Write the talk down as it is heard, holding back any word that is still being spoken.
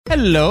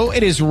Hello,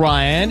 it is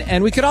Ryan,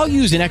 and we could all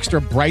use an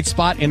extra bright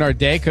spot in our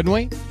day, couldn't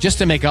we? Just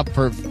to make up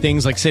for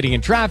things like sitting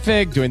in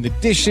traffic, doing the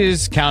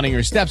dishes, counting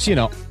your steps, you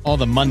know, all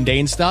the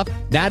mundane stuff.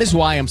 That is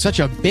why I'm such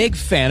a big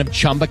fan of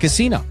Chumba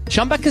Casino.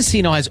 Chumba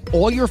Casino has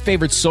all your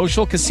favorite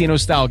social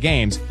casino-style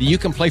games that you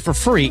can play for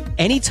free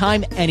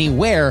anytime,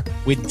 anywhere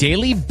with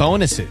daily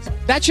bonuses.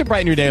 That should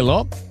brighten your day a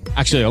little.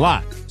 Actually, a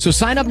lot. So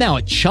sign up now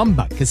at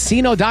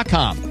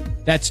ChumbaCasino.com.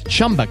 That's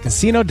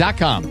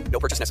ChumbaCasino.com. No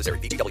purchase necessary.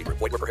 VGW Group.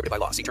 Void where prohibited by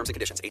law. See terms and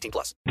conditions. 18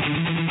 plus.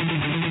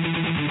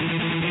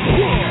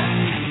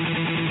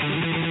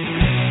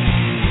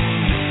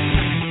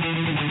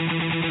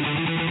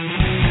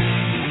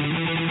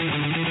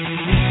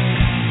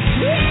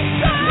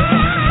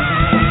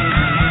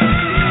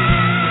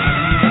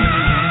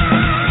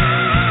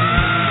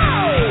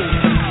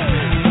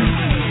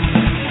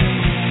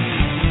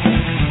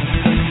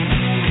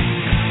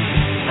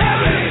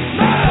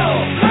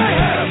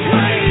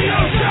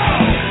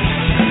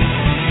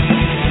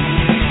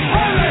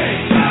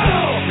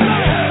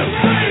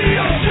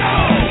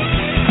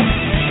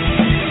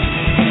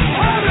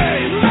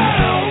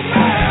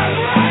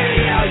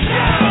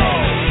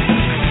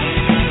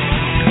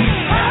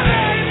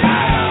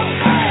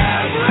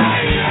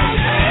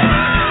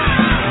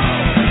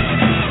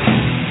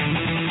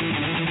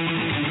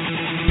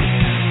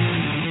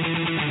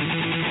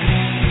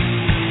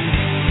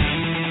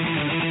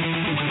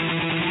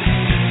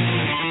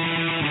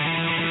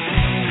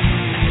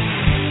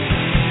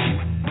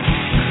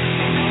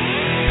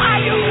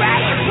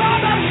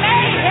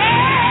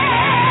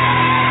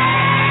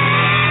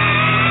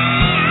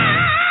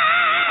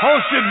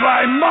 Hosted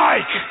by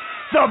Mike,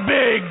 the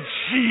Big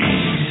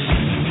Cheese.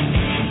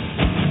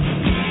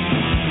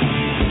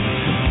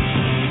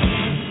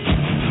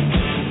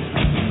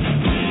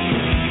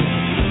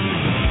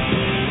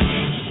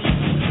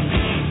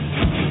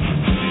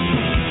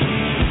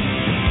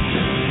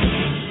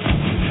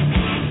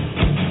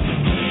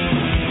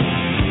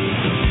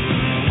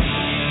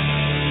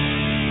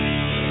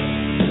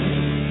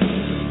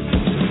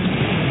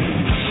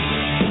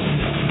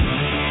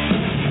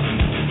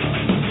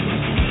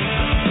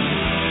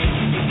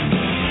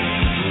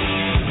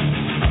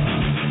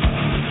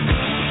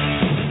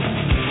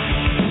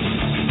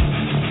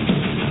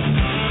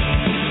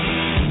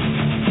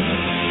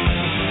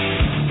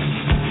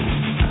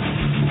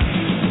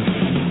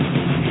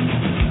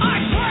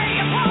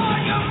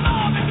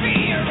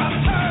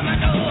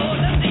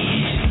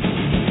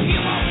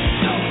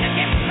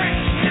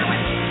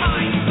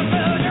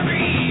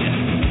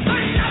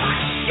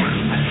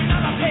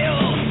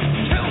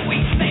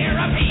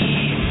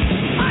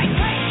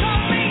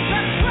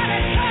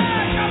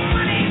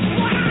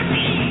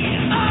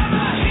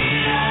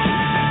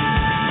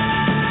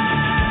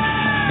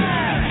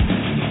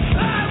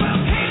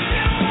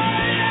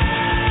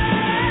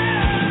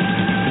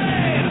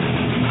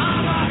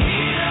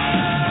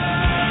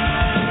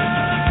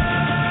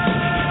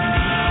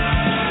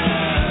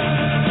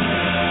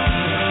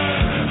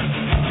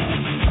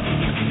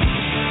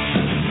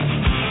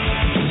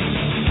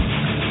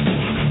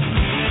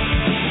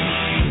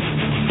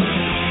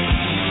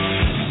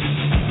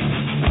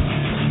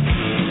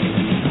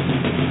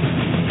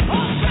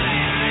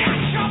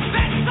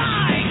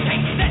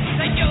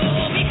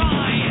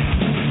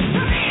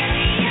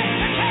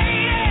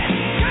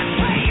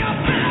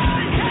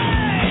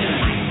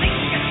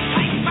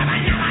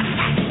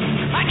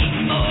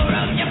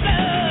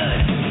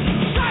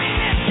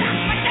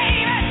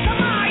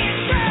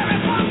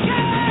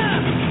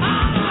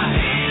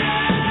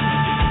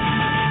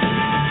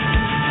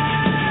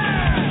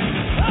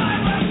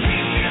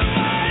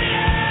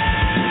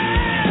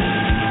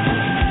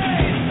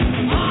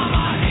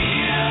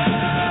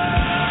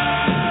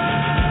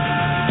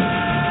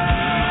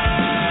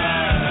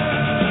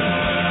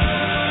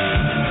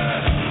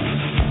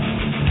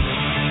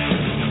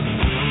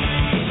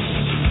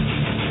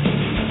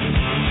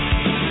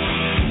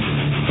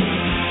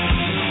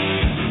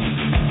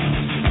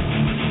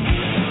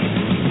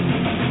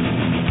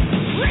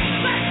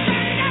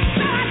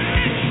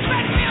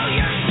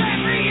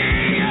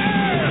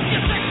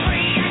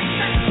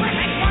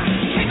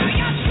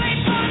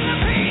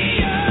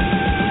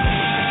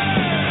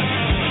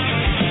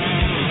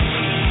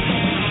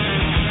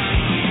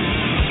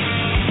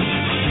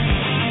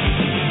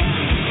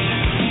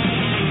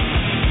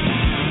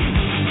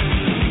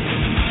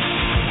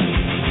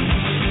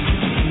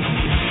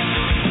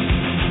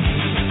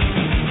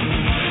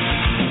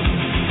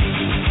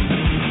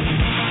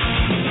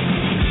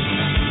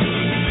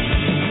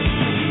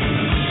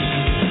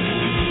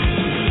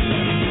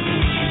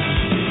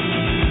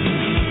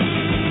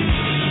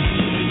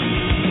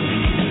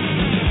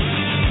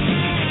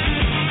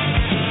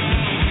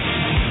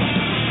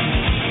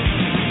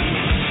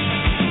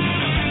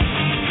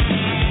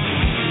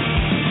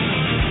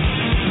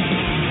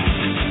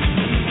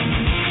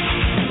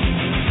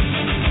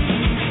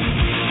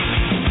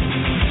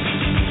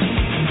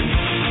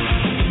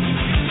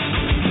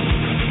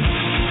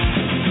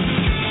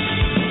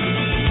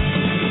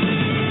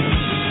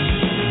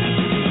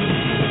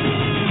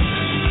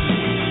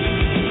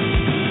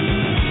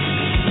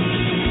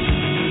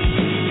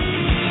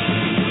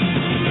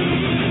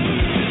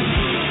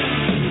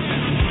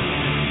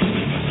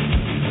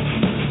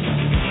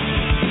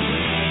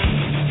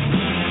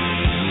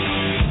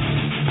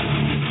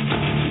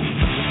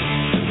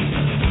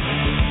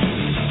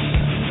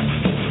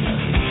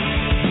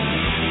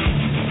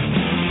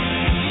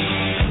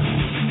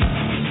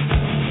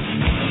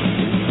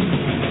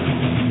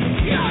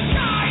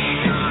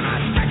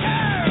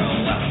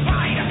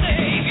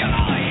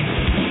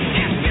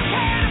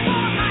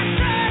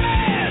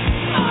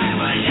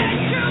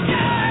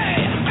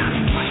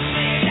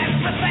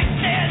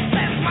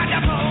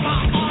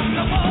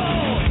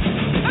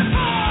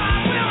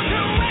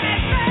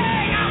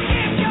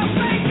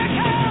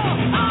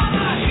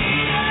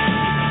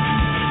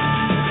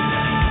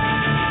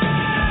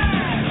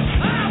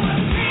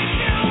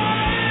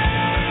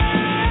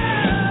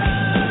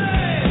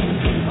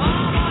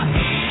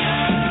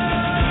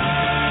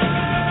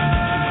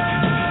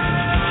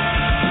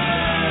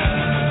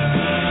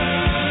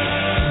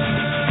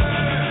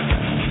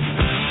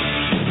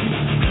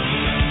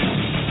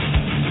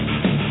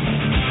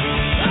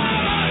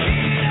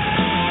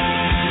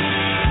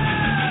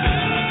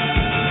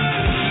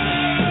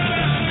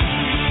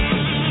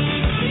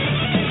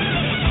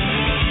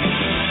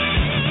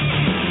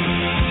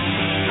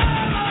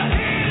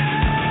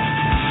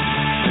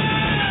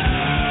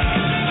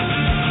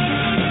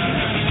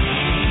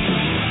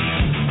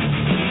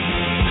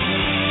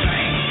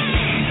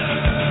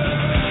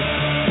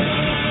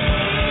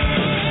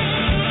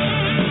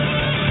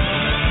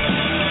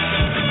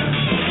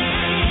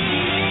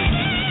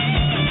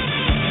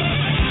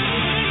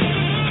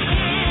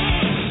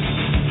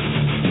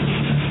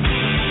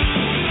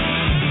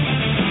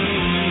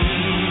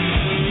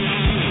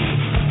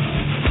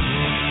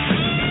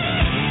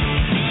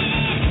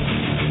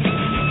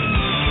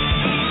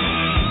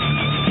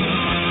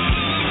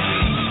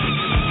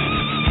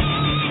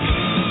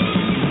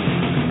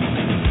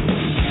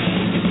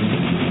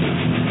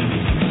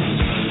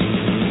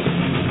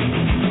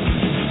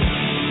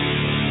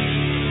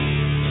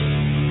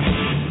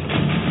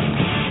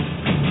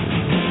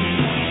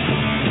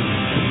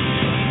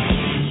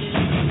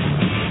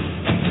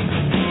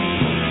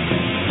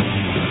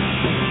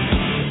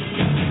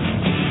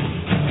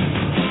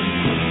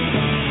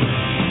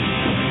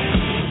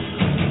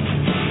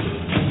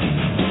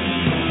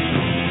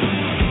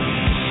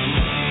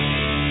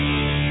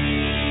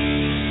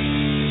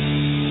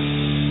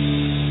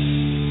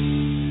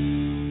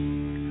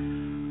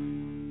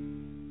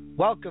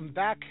 Welcome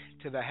back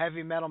to the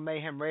Heavy Metal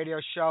Mayhem Radio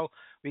Show.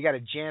 We got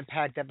a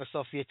jam-packed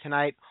episode for you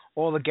tonight.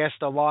 All the guests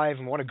are live,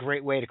 and what a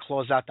great way to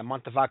close out the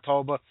month of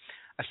October,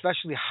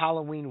 especially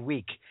Halloween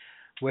week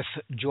with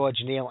George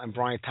Neal and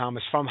Brian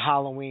Thomas from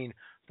Halloween,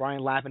 Brian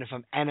Llapitan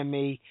from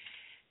NME,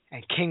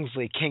 and King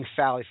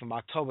Fowley from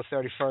October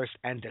 31st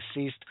and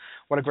Deceased.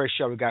 What a great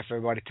show we got for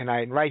everybody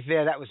tonight. And right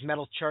there, that was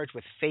Metal Church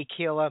with Fake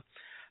Healer.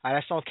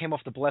 That song came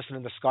off the Blessing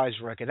in Disguise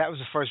record. That was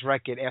the first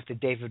record after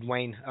David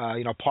Wayne,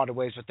 parted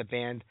ways with the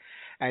band.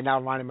 And now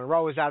Ronnie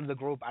Monroe is out of the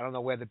group. I don't know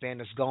where the band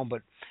is going,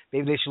 but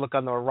maybe they should look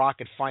under a rock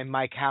and find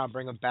Mike Howe and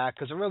bring him back,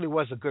 because it really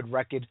was a good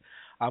record.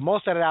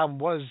 Most of that album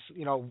was,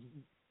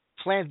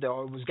 planned,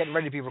 or was getting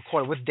ready to be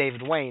recorded with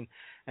David Wayne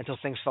until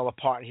things fell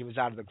apart and he was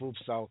out of the group.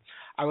 So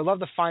I would love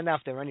to find out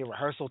if there are any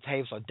rehearsal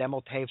tapes or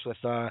demo tapes with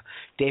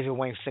David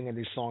Wayne singing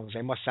these songs.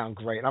 They must sound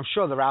great. And I'm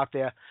sure they're out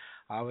there.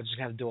 We're just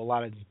going to do a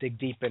lot of dig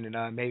deep in,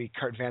 and maybe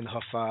Kurt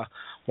Vanderhoof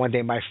one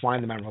day might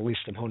find them and release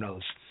them. Who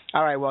knows?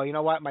 All right, well, you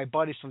know what? My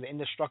buddies from the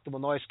Indestructible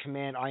Noise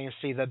Command,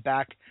 INC, they're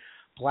back.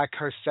 Black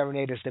Curse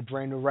Serenade is their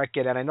brand new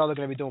record, and I know they're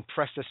going to be doing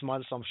press this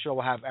month, so I'm sure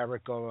we'll have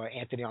Eric or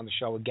Anthony on the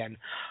show again.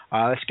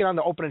 Let's get on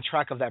the opening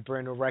track of that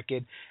brand new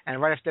record,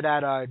 and right after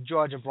that,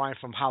 George and Brian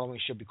from Halloween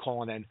should be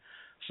calling in.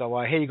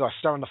 So here you go,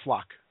 Stirring the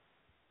Flock.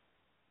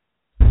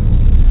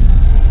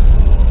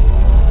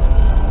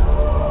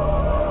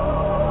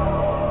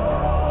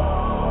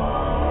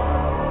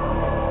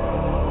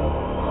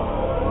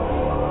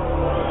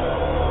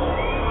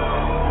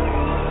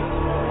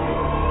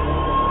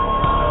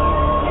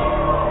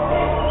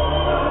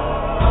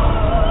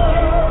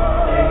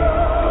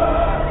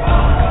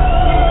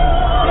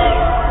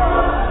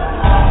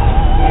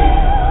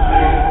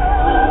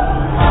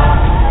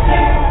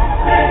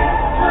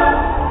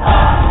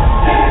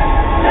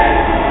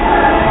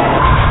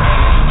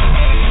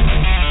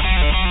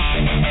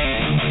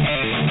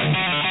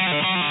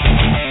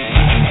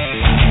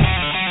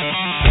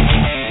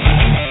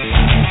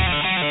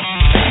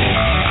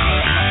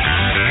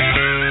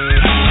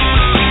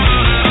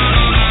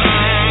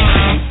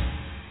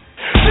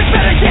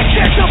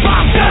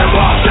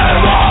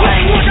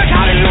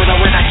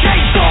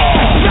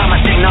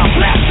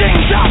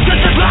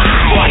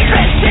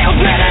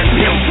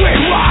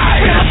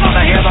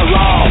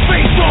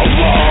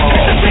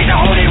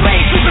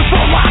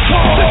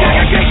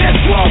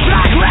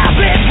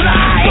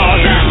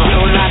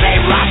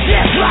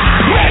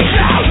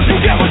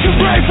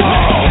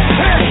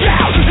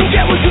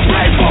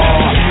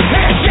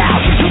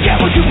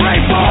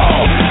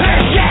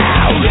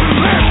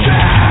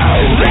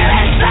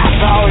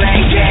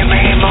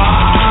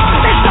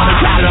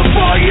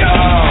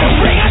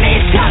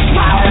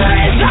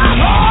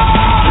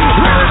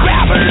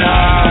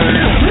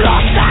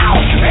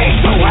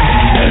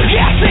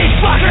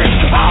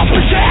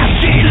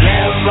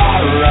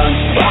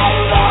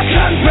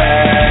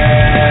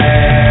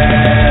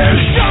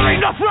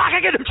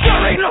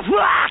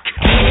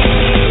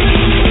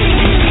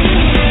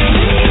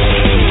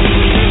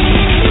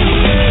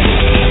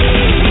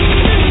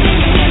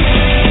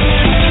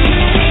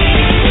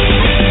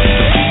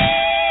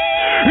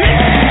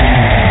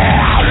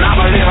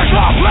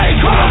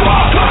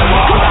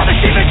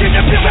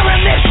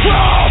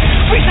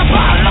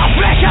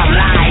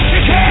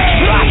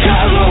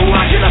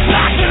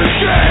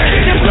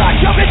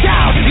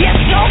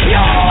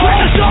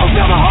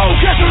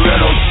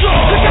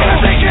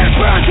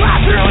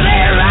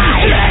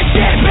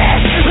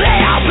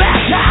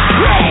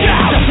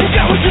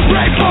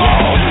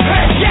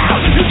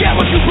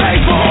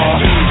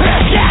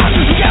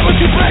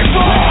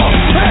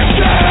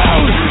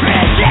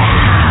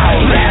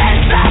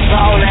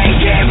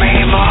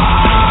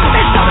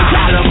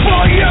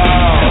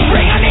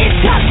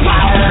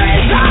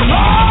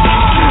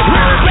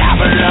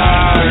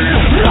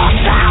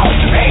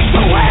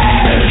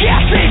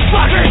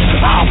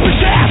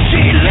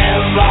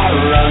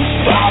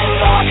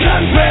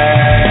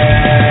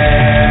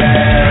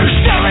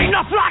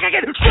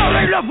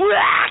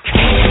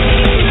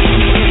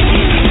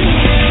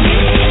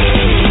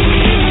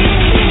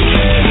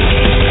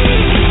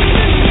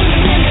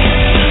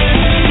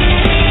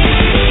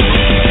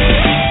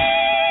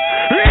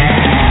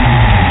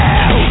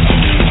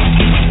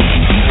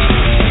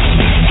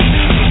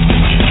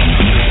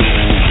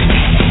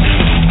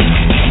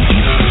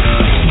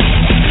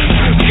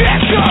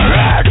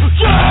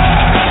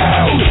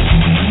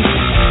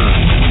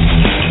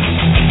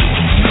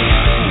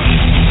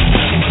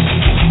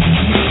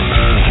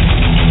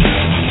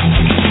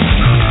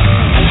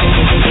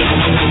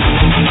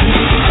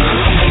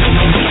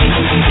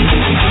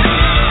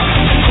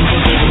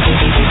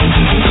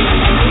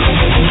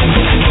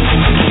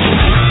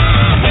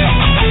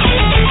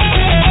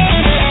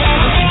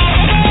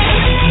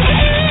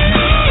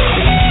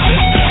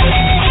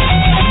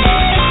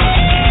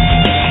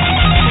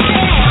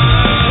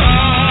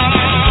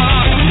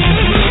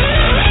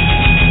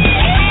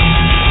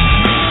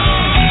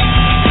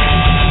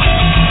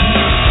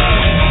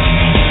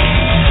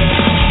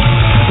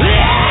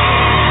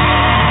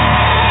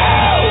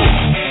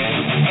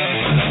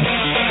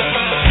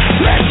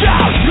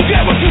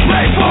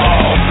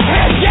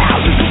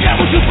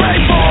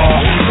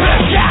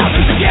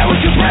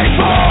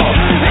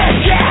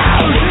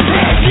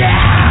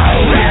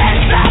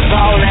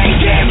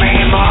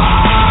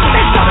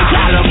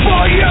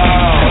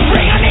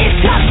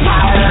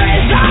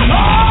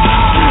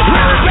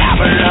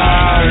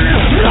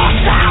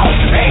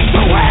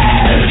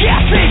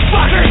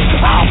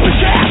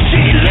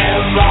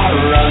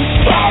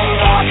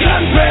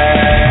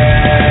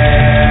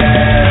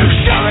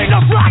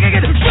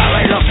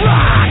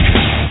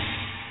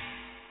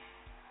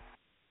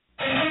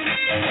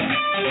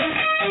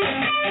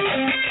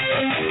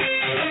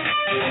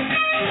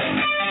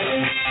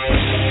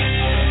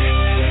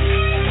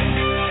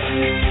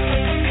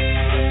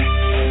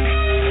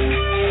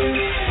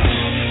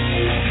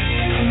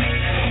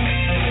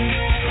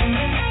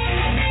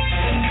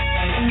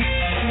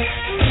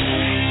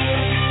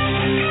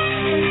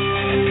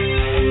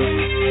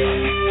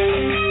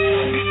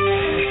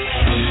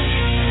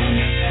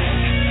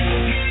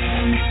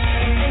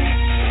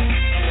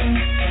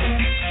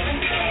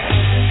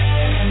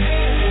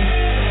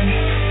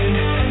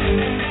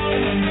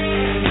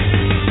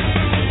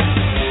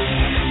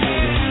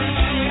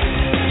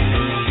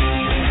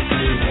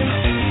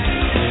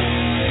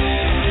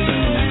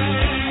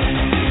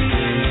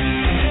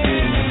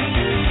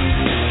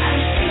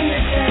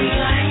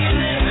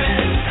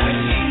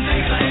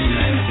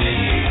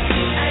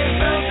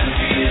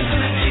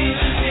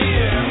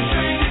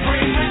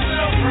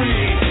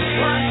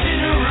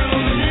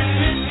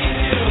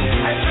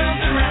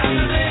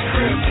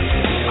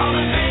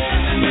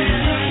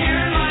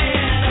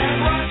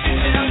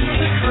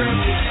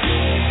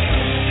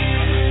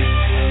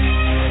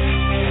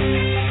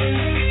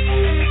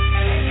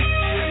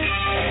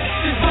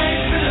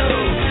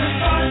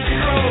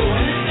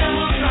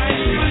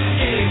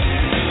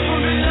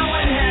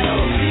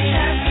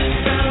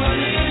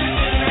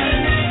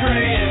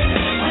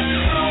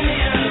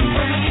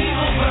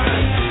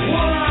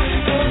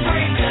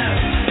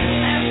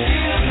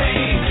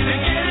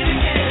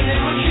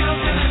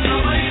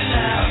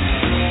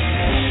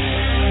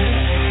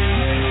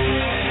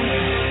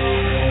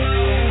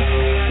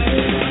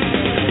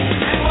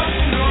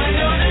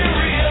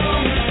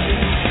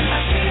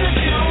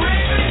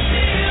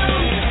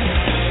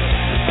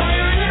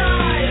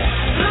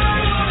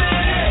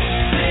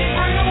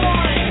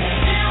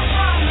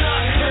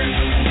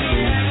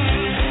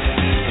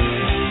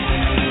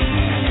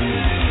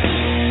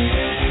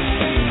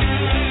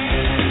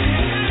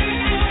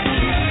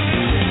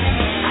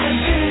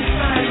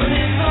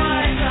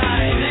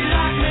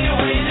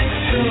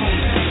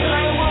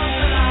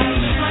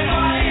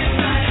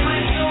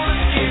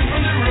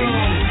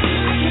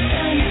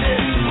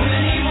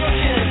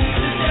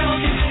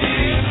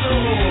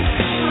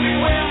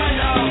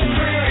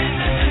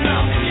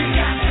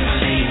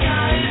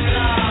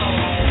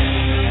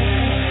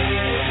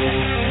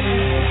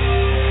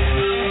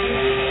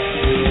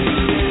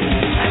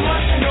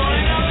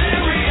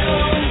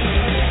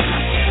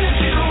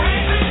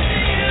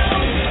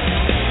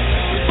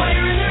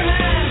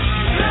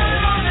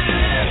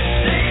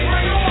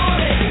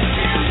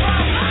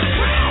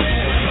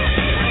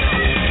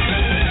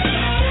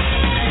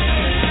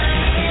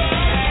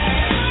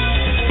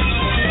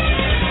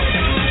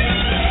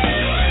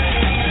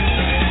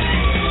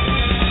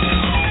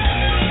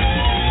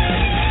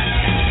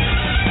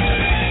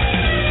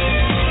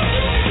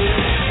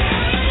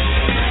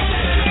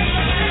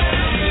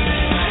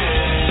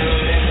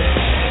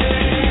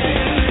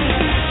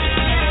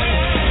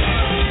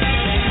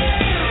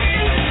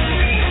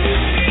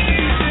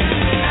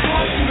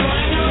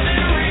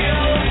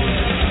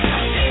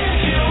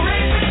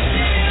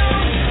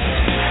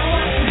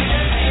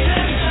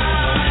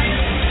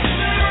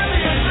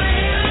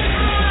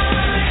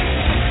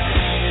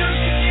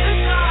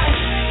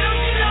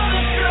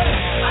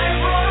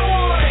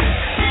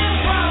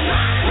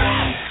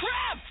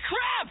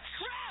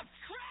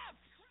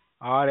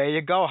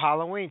 you go,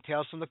 Halloween,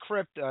 Tales from the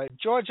Crypt.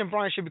 George and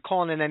Brian should be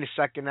calling in any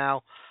second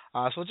now,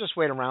 so we'll just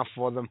wait around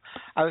for them.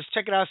 I was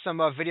checking out some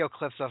video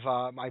clips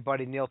of my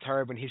buddy Neal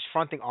Turbin. He's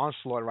fronting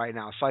Onslaught right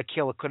now. Cy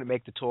Keeler couldn't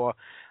make the tour.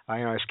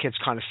 His kid's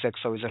kind of sick,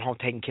 so he's at home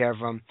taking care of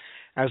him.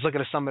 I was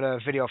looking at some of the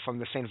video from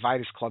the St.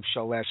 Vitus Club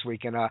show last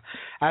week, and I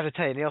have to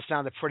tell you, Neal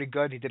sounded pretty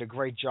good. He did a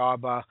great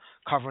job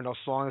covering those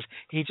songs.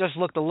 He just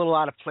looked a little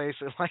out of place,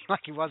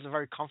 like he wasn't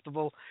very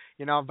comfortable,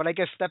 But I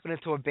guess stepping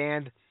into a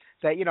band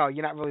that you're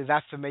not really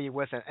that familiar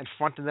with, and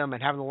fronting them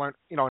and having to learn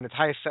an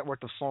entire set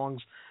worth of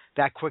songs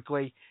that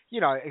quickly,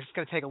 it's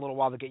going to take a little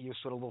while to get used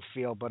to it, a little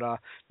feel. But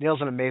Neal's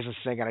an amazing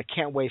singer, and I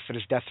can't wait for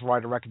this Death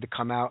Rider record to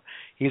come out.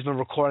 He's been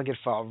recording it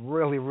for a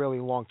really, really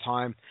long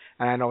time,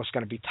 and I know it's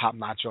going to be top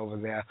notch over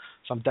there.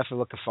 So I'm definitely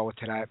looking forward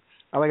to that.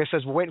 Like I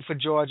said, we're waiting for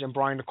George and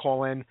Brian to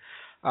call in.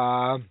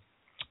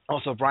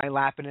 Also, Brian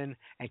Llapitan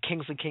and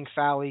Kingsley King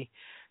Fowley.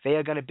 They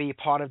are going to be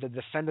part of the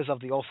Defenders of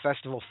the Old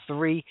Festival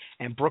 3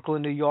 in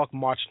Brooklyn, New York,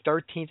 March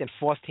 13th and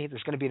 14th.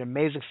 It's going to be an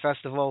amazing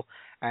festival.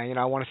 And,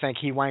 I want to thank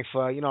He Wang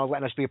for,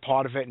 letting us be a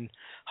part of it and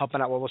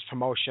helping out with this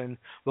promotion.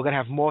 We're going to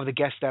have more of the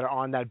guests that are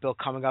on that bill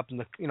coming up in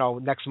the,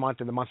 next month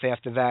and the month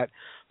after that.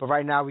 But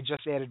right now, we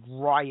just added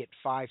Riot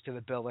 5 to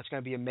the bill. That's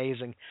going to be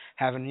amazing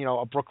having,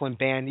 a Brooklyn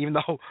band. Even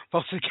though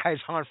most of the guys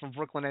aren't from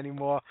Brooklyn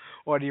anymore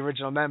or the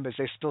original members,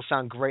 they still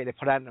sound great. They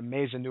put out an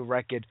amazing new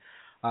record.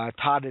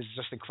 Todd is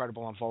just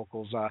incredible on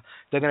vocals.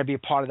 They're going to be a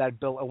part of that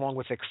bill along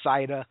with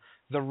Exciter,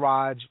 The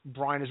Raj.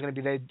 Brian is going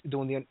to be there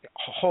doing the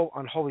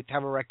Unholy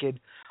Terror record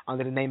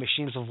under the name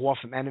Machines of War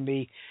from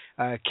NME.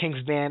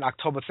 King's Band,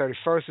 October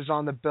 31st is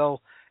on the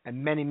bill,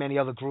 and many, many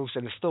other groups.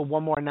 And there's still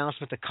one more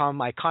announcement to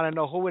come. I kind of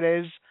know who it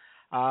is,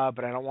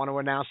 but I don't want to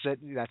announce it.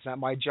 That's not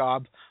my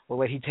job. We'll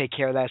let he take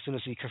care of that as soon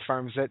as he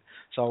confirms it.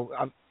 So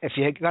if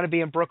you're going to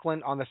be in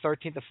Brooklyn on the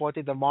 13th or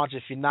 14th of March,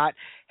 if you're not,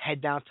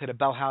 head down to the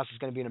Bell House. It's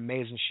going to be an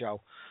amazing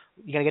show.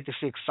 You're going to get to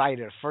see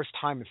Exciter. The first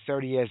time in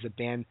 30 years the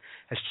band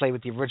has played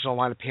with the original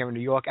lineup here in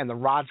New York, and the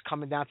Rod's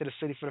coming down to the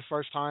city for the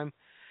first time.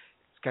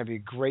 It's going to be a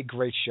great,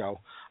 great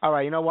show. All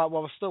right, you know what?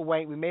 While we're still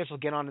waiting, we may as well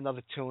get on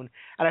another tune.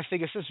 And I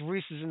figure since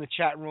Reese is in the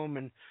chat room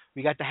and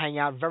we got to hang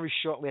out very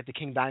shortly at the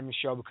King Diamond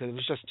show because it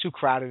was just too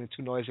crowded and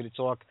too noisy to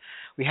talk,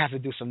 we have to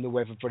do some new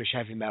wave of British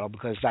heavy metal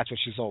because that's what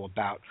she's all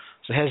about.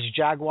 So here's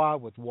Jaguar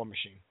with War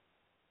Machine.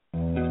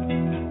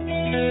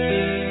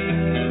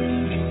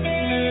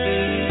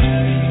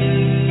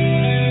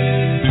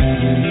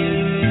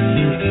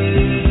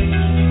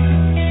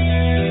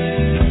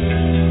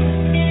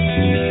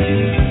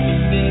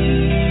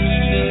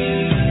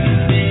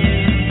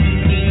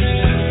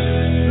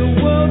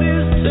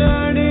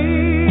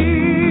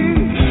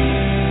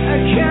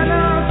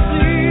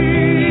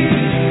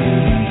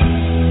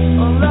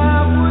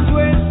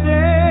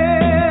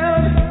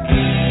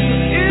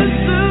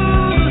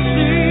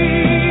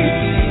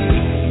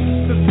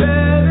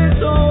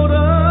 It's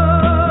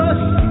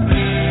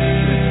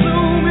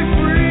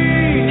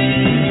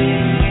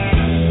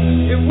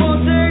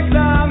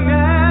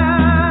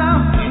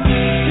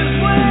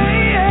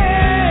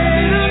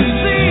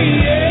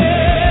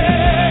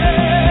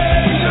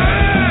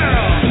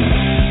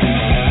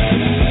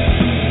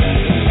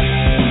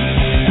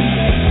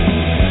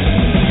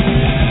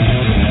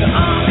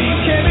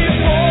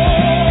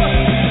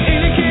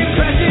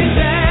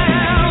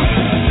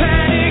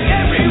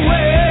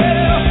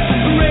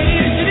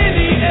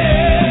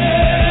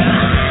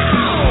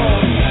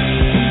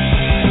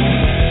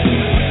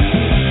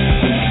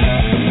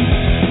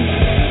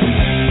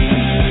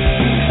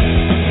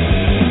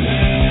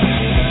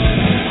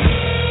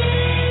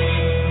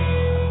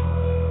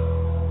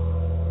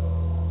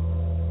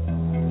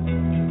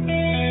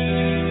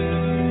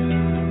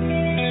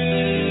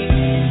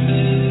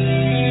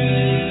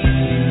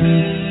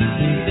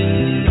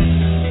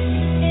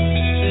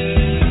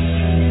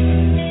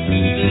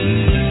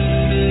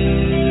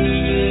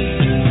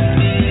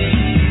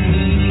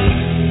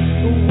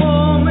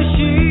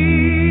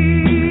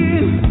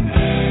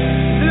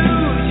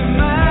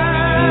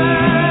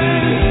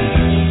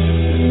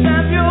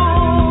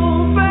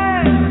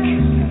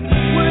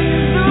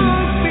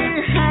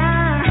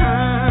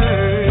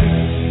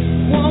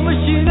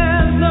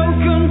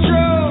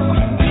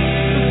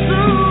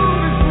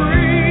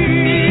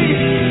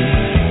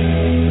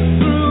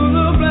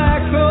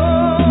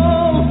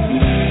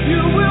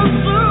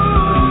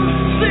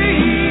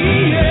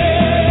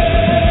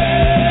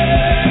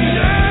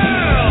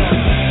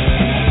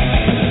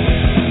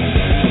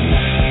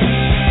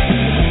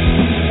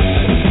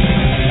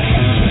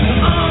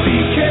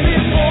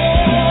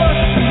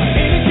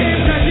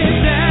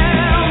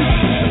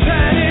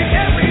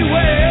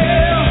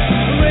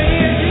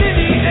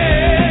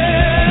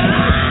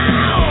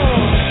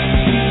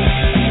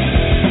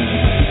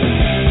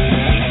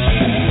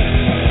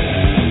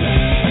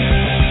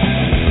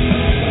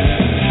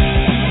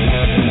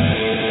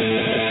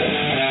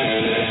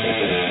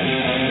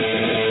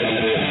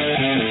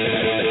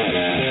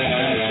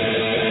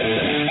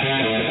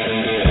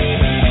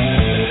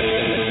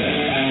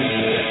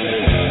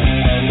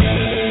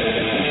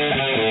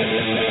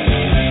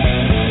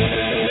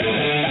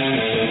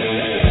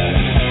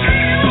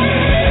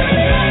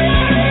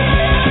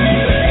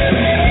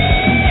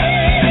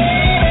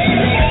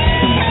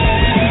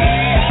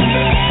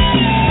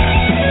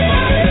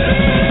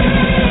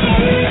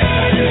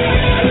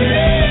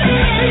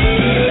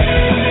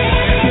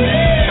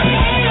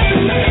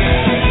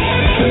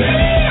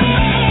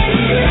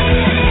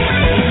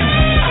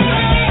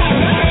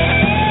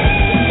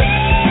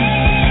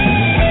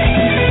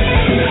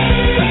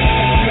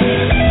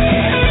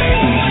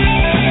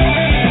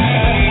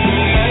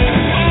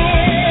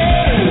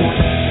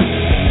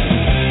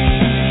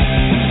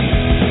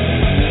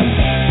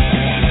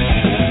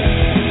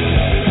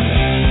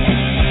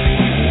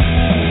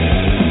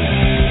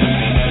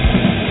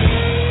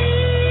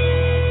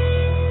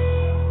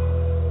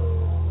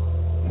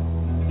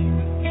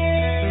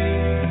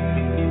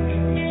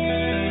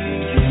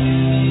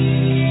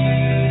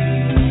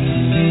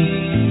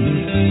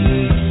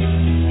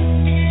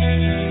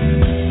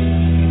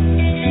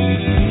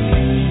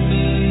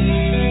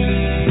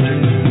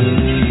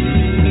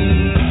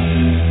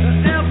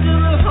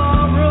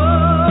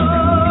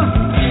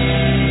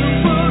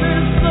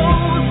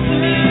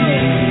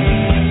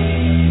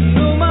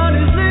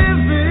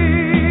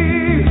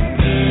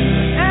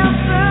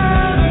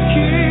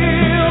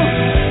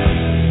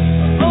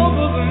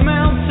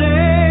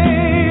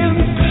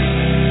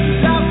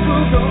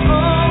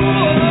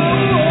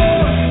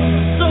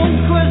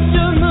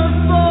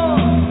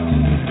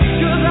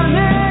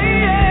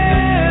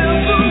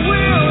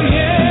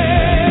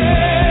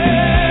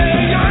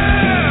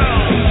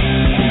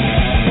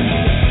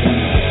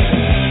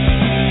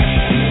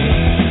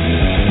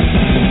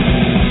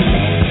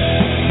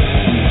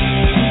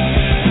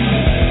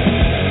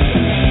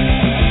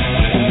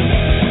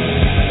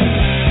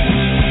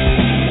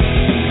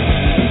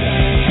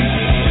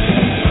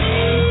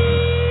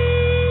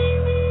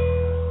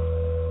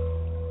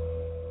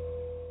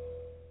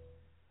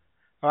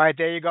All right,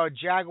 there you go.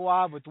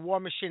 Jaguar with War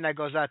Machine. That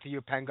goes out to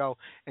you, Pengo.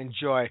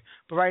 Enjoy.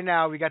 But right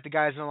now, we got the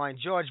guys on the line.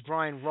 George,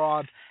 Brian,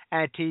 Rob,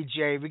 and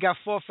TJ. We got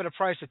 4 for the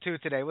price of 2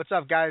 today. What's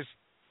up, guys?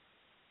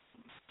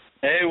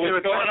 Hey,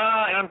 what's going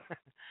on?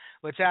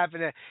 What's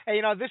happening? Hey,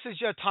 you know, this is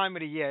your time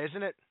of the year,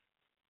 isn't it?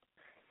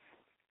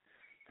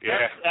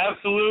 Yeah,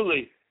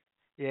 absolutely.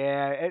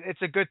 Yeah,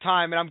 it's a good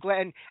time, and I'm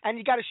glad. And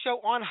you got a show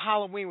on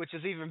Halloween, which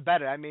is even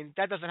better. I mean,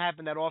 that doesn't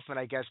happen that often,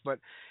 I guess, but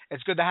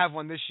it's good to have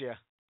one this year.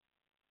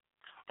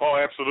 Oh,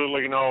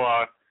 absolutely.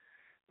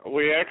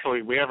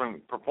 We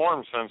haven't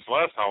performed since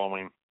last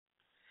Halloween.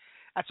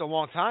 That's a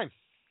long time.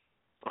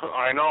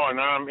 I know, and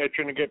now I'm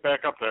itching to get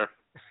back up there.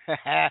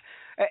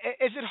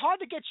 Is it hard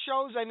to get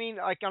shows, I mean,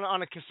 like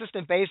on a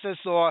consistent basis,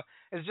 or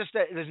is it just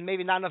that there's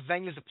maybe not enough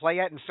venues to play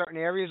at in certain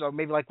areas, or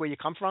maybe like where you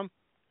come from?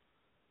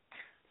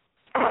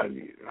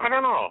 I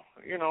don't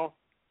know.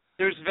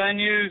 There's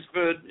venues,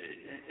 but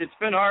it's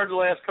been hard the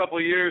last couple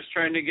of years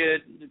trying to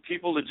get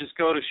people to just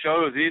go to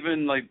shows,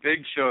 even like big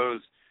shows.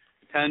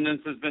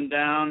 Attendance has been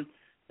down,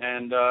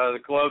 and the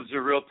clubs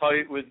are real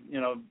tight with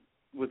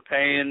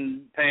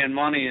paying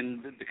money.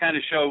 And the kind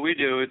of show we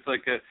do, it's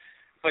like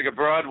a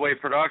Broadway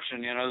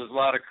production. There's a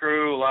lot of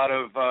crew, a lot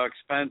of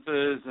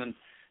expenses, and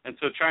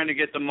so trying to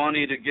get the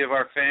money to give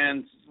our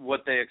fans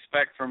what they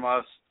expect from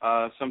us,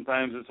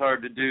 sometimes it's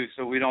hard to do,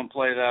 so we don't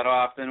play that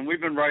often. And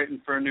we've been writing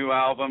for a new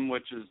album,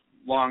 which is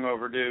long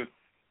overdue.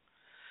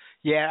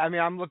 Yeah, I mean,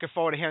 I'm looking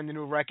forward to hearing the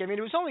new record. I mean,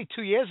 it was only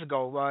 2 years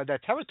ago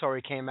that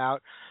Territory came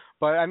out,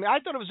 but I mean, I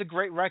thought it was a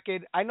great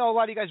record. I know a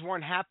lot of you guys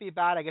weren't happy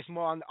about it, I guess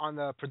more on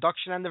the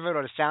production end of it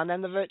or the sound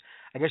end of it.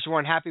 I guess you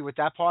weren't happy with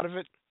that part of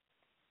it.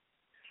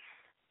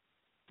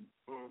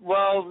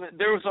 Well,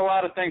 there was a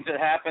lot of things that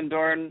happened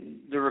during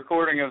the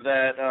recording of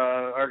that.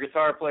 Our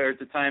guitar player at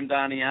the time,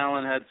 Donnie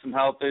Allen, had some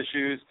health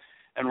issues,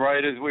 and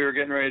right as we were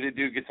getting ready to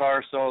do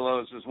guitar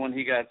solos was when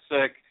he got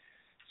sick.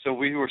 So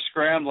we were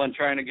scrambling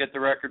trying to get the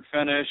record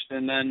finished,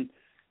 and then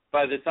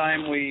by the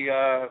time we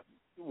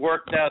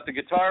worked out the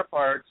guitar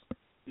parts,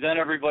 then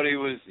everybody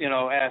was,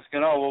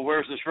 asking, oh, well,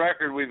 where's this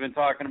record we've been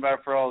talking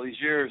about for all these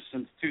years?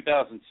 Since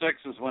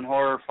 2006 was when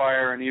Horror,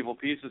 Fire, and Evil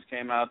Pieces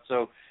came out,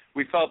 so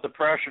we felt the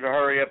pressure to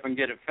hurry up and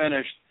get it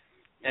finished.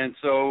 And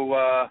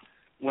so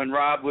when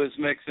Rob was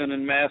mixing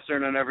and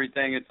mastering and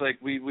everything, it's like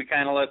we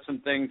kind of let some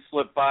things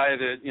slip by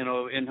that,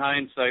 in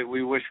hindsight,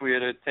 we wish we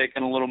had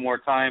taken a little more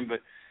time, but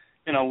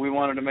we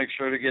wanted to make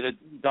sure to get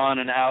it done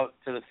and out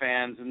to the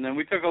fans. And then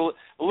we took a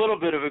little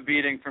bit of a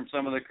beating from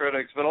some of the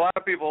critics, but a lot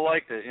of people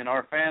liked it.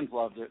 Our fans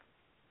loved it.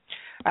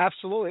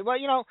 Absolutely.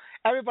 Well,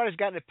 everybody's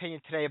got an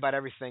opinion today about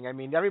everything. I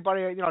mean,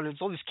 everybody, there's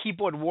all these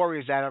keyboard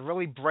warriors that are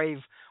really brave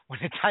when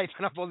they're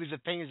typing up all these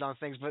opinions on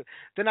things, but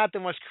they're not the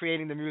ones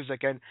creating the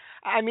music. And,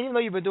 I mean, even though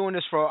you've been doing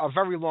this for a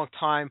very long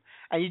time,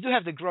 and you do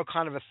have to grow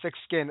kind of a thick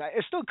skin,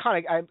 it's still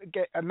kind of,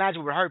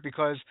 imagine would hurt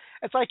because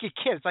it's like your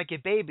kid, it's like your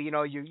baby.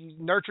 You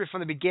nurture it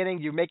from the beginning,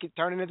 you make it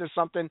turn it into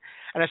something,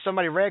 and if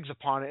somebody rags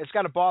upon it, it's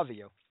got to bother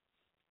you.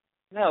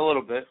 Yeah, a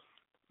little bit.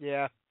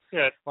 Yeah.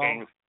 Yeah.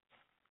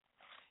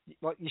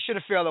 Well, you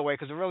shouldn't feel that way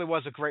because it really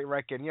was a great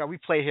record. We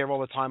play here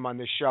all the time on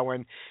this show.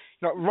 And,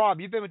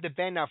 Rob, you've been with the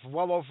band now for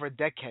well over a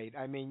decade.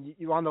 I mean,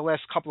 you're on the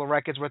last couple of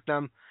records with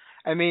them.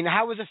 I mean,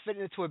 how was it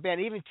fitting into a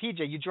band? Even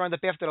TJ, you joined up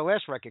after the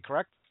last record,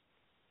 correct?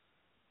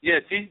 Yeah,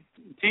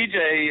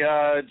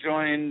 TJ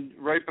joined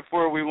right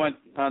before we went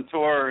on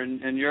tour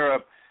in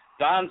Europe.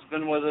 Don's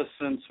been with us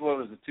since,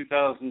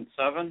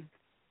 2007?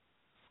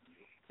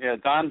 Yeah,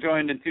 Don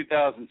joined in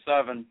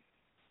 2007.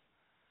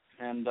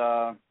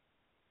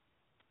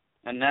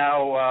 And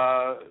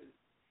now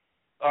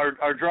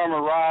our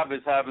drummer Rob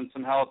is having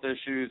some health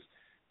issues,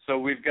 so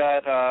we've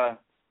got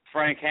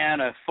Frank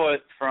Hanna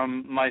Foot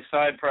from my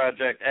side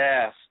project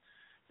Ass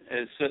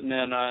is sitting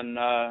in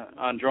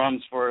on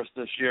drums for us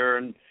this year,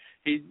 and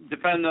he,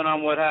 depending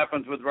on what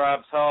happens with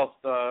Rob's health,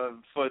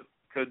 Foot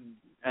could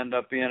end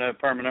up being a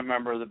permanent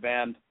member of the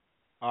band.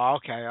 Oh,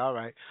 okay, all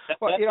right.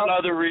 Well, that's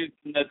another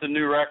reason that the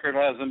new record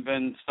hasn't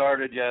been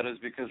started yet is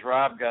because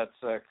Rob got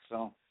sick.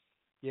 So.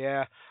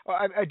 Yeah.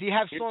 Do you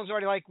have songs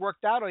already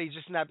worked out, or are you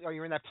just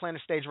you're in that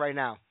planning stage right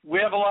now? We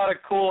have a lot of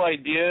cool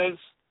ideas.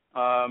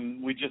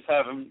 We just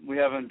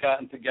haven't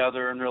gotten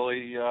together and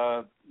really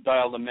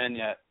dialed them in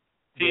yet.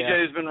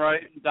 TJ's been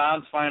writing.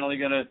 Don's finally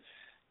gonna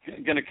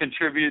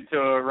contribute to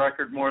a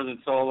record more than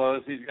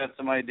solos. He's got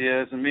some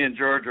ideas, and me and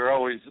George are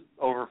always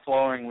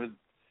overflowing with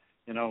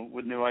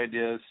new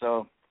ideas.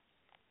 So.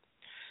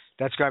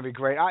 That's going to be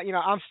great.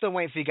 I'm still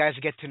waiting for you guys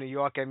to get to New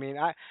York. I mean,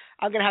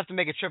 I'm going to have to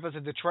make a trip into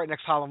Detroit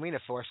next Halloween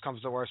if worse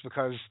comes to worse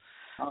because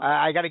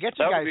I got to get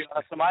you guys. That would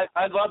be awesome.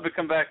 I'd love to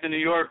come back to New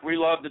York. We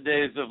love the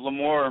days of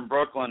L'Amour and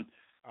Brooklyn.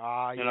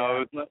 Yeah.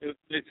 It was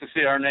nice to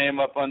see our name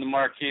up on the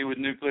marquee with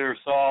Nuclear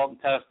Assault and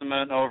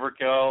Testament and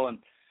Overkill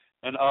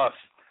and us.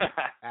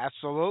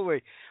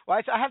 Absolutely.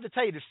 Well, I have to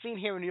tell you, the scene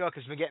here in New York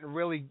has been getting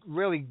really,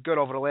 really good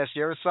over the last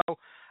year or so.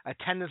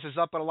 Attendance is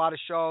up at a lot of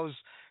shows.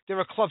 There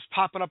are clubs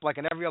popping up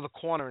in every other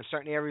corner in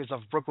certain areas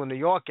of Brooklyn, New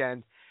York,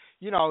 and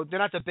they're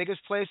not the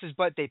biggest places,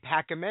 but they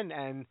pack them in,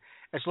 and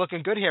it's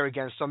looking good here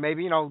again. So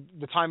maybe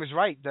the time is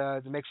right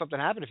to make something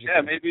happen. If you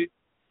can.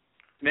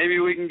 Maybe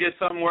we can get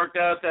something worked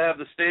out to have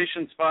the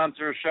station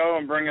sponsor a show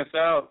and bring us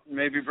out.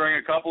 Maybe bring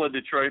a couple of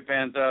Detroit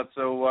bands out,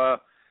 so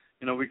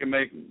we can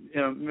make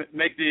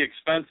the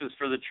expenses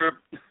for the trip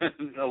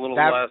a little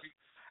less.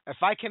 If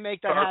I can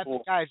make that happen,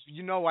 guys,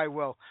 I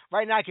will.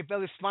 Right now, I can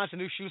barely sponsor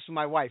new shoes for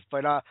my wife,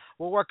 but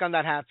we'll work on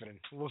that happening.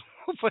 We'll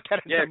put that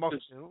into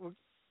motion.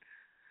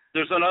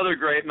 There's another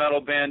great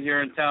metal band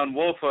here in town,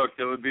 Wolfhook,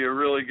 that would be a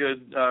really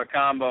good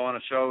combo on a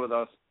show with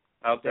us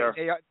out there.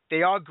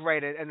 They are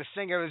great, and the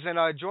singer is in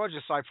Georgia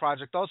Side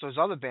Project also, his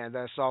other band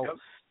there. So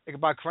think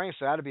about Crane,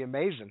 so that'd be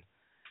amazing.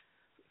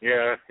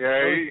 Yeah,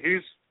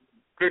 he's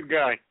a good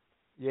guy.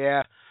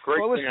 Yeah,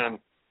 great band.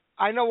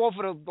 I know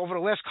over the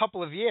last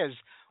couple of years,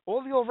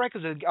 all the old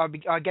records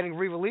are getting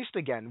re-released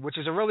again, which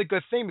is a really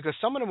good thing because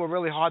some of them were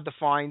really hard to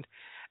find.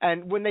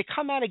 And when they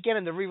come out again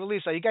in the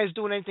re-release, are you guys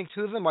doing anything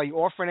to them? Are you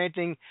offering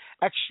anything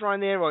extra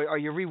in there, or are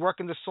you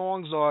reworking the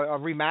songs or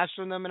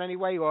remastering them in any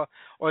way, or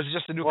is it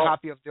just a new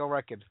copy of the old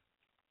record?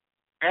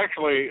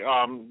 Actually,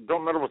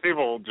 Don't Meddle with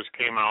Evil just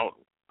came out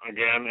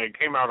again. It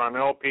came out on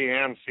LP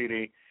and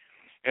CD,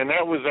 and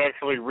that was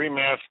actually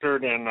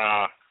remastered, and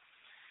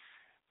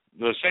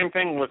the same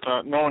thing with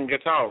No One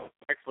Gets Out.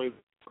 Actually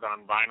put on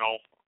vinyl,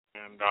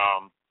 and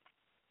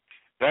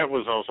that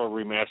was also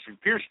remastered.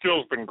 Pierce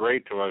Steele's been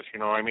great to us,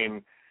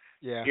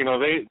 Yeah.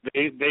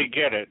 They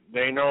get it.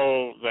 They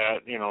know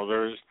that,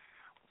 there's,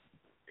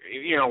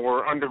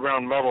 we're an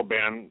underground metal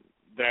band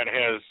that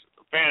has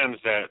fans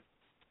that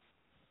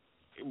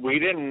we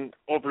didn't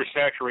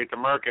oversaturate the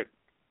market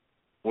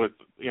with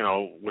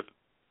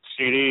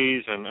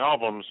CDs and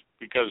albums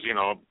because,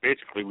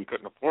 basically we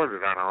couldn't afford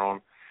it on our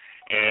own.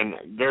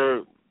 And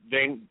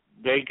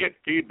they get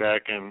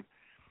feedback and,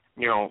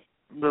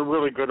 they're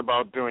really good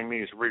about doing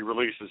these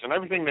re-releases, and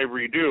everything they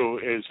redo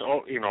is,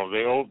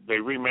 they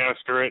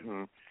remaster it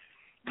and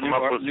come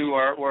up with new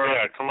artwork.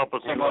 Yeah, come up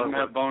with some of them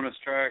have bonus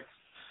tracks.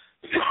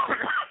 That's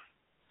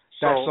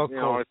so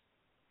cool.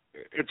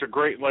 It's a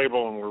great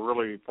label, and we're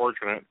really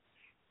fortunate,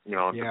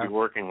 to be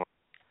working with.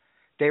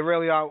 They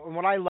really are. And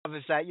what I love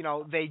is that,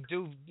 they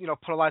do,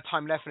 put a lot of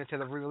time and effort into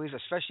the re-release,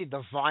 especially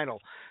the vinyl.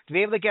 To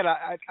be able to get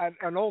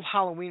an old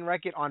Halloween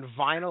record on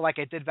vinyl like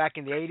I did back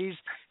in the 80s,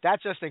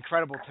 that's just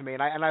incredible to me,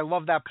 and I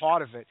love that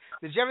part of it.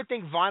 Did you ever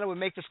think vinyl would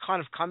make this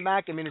kind of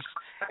comeback? I mean,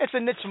 it's a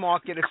niche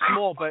market. It's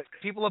small, but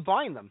people are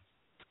buying them.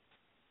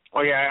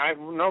 Oh, yeah.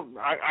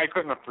 I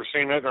couldn't have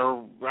foreseen it,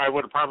 or I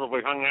would have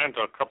probably hung on to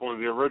a couple of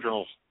the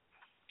originals.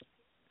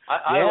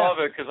 I love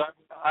it because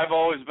I've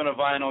always been a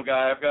vinyl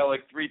guy. I've got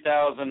like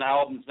 3,000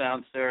 albums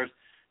downstairs,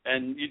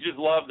 and you just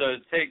love to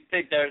take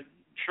that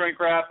shrink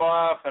wrap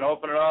off and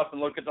open it up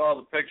and look at all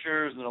the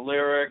pictures and the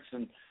lyrics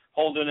and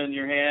hold it in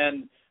your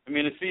hand. I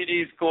mean, a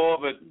CD's cool,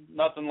 but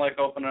nothing like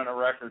opening a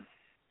record.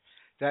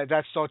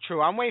 That's so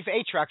true. I'm waiting for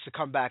 8-tracks to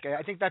come back.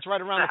 I think that's right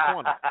around the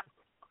corner.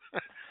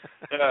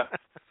 Yeah.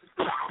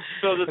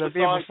 So that the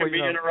song can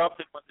be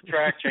interrupted when the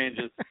track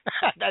changes.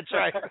 That's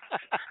right.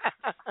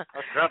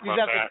 You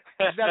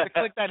have to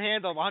click that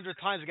handle 100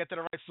 times to get to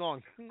the right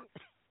song.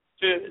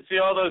 See,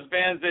 all those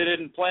bands, they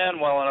didn't plan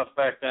well enough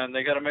back then.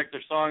 They got to make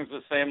their songs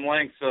the same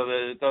length so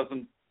that it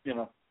doesn't,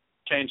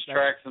 change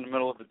tracks in the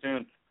middle of the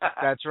tune.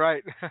 That's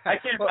right. I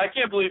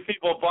can't believe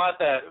people bought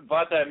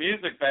that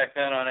music back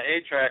then on an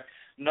 8-track,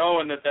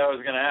 knowing that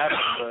was going to happen.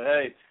 But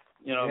hey,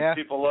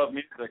 people love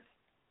music.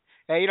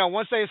 Hey,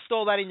 once they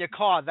install that in your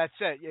car, that's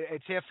it.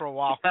 It's here for a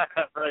while.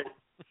 Right.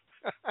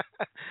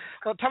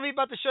 Well, tell me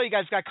about the show you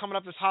guys got coming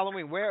up this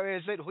Halloween. Where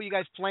is it? Who are you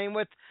guys playing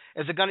with?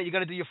 Is it you're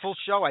gonna do your full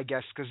show, I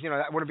guess, because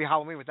that wouldn't be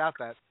Halloween without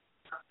that.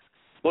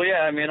 Well,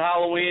 yeah, I mean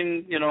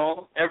Halloween.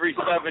 Every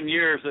 7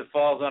 years it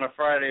falls on a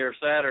Friday or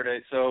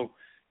Saturday, so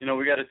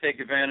we got to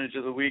take advantage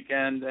of the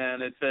weekend.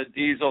 And it's at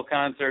Diesel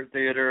Concert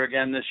Theater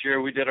again this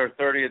year. We did our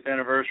 30th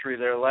anniversary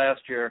there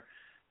last year.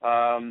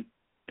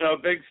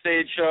 Big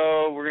stage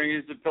show. We're going to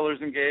use the Pillars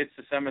and Gates,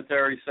 the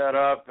cemetery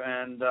setup,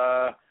 and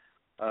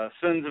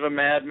Sins of a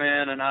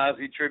Madman, an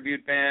Ozzy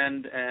tribute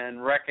band,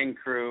 and Wrecking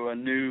Crew, a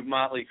new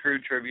Motley Crue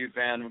tribute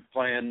band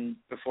playing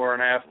before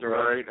and after.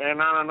 Right,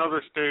 and on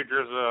another stage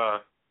there's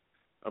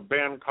a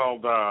band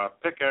called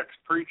Pickaxe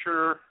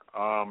Preacher,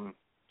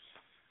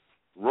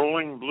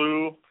 Rolling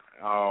Blue,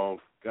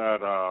 got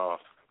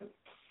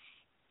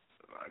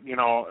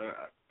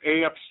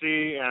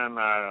AFC and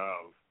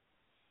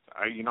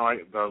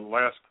the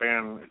last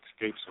band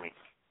escapes me.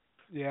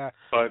 Yeah,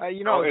 but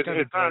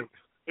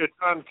it's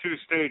on 2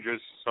 stages,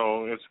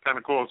 so it's kind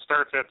of cool. It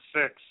starts at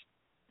 6,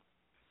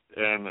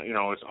 and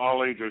it's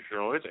all ages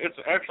show. It's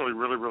actually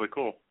really, really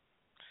cool.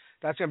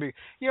 That's gonna be,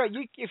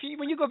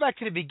 when you go back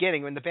to the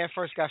beginning when the band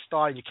first got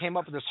started, you came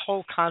up with this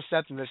whole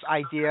concept and this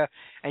idea,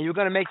 and you were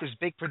gonna make this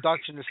big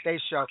production, the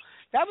stage show.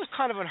 That was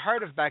kind of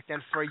unheard of back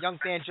then for a young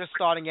band just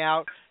starting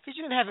out, because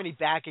you didn't have any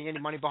backing, any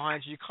money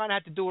behind you. You kind of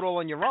had to do it all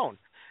on your own.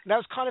 And that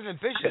was kind of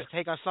ambitious to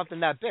take on something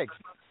that big.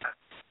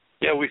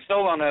 Yeah, we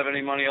still don't have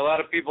any money. A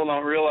lot of people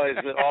don't realize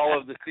that all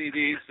of the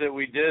CDs that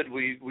we did,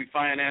 we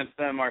financed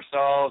them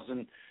ourselves,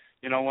 and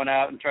went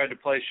out and tried to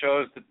play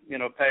shows to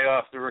pay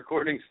off the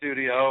recording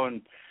studio,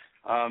 and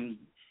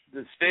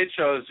the stage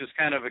shows just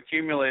kind of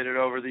accumulated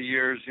over the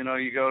years.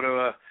 You go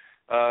to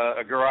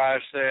a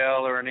garage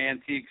sale or an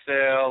antique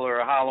sale or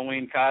a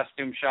Halloween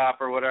costume shop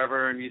or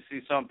whatever, and you see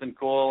something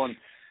cool, and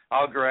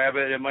I'll grab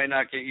it. It might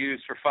not get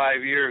used for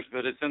 5 years,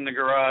 but it's in the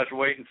garage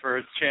waiting for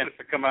its chance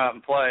to come out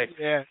and play.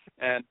 Yeah.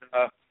 And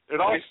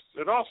it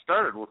all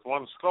started with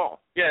one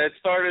skull. Yeah, it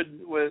started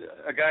with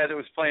a guy that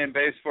was playing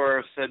bass for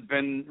us had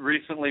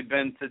recently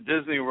been to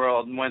Disney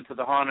World and went to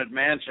the Haunted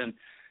Mansion.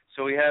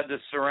 So he had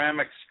this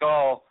ceramic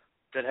skull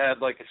that had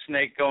like a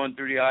snake going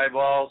through the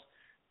eyeballs,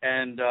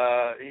 and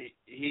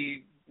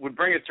he would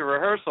bring it to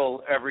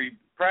rehearsal every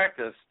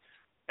practice.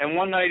 And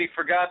one night he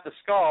forgot the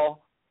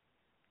skull,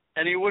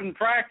 and he wouldn't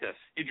practice.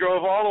 He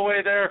drove all the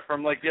way there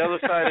from like the other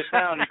side of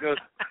town.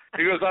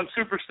 He goes, I'm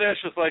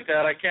superstitious like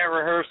that. I can't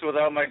rehearse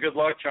without my good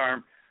luck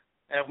charm.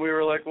 And we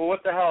were like, well,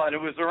 what the hell? And it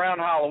was around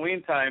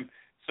Halloween time.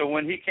 So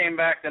when he came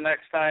back the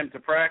next time to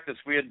practice,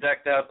 we had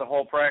decked out the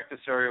whole practice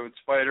area with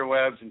spider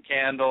webs and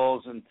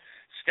candles and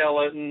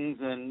skeletons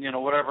and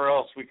whatever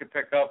else we could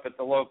pick up at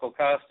the local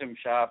costume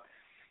shop.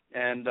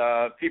 And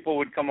people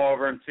would come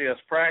over and see us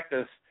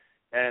practice.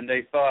 And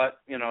they thought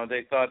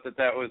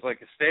that was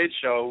like a stage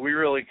show. We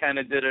really kind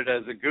of did it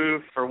as a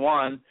goof for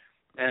one,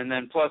 and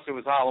then plus it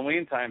was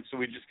Halloween time, so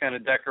we just kind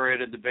of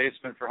decorated the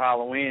basement for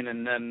Halloween.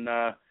 And then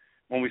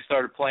when we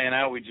started playing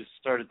out, we just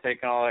started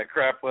taking all that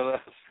crap with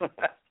us.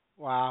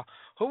 Wow.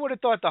 Who would have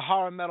thought the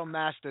Horror Metal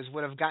Masters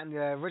would have gotten the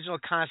original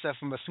concept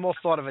from a small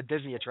thought of a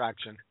Disney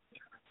attraction?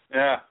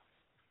 Yeah.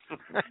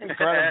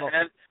 Incredible.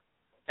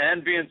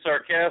 And being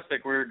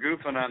sarcastic, we were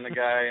goofing on the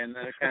guy, and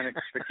then it kind of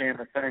became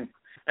a thing.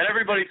 And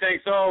everybody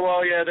thinks, oh,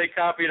 well, yeah, they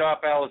copied off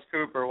Alice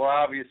Cooper. Well,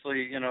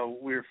 obviously,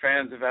 we were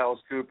fans of Alice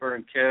Cooper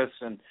and Kiss,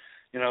 and,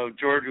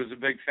 George was a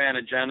big fan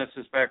of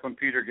Genesis back when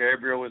Peter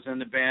Gabriel was in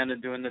the band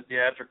and doing the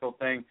theatrical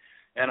thing.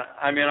 And,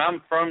 I mean,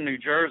 I'm from New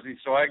Jersey,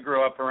 so I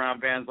grew up around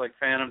bands like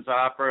Phantom's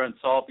Opera and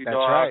Salty That's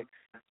Dog. Right.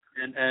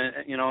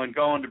 And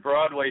going to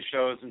Broadway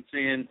shows and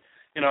seeing,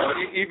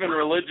 even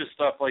religious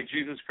stuff like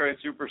Jesus Christ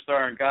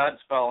Superstar and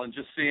Godspell, and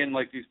just seeing,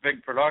 like, these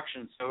big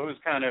productions. So it was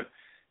kind of,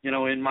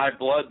 in my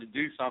blood to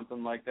do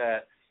something like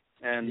that.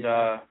 And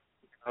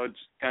it just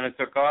kind of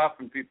took off,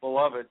 and people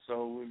love it,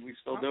 so we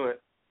still do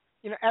it.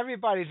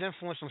 Everybody's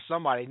influenced from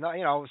somebody,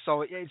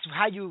 so it's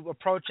how you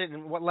approach it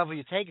and what level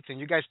you take it to. And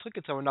you guys took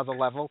it to another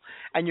level,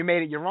 and you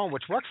made it your own,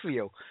 which worked for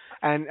you.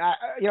 And,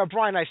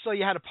 Brian, I saw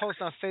you had a post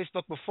on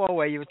Facebook before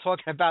where you were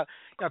talking about,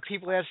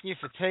 people asking you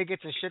for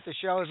tickets and shit to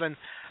shows, and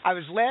I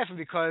was laughing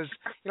because,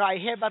 I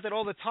hear about that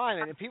all the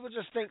time, and people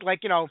just think,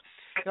 like, the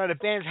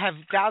bands have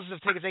thousands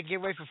of tickets they can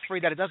give away for free,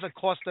 that it doesn't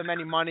cost them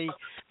any money,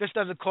 this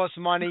doesn't cost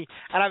money,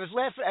 and I was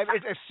laughing.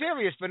 It's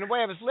serious, but in a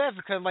way I was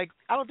laughing because, like,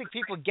 I don't think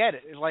people get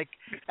it.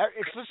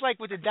 It's just like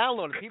with the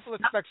download. People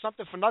expect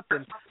something for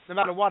nothing, no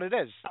matter what it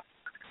is.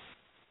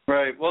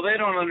 Right. Well, they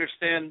don't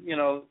understand,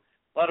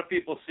 a lot of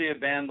people see a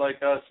band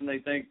like us and they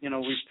think,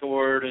 we've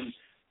toured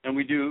and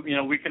we do,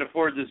 we can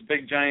afford this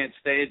big giant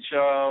stage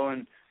show,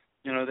 and,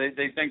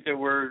 they think that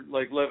we're,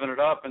 like, living it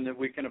up and that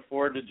we can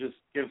afford to just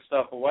give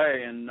stuff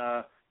away. And,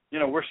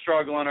 we're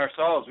struggling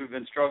ourselves. We've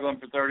been struggling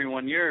for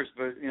 31 years,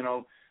 but,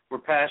 we're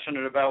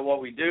passionate about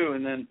what we do.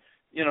 And then,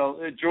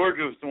 George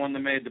was the one that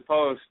made the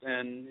post,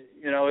 and,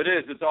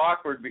 it's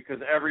awkward because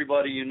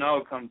everybody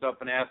comes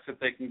up and asks if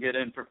they can get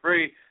in for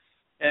free.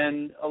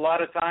 And a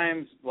lot of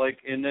times, like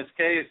in this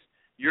case,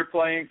 you're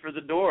playing for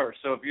the door.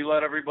 So if you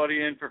let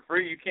everybody in for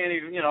free, you can't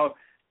even,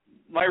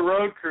 my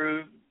road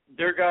crew,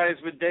 they're guys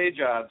with day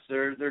jobs.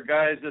 They're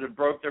guys that have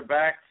broke their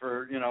back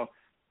for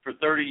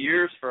 30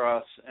 years for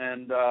us.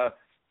 And,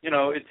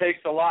 it takes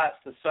a lot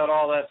to set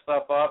all that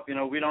stuff up.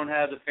 We don't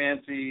have the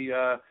fancy,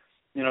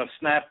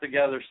 snap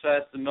together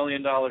sets, the $1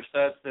 million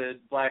sets that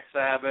Black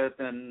Sabbath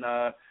and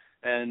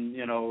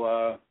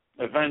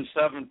Avenged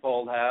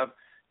Sevenfold have.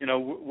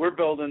 We're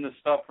building this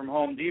stuff from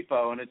Home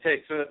Depot, and it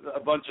takes a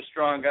bunch of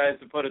strong guys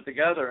to put it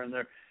together, and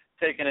they're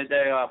taking a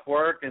day off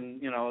work,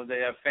 and, they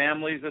have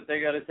families that they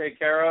got to take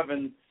care of,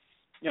 and,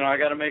 I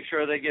got to make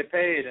sure they get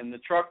paid, and the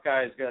truck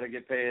guys got to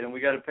get paid, and we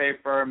got to pay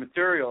for our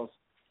materials.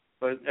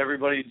 But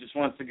everybody just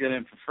wants to get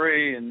in for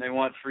free, and they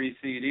want free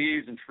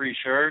CDs and free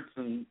shirts,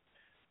 and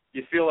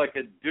you feel like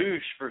a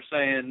douche for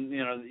saying,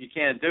 you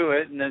can't do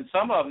it. And then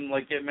some of them,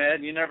 like, get mad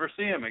and you never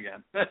see them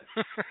again. but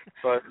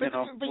what are you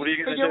going to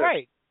do? But you're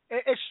right.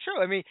 It's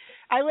true. I mean,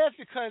 I laugh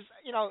because,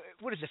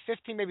 what is it,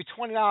 $15, maybe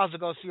 $20 to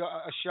go see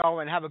a show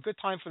and have a good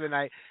time for the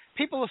night.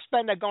 People will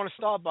spend that going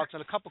to Starbucks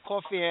and a cup of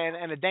coffee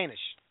and a Danish.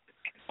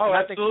 Oh, and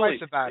absolutely. I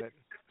think twice about it.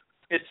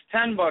 It's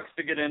 $10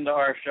 to get into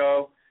our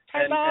show.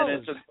 $10.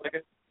 And it's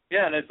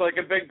and it's like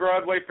a big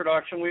Broadway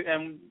production.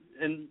 And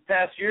in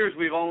past years,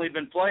 we've only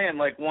been playing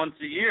like once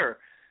a year.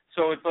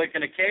 So it's like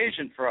an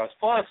occasion for us.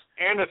 Plus,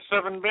 and it's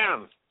 7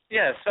 bands.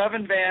 Yeah,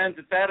 7 bands.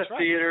 It's at a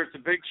theater. It's a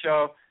big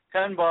show.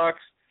 $10.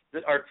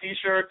 Our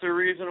T-shirts are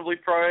reasonably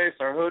priced.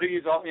 Our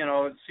hoodies, all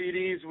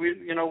CDs.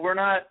 We're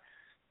not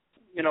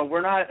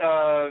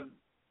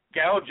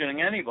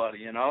gouging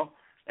anybody,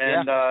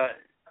 And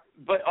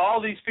but all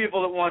these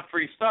people that want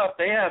free stuff,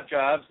 they have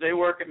jobs. They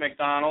work at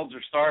McDonald's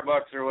or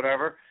Starbucks or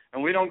whatever,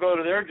 and we don't go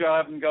to their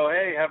job and go,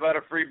 hey, how about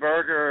a free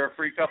burger or a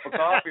free cup of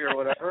coffee or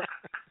whatever.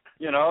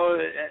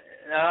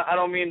 I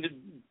don't mean to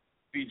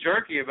be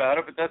jerky about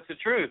it, but that's the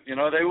truth.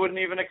 They wouldn't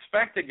even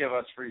expect to give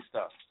us free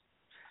stuff.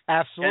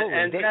 Absolutely.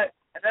 And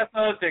that's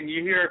another thing.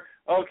 You hear,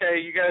 okay,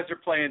 you guys are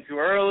playing too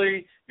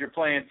early, you're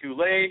playing too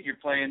late, you're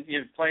playing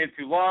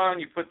too long,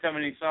 you put too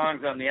many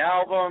songs on the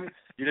album,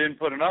 you didn't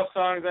put enough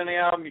songs on the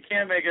album. You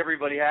can't make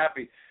everybody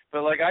happy.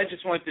 But like I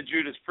just went to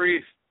Judas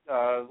Priest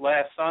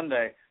last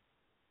Sunday.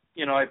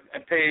 I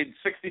paid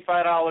 $65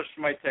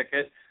 for my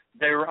ticket.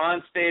 They were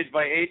on stage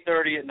by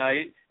 8:30 at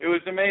night. It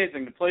was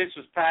amazing. The place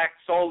was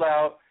packed, sold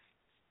out.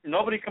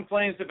 Nobody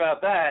complains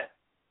about that.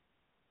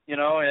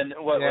 And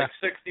like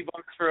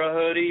 $60 for a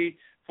hoodie,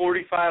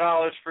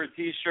 $45 for a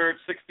T-shirt,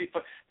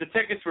 the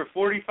tickets were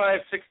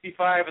 $45,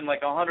 $65, and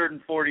like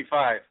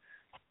 $145.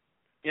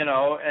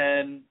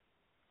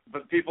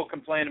 But people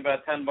complain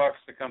about $10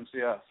 to come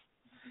see us.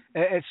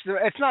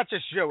 It's not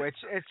just you.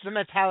 It's the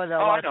mentality that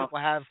a lot of people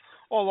have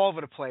all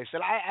over the place.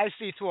 And I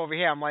see it too over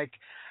here. I'm like,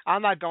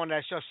 I'm not going to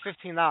that show. It's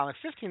 $15. Like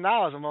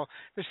 $15. I'm like,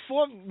 there's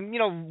 4,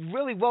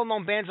 really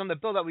well-known bands on the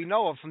bill that we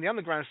know of from the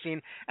underground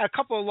scene, and a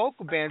couple of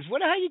local bands. Where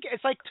the hell you get?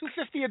 It's like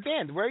 $250 a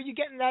band. Where are you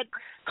getting that?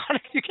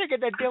 You can't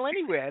get that deal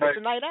anywhere. It's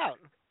a night out.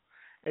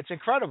 It's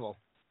incredible.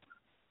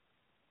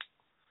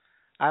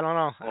 I don't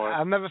know.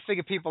 I've never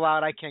figured people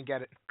out. I can't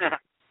get it.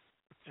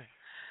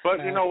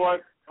 But you know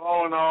what?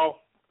 All in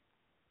all,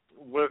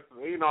 with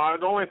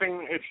the only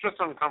thing, it's just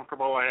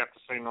uncomfortable. I have to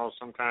say no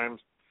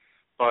sometimes,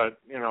 but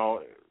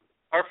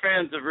our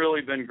fans have really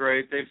been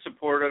great. They've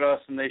supported us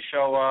and they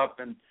show up,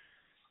 and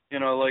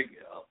like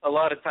a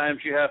lot of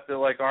times you have to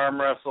like arm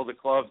wrestle the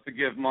clubs to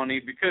give money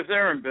because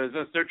they're in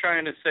business. They're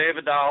trying to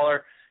save $1.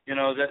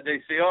 That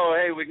they say, oh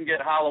hey, we can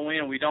get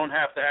Halloween and we don't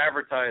have to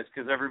advertise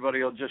because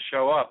everybody will just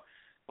show up.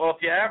 Well,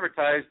 if you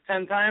advertise,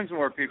 10 times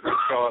more people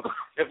would show up.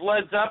 If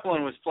Led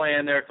Zeppelin was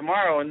playing there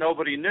tomorrow and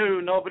nobody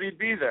knew, nobody'd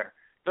be there.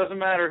 Doesn't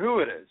matter who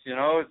it is,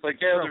 It's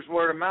like, yeah, there's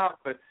word of mouth,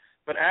 but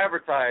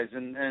advertise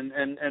and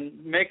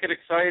make it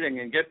exciting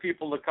and get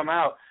people to come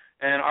out.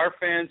 And our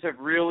fans have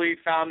really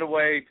found a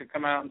way to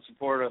come out and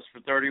support us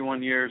for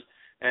 31 years.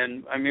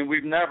 And I mean,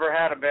 we've never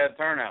had a bad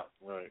turnout,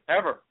 right?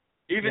 Ever.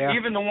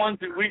 Even the ones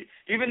that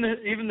even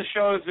the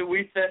shows that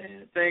we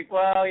think,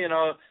 well,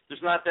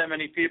 there's not that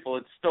many people.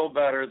 It's still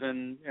better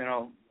than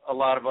a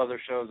lot of other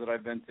shows that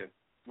I've been to.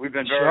 We've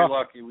been very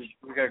lucky. We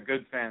got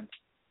good fans.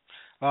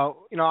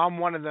 Well, I'm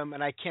one of them,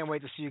 and I can't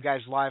wait to see you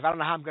guys live. I don't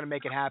know how I'm going to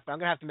make it happen. I'm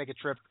going to have to make a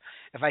trip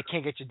if I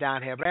can't get you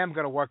down here, but I am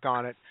going to work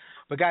on it.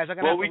 But, guys, I'm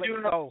going to have to let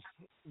you go.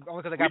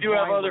 We do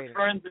have other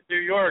friends in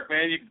New York,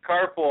 man. You can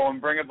carpool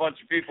and bring a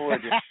bunch of people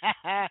with you.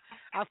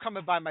 I'm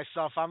coming by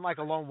myself. I'm like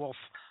a lone wolf.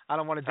 I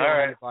don't want to deal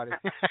with anybody.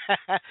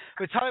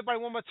 But tell everybody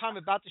one more time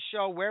about the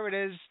show, where it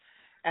is,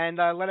 and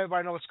let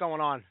everybody know what's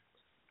going on.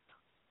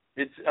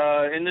 It's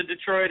in the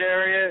Detroit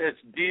area. It's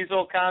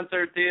Diesel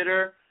Concert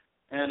Theater,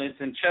 and it's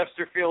in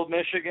Chesterfield,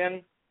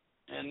 Michigan.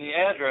 And the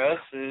address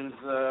is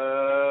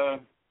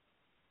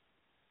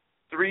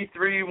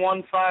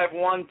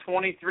 33151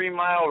 23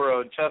 Mile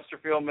Road,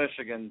 Chesterfield,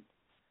 Michigan,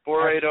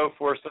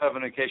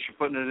 48047, in case you're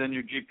putting it in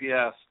your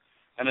GPS.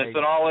 And it's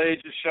an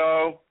all-ages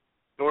show.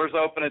 Doors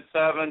open at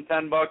 7,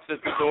 $10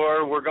 at the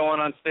door. We're going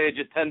on stage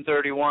at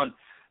 10:31.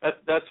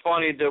 That's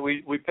funny that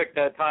we picked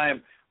that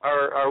time.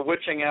 Our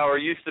witching hour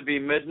used to be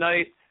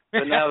midnight,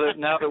 but now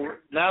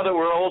that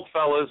we're old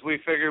fellas, we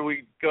figure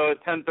we go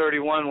at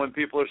 10:31 when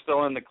people are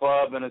still in the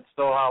club and it's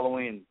still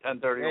Halloween.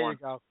 10:31. There you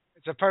go.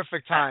 It's a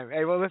perfect time.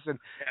 Hey, well, listen,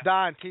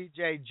 Don,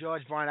 TJ,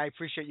 George, Brian, I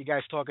appreciate you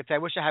guys talking today. I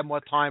wish I had more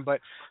time, but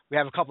we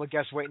have a couple of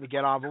guests waiting to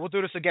get on. But we'll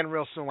do this again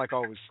real soon, like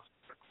always.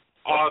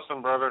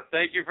 Awesome, brother.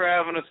 Thank you for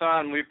having us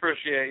on. We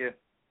appreciate you.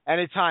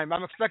 Anytime.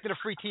 I'm expecting a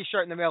free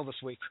T-shirt in the mail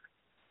this week.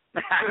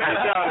 And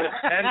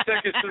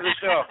tickets to the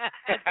show.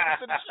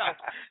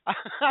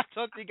 I'll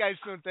talk to you guys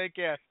soon. Take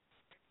care.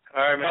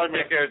 All right, man.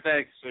 Take care.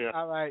 Thanks. See ya.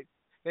 All right.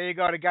 There you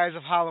go, the guys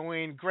of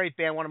Halloween. Great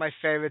band, one of my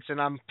favorites,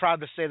 and I'm proud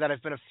to say that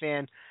I've been a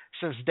fan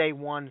since day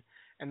one.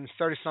 And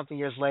 30-something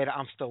years later,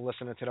 I'm still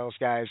listening to those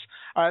guys.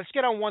 All right, let's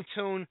get on one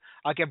tune.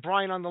 I'll get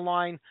Brian on the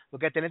line. We'll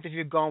get that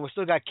interview going. We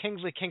still got King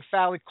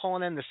Fowley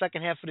calling in the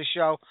second half of the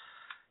show.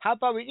 How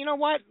about you know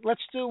what?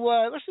 Let's do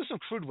some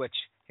Crude Witch.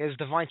 Here's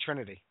Divine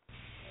Trinity.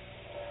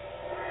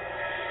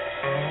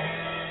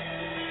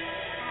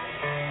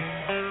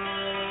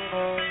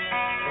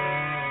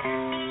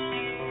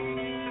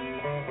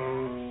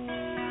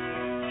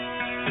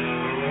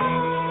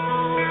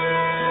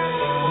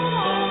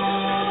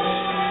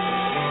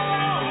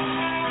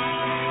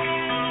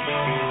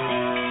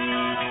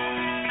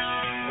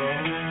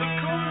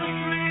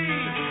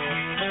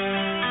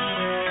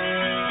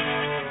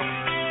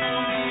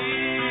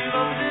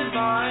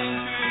 Divine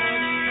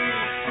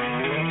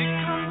Trinity,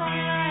 because I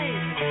am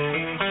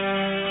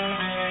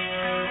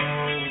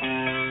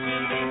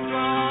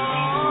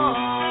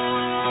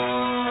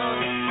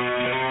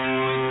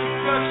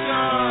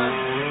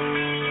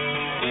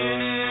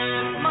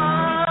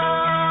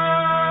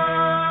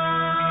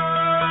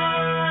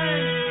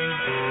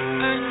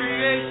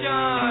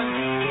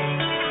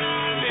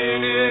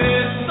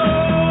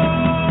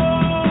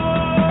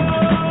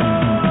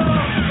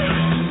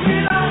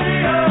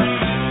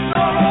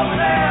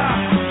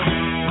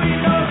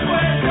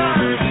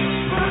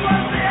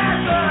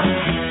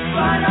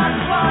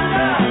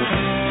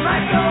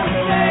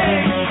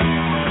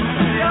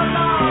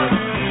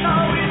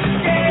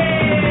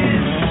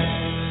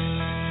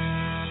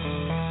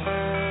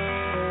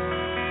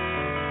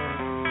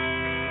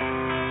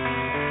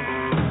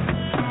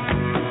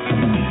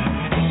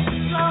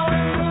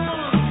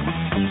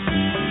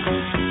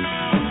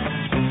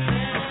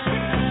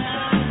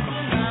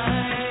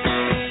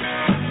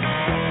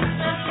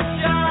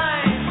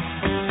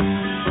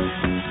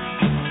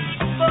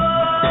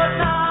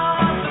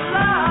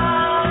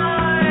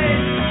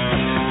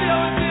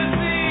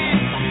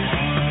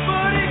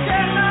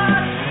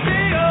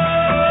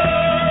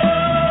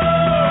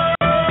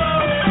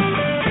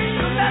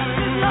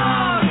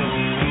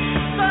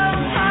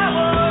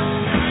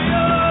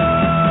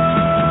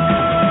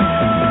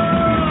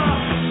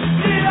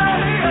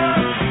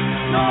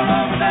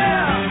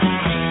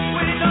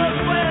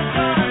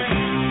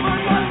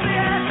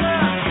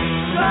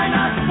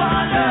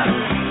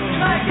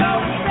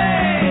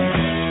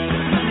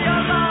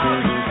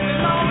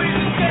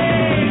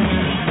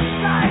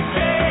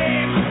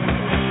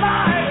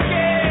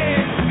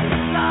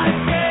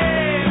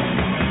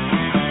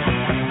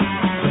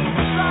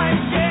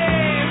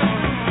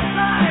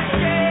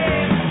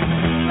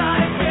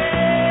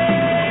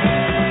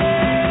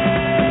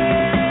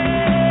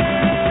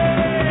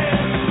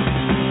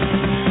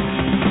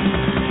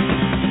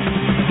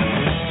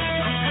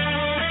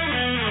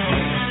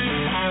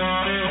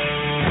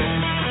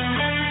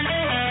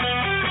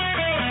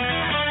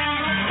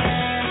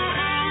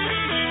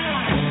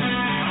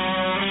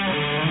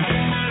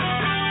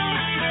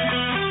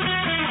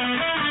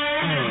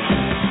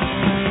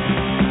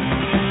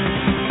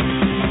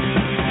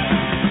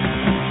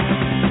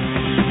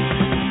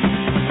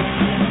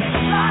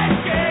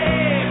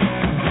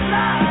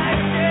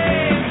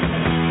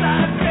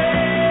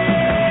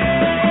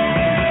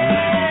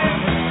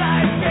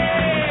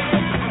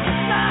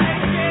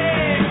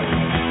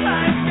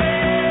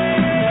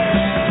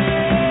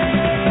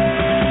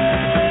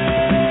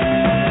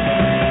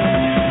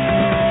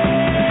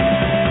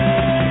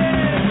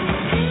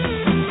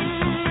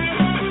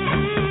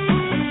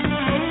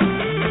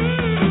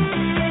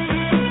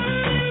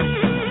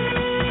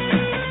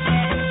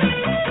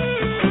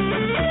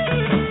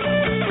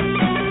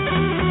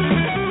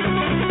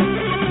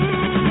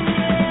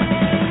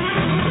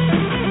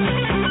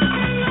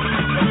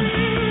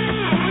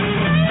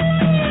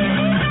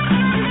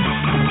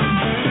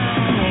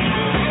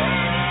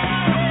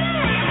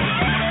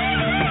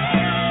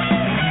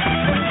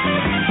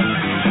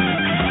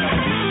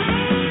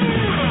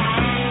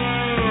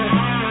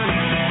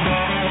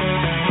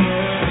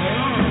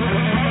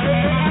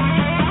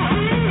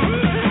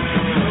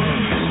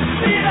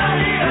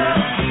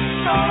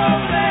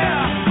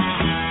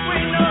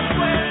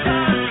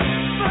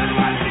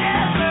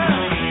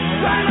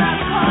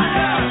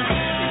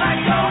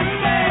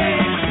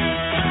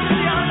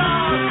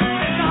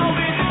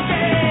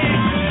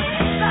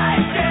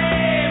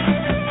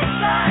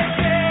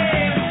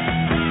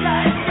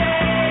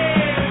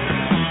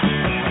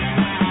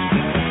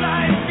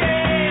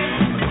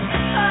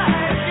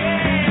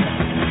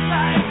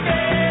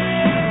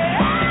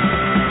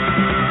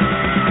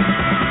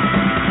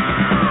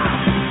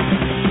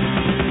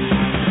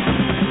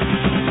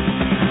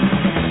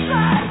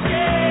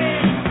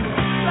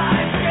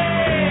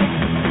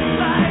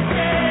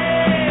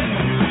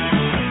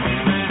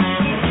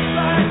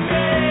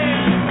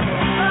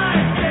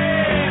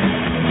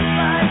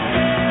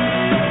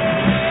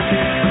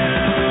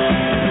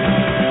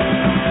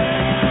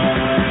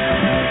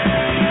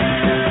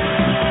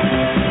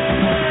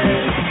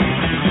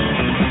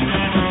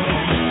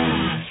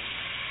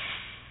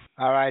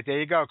right, there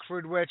you go.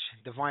 Crude Witch,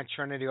 Divine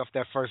Trinity off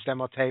their first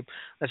demo tape.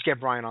 Let's get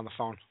Brian on the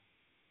phone.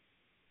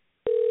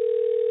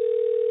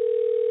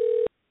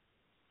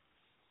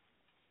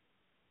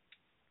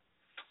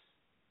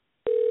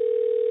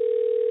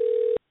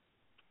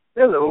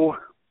 Hello.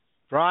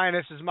 Brian,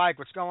 this is Mike.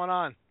 What's going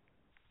on?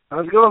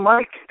 How's it going,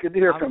 Mike? Good to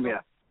hear from you.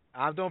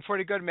 I'm doing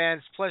pretty good, man.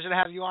 It's a pleasure to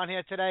have you on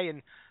here today,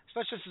 and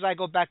especially since I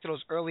go back to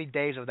those early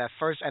days of that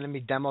first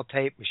NME demo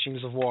tape,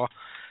 Machines of War.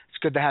 It's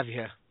good to have you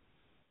here.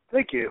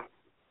 Thank you.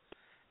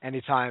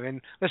 Anytime.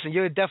 And listen,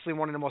 you're definitely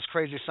one of the most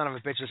crazy son of a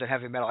bitches in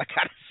heavy metal, I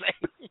gotta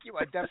say. You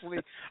are definitely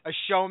a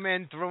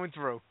showman through and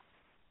through.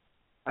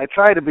 I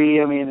try to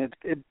be. I mean,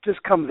 it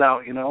just comes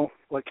out, you know.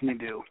 What can you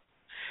do?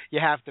 You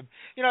have to.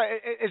 You know,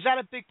 is that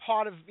a big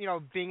part of, you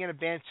know, being in a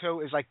band too,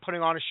 is like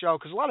putting on a show?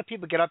 Because a lot of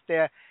people get up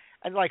there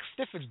and like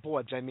stiff as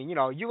boards. I mean, you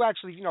know, you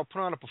actually, you know,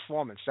 put on a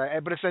performance,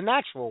 but it's a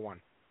natural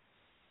one.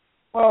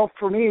 Well,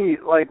 for me,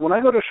 like when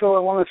I go to a show, I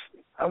want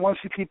to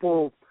see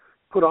people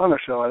put on a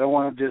show. I don't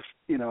want to just,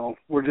 you know,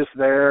 we're just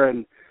there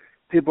and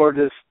people are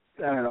just,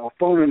 I don't know,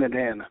 phoning it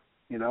in,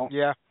 you know?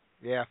 Yeah.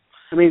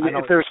 I mean,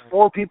 if there's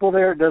 4 people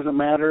there, it doesn't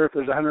matter. If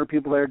there's 100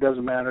 people there, it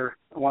doesn't matter.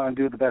 I want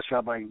to do the best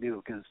job I can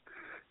do because,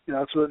 you know,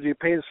 that's what you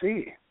pay to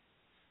see.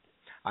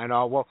 I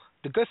know. Well,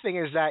 the good thing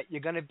is that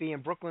you're going to be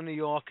in Brooklyn, New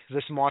York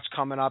this March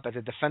coming up at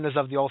the Defenders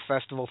of the Old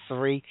Festival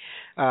 3.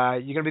 You're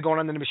going to be going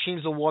under the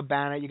Machines of War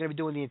banner. You're going to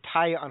be doing the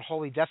entire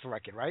Unholy Death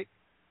record, right?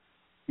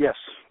 Yes.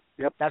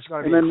 Yep. That's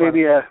going to be and then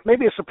incredible.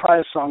 maybe a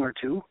surprise song or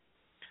two.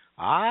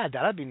 Ah,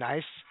 that'd be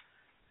nice.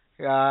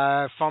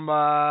 From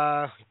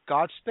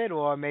Godspit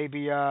or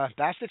maybe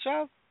Bastard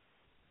Child?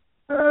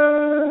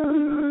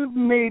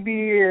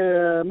 Maybe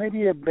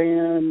a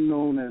band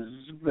known as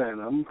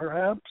Venom,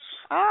 perhaps.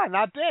 Ah,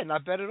 not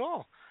bad at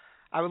all.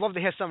 I would love to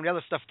hear some of the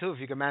other stuff too if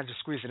you could manage to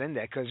squeeze it in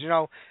there, because you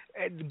know,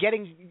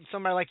 getting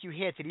somebody like you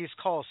here to the East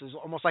Coast is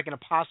almost like an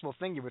impossible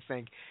thing, you would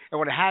think. And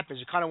when it happens,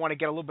 you kind of want to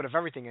get a little bit of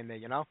everything in there,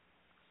 you know?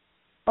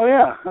 Oh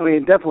yeah, I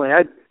mean definitely.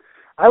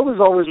 I was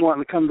always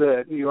wanting to come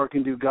to New York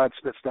and do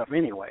Godspit stuff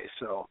anyway,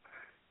 so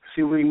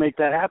see if we can make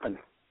that happen.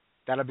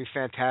 That'll be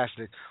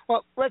fantastic.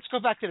 Well, let's go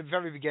back to the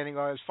very beginning,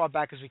 or as far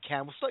back as we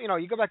can. We'll still, you know,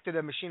 you go back to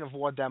the Machine of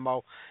War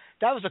demo.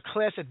 That was a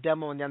classic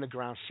demo in the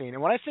underground scene.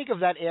 And when I think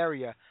of that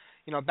area,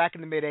 you know, back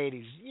in the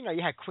mid-'80s, you know,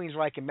 you had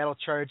Queensryche and Metal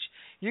Church.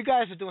 You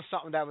guys were doing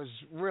something that was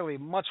really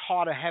much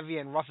harder,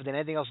 heavier, and rougher than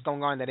anything else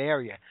going on in that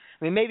area.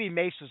 I mean, maybe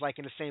Mace was like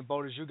in the same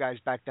boat as you guys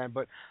back then,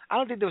 but I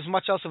don't think there was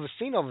much else of a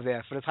scene over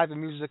there for the type of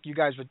music you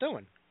guys were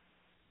doing.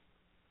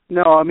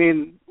 No, I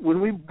mean,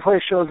 when we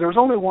play shows, there was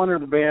only one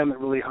of the band that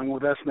really hung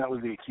with us, and that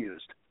was The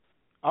Accused.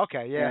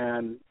 Okay, yeah.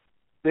 And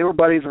they were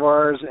buddies of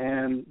ours,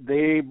 and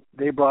they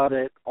brought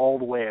it all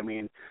the way. I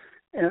mean,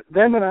 and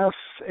them and us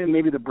and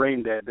maybe the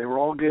Brain Dead, they were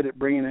all good at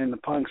bringing in the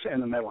punks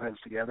and the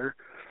metalheads together.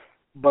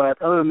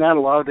 But other than that,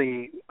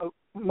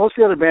 most of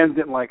the other bands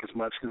didn't like us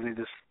much because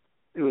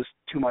it was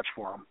too much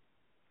for them.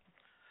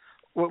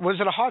 Was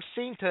it a hard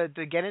scene to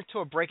get into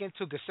or break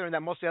into, considering that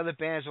most of the other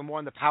bands were more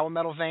in the power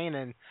metal vein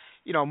and,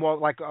 you know, more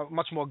like a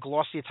much more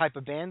glossy type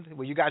of band,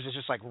 where you guys were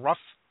just like rough?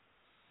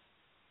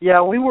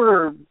 Yeah, we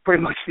were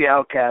pretty much the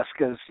outcasts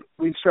because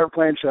we'd start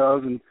playing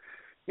shows and,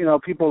 you know,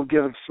 people would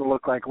give us a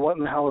look like, what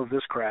in the hell is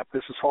this crap?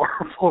 This is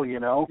horrible, you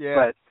know? Yeah.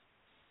 But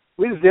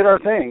we just did our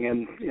thing,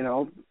 and, you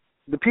know,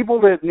 the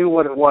people that knew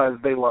what it was,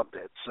 they loved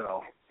it.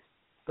 So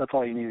that's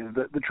all you needed,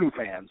 the true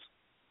fans.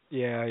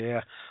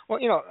 Yeah.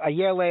 Well, you know, a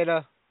year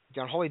later,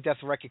 the Unholy Death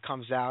record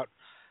comes out.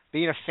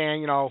 Being a fan,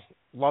 you know,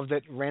 loved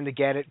it, ran to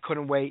get it,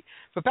 couldn't wait.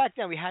 But back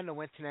then we had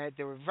no internet.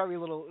 There were very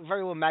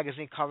little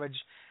magazine coverage.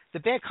 The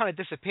band kind of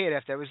disappeared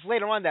after. It was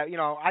later on that,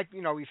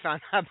 we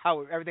found out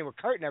about everything with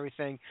Kurt and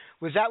everything.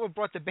 Was that what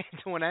brought the band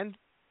to an end?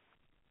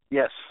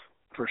 Yes,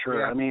 for sure.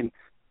 Yeah. I mean,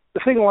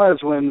 the thing was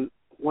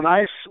when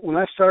I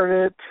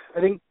started, I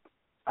think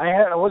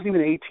I wasn't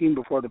even 18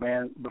 before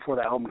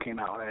the album came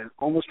out. I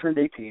almost turned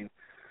 18.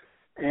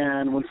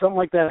 And when something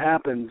like that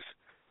happens,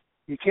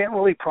 you can't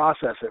really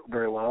process it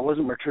very well. I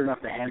wasn't mature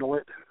enough to handle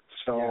it,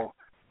 so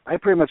I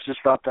pretty much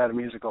just dropped out of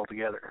music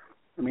altogether.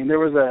 I mean, there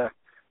was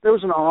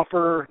an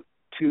offer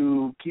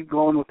to keep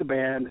going with the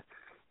band,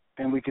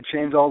 and we could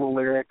change all the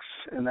lyrics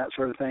and that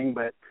sort of thing,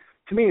 but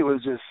to me it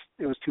was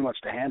too much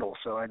to handle,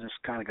 so I just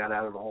kind of got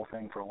out of the whole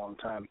thing for a long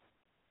time.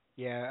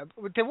 Yeah,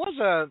 there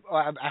was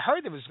I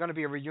heard there was going to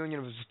be a reunion.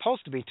 It was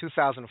supposed to be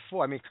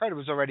 2004. I mean, Kurt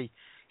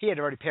he had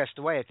already passed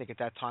away, I think, at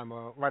that time,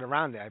 or right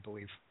around there, I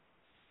believe.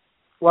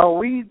 Well,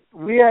 we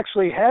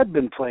actually had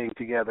been playing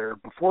together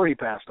before he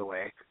passed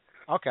away.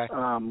 Okay.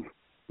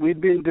 We'd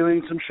been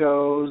doing some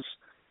shows.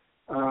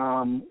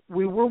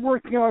 We were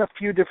working on a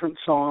few different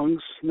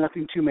songs,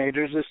 nothing too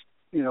major, just,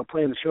 you know,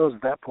 playing the shows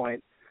at that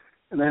point.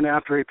 And then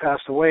after he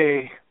passed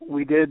away,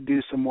 we did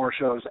do some more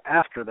shows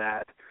after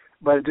that,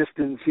 but it just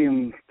didn't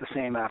seem the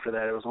same after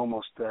that. It was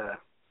almost, I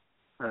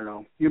don't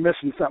know, you're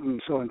missing something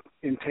so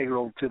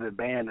integral to the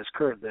band as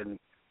Kurt, then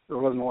there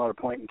wasn't a lot of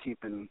point in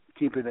keeping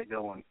it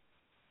going.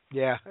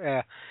 Yeah.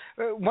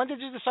 When did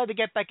you decide to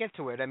get back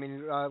into it? I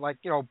mean,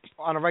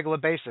 on a regular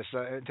basis,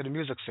 into the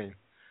music scene?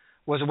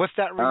 Was it with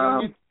that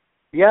reunion?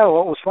 Yeah,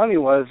 what was funny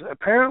was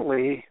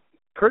apparently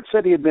Kurt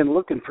said he had been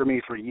looking for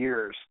me for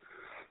years,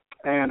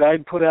 and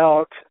I'd put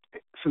out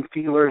some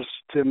feelers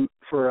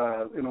for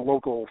a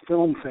local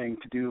film thing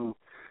to do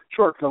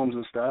short films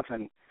and stuff,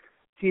 and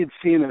he had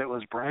seen that it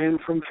was Brian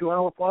from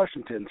Puyallup,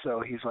 Washington.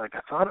 So he's like, I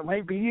thought it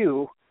might be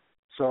you,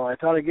 so I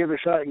thought I'd give it a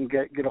shot and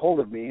get a hold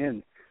of me,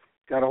 and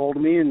got a hold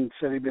of me and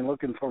said he'd been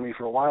looking for me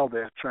for a while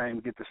to try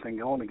and get this thing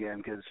going again,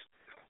 because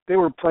they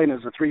were playing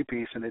as a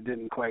three-piece and it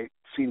didn't quite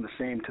seem the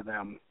same to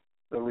them.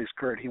 At least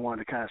Kurt, he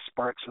wanted to kind of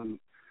spark some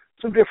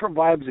different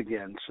vibes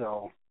again.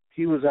 So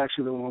he was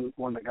actually the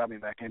one that got me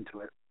back into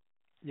it.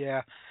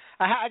 Yeah.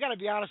 I got to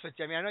be honest with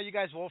you. I mean, I know you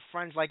guys were all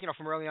friends, like,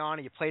 from early on,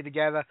 and you played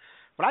together.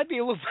 But I'd be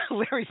a little bit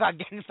leery about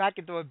getting back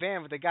into a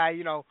band with a guy,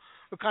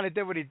 who kind of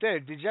did what he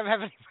did. Did you ever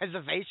have any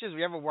reservations? Were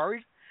you ever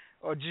worried?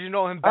 Or did you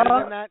know him better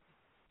than that?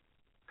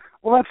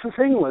 Well, that's the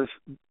thing was,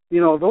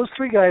 those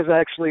three guys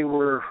actually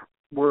were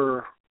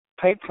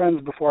tight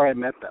friends before I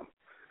met them.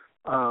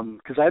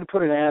 Because I'd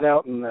put an ad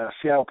out in the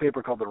Seattle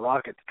paper called The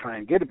Rocket to try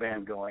and get a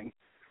band going.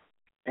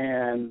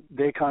 And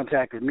they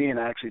contacted me, and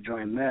I actually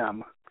joined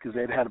them because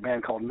they'd had a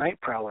band called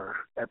Night Prowler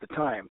at the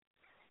time.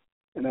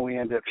 And then we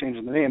ended up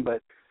changing the name.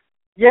 But,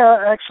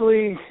 yeah,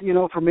 actually,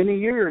 for many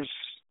years,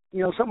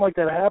 something like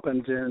that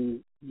happens, and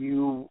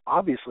you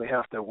obviously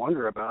have to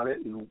wonder about it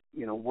and,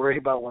 worry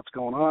about what's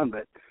going on.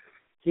 But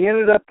he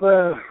ended up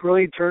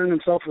really turning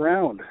himself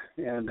around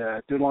and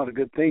doing a lot of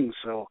good things.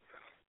 So,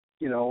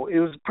 it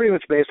was pretty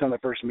much based on the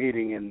first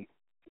meeting, and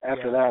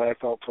after that, I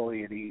felt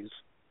totally at ease.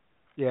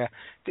 Yeah.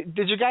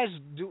 Did you guys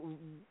do?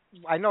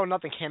 I know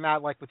nothing came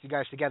out like with you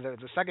guys together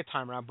the second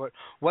time around, but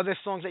were there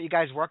songs that you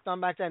guys worked on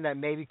back then that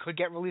maybe could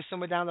get released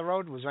somewhere down the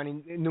road? Was there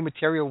any new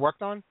material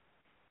worked on?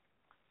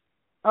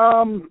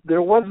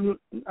 There wasn't.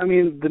 I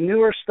mean, the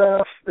newer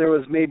stuff, there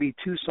was maybe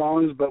 2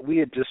 songs, but we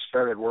had just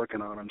started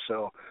working on them,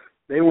 so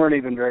they weren't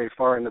even very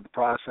far into the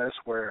process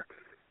where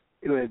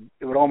it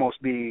would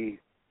almost be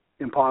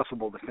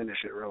impossible to finish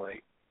it,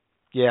 really.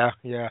 Yeah.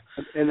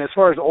 And as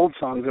far as old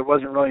songs, there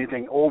wasn't really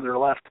anything older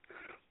left.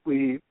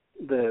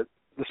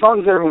 The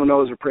songs everyone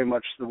knows are pretty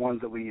much the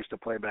ones that we used to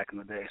play back in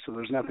the day, so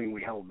there's nothing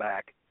we held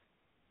back.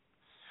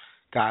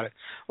 Got it.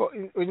 Well,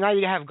 now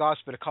you have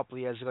Gospel a couple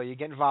of years ago. You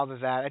get involved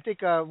with that. I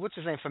think, what's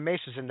his name, from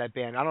Mace's in that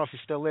band. I don't know if he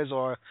still is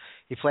or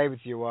he played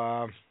with you.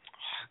 Yeah,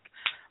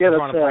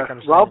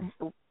 that's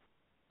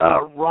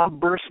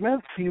Rob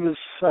Burrsmith. He was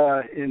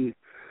in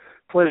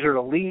Pleasure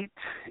Elite,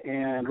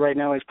 and right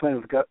now he's playing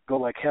with Go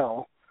Like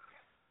Hell.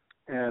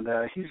 And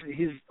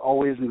he's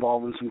always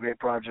involved in some great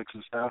projects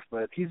and stuff,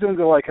 but he's doing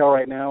Go Like Hell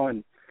right now,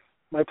 and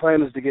my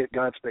plan is to get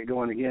Godspeed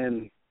going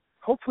again,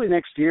 hopefully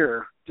next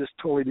year, just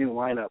totally new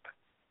lineup.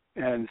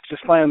 And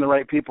just finding the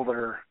right people that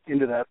are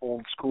into that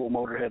old school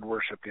Motorhead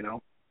worship,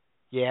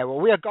 Yeah,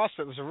 well, We Are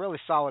Gospel was a really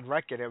solid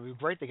record. It would be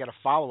great to get a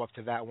follow-up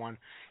to that one.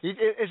 Is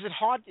it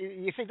hard?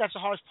 You think that's the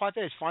hardest part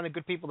there, is finding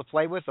good people to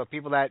play with or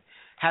people that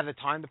have the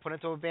time to put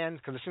into a band?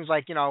 Because it seems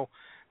like,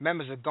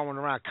 members are going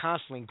around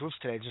constantly in groups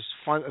today. Just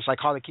fun. It's like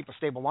hard to keep a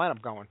stable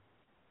lineup going.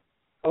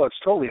 Oh, it's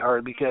totally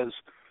hard because,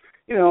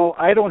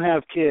 I don't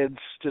have kids.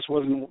 Just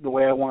wasn't the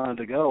way I wanted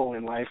to go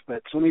in life.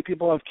 But so many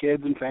people have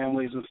kids and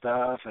families and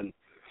stuff, and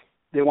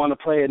they want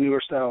to play a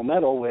newer style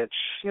metal, which,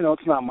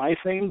 it's not my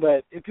thing,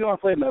 but if you want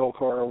to play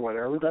metalcore or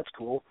whatever, that's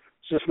cool.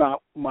 It's just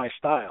not my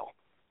style.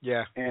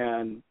 Yeah.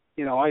 And,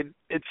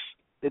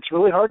 it's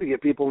really hard to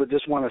get people that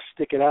just want to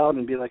stick it out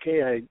and be like,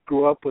 hey, I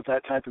grew up with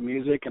that type of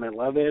music and I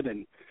love it,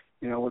 and,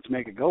 let's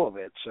make a go of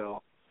it.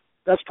 So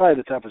that's probably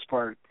the toughest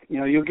part.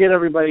 You'll get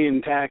everybody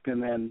intact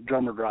and then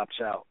drummer drops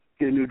out.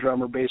 Get a new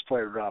drummer, bass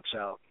player drops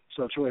out.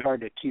 So it's really hard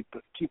to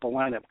keep a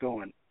lineup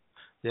going.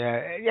 Yeah,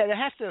 it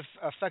has to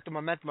affect the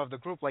momentum of the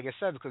group, like I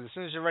said, because as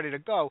soon as you're ready to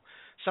go,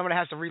 somebody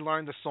has to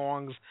relearn the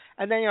songs.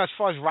 And then, as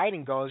far as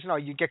writing goes,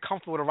 you get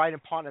comfortable with a writing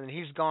partner, and then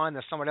he's gone,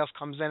 then someone else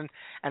comes in,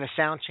 and the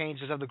sound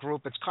changes of the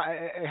group. It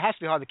has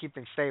to be hard to keep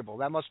things stable.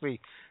 That must be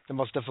the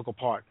most difficult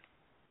part.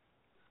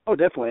 Oh,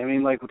 definitely. I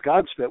mean, like with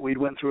Godspit, we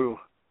went through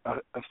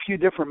a few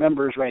different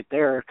members right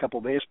there, a couple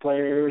bass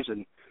players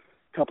and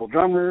a couple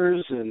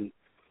drummers, and,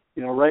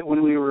 right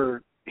when we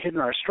were hitting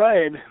our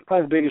stride,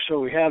 probably the biggest show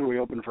we had, we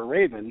opened for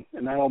Raven,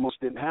 and that almost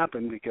didn't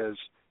happen because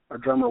our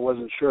drummer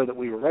wasn't sure that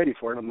we were ready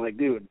for it. I'm like,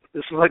 dude,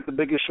 this is like the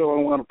biggest show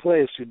I want to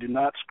play, so do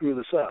not screw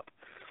this up.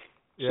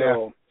 Yeah.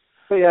 So,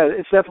 but yeah,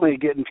 it's definitely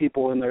getting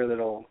people in there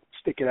that'll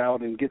stick it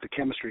out and get the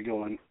chemistry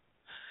going.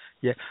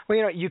 Yeah.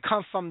 Well, you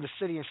come from the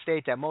city and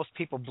state that most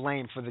people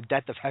blame for the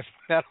death of heavy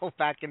metal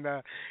back in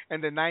the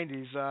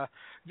 90s.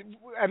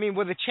 I mean,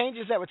 were the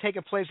changes that were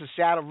taking place in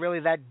Seattle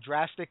really that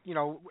drastic,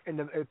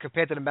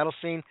 compared to the metal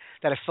scene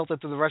that it filtered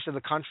through the rest of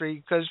the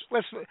country? Because,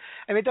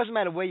 it doesn't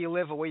matter where you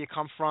live or where you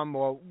come from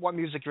or what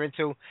music you're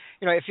into.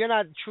 If you're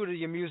not true to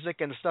your music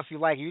and the stuff you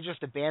like, you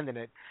just abandon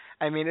it.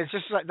 I mean,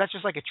 that's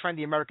just like a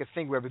trendy American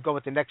thing where we go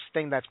with the next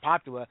thing that's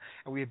popular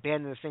and we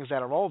abandon the things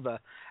that are older.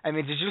 I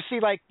mean, did you see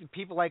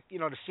people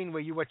the scene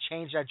where you were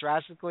changed that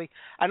drastically?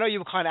 I know you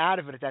were kind of out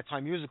of it at that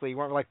time musically. You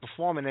weren't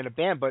performing in a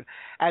band, but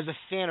as a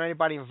fan or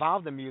anybody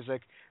involved in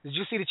music, did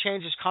you see the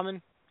changes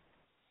coming?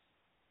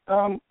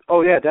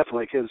 Oh yeah,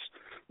 definitely. Because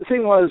the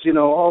thing was,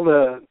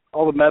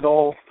 all the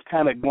metal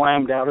kind of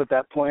glammed out at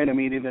that point. I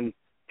mean, even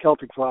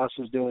Celtic Frost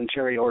was doing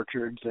Cherry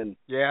Orchards, and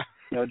Yeah.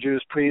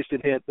 Judas Priest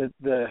had hit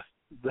the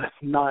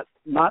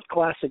not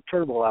classic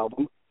Turbo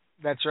album.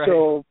 That's right.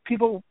 So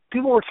people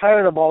were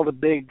tired of all the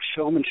big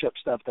showmanship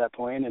stuff at that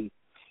point, and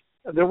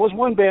there was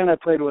one band I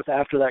played with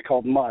after that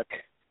called Muck,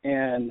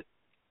 and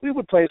we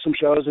would play some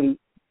shows, and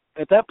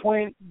at that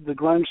point the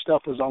grunge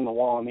stuff was on the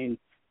wall. I mean,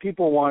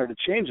 people wanted to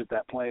change at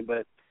that point,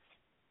 but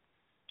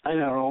I don't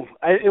know.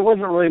 It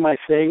wasn't really my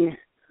thing,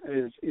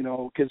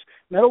 because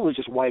metal was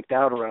just wiped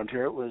out around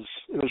here. It was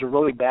a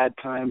really bad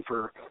time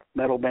for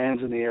metal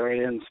bands in the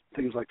area and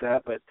things like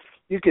that, but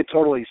you could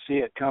totally see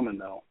it coming,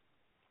 though.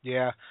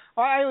 Yeah.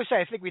 Well, I always say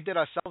I think we did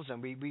ourselves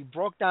in. We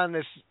broke down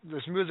this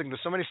music into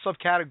so many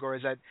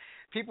subcategories that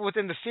people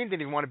within the scene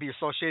didn't even want to be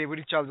associated with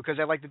each other because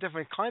they liked a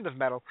different kind of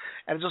metal,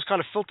 and it just kind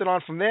of filtered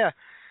on from there.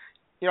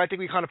 I think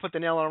we kind of put the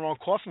nail in our own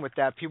coffin with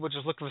that. People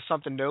just looking for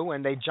something new,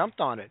 and they jumped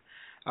on it.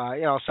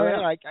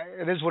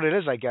 It is what it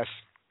is, I guess.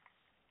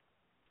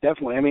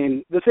 Definitely. I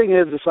mean, the thing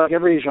is, it's like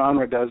every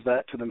genre does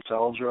that to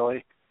themselves,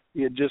 really.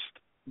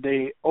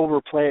 They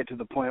overplay it to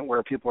the point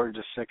where people are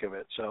just sick of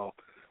it. So,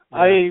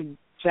 yeah.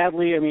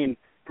 Sadly,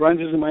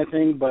 grunge isn't my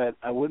thing, but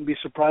I wouldn't be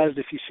surprised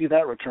if you see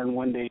that return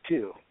one day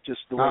too, just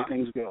the way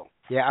things go.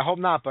 Yeah, I hope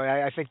not, but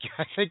I think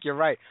you're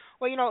right.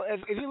 Well,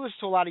 if you listen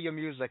to a lot of your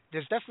music,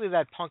 there's definitely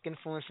that punk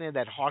influence in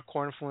there, that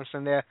hardcore influence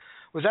in there.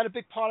 Was that a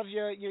big part of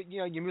your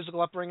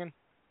musical upbringing?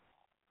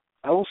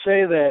 I will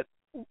say that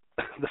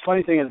the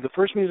funny thing is the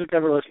first music I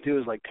ever listened to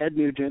was like Ted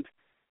Nugent,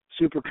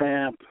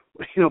 Supertramp,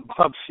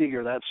 Bob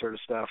Seger, that sort of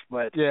stuff.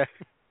 But yeah.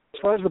 As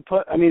far as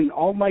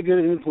all my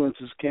good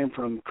influences came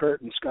from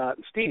Kurt and Scott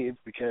and Steve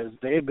because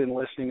they had been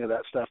listening to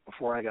that stuff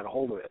before I got a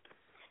hold of it.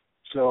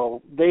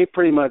 So they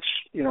pretty much,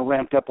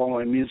 ramped up all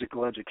my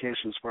musical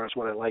education as far as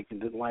what I liked and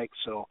didn't like.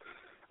 So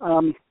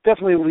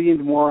definitely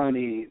leaned more on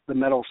the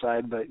metal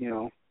side, but,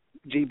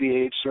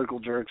 GBH, Circle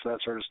Jerks, that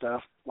sort of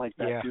stuff, like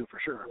that too for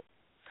sure.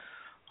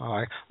 All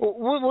right. Well,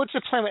 what's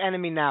the plan with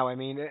NME now?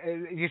 Do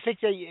you think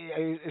that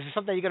is it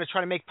something you're going to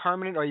try to make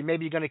permanent, or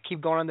maybe you're going to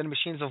keep going under the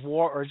Machines of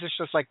War, or is this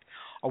just like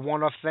a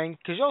one-off thing?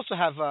 Because you also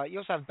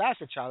have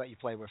Bastard Child that you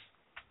play with.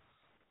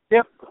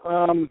 Yep.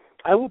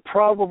 I will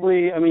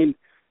probably.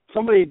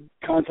 Somebody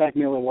contacted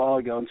me a little while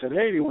ago and said,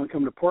 "Hey, do you want to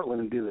come to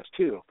Portland and do this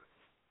too?"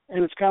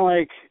 And it's kind of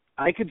like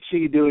I could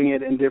see doing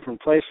it in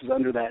different places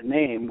under that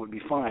name would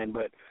be fine,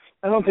 but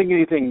I don't think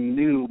anything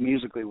new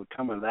musically would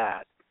come of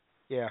that.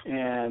 Yeah.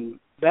 And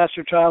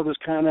Bastard Child is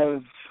kind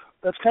of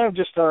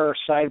just our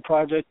side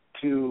project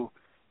to,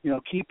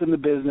 keep in the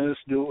business,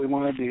 do what we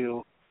want to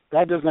do.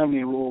 That doesn't have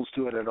any rules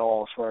to it at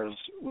all as far as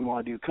we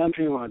want to do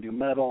country, we want to do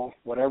metal,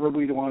 whatever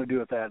we want to do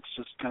with that. It's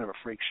just kind of a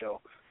freak show.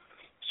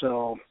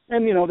 So,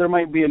 and, there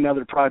might be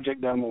another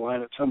project down the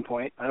line at some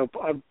point.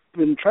 I've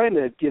been trying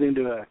to get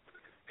into a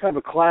kind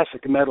of a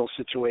classic metal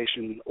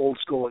situation, old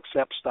school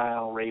accept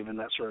style, Raven,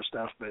 that sort of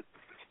stuff, but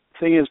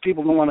thing is,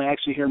 people don't want to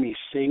actually hear me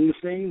sing.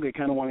 They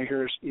kind of want to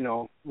hear,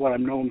 what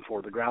I'm known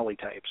for, the growly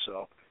type.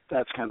 So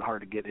that's kind of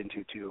hard to get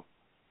into too.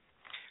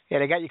 Yeah,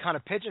 they got you kind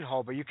of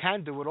pigeonholed, but you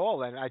can do it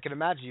all. And I can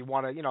imagine you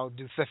want to,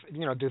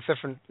 do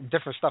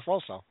different stuff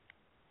also.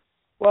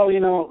 Well,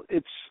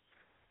 it's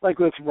like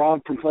with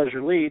Rob from Pleasure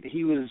Elite.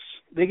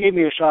 They gave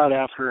me a shot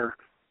after,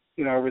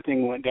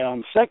 everything went down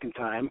the second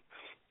time.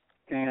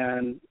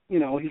 And,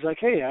 he's like,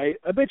 hey,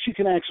 I bet you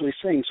can actually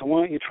sing. So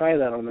why don't you try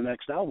that on the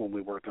next album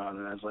we work on?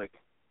 And I was like,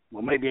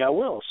 well, maybe I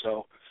will.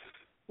 So,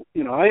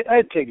 I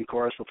had taken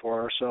chorus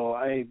before, so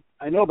I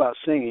know about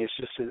singing. It's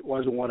just it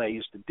wasn't what I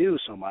used to do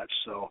so much.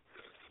 So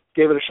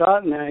gave it a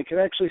shot, and I could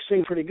actually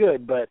sing pretty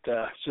good, but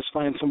just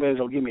find somebody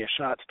that'll give me a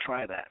shot to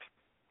try that.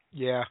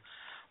 Yeah.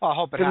 Well, I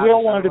hope it happens. Because we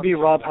all wanted to be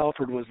Rob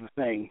Halford was the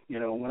thing.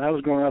 When I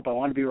was growing up, I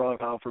wanted to be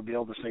Rob Halford, be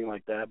able to sing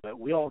like that, but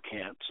we all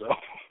can't, so.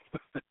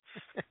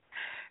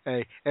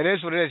 Hey, it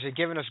is what it is. You're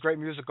giving us great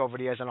music over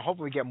the years, and I hope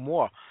we get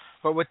more.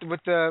 But with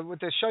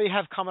the show you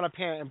have coming up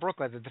here in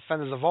Brooklyn, the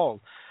Defenders of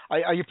Old,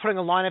 are you putting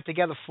a lineup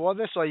together for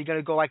this, or are you going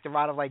to go like the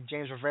route of like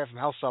James Revere from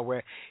Hellstar,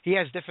 where he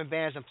has different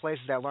bands and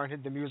places that learn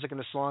the music and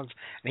the songs,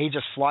 and he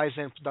just flies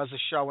in, does a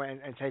show,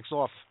 and takes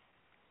off?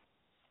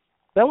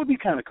 That would be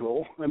kind of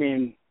cool.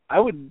 I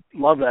would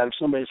love that if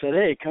somebody said,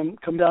 "Hey,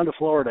 come down to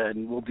Florida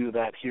and we'll do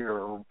that here,"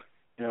 or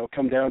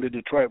come down to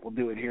Detroit, we'll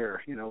do it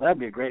here. That'd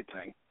be a great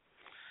thing.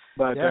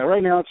 But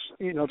right now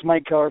it's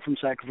Mike Keller from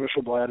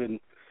Sacrificial Blood, and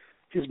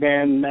his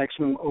band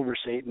Maximum Over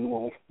Satan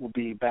will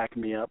be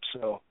backing me up.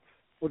 So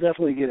we'll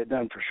definitely get it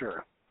done for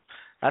sure.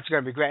 That's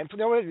going to be great. And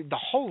the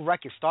whole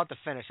record, start to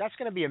finish, that's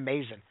going to be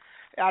amazing.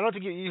 I don't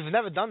think you've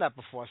never done that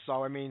before,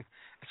 so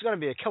it's going to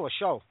be a killer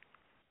show.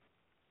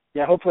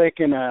 Yeah, hopefully I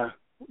can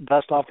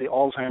dust off the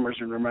Alzheimer's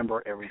and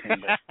remember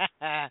everything.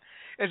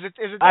 Is it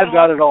I've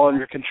got it all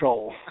under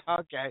control.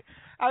 Okay.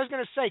 I was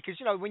going to say, because,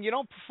 when you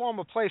don't perform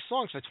or play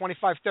songs for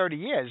 25, 30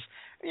 years,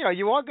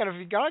 you are going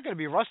to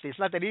be rusty. It's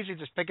not that easy to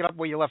just pick it up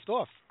where you left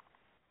off.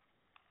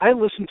 I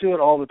listen to it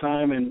all the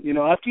time, and,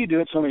 after you do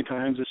it so many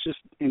times, it's just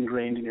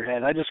ingrained in your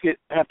head. I just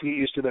have to get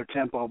used to their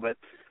tempo, but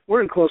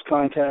we're in close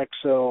contact,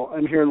 so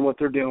I'm hearing what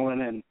they're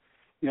doing, and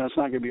it's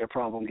not going to be a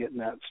problem getting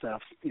that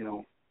stuff,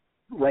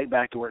 right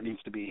back to where it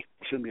needs to be.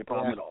 It shouldn't be a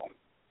problem at all.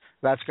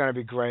 That's going to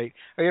be great.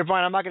 Okay,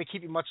 Brian, I'm not going to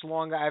keep you much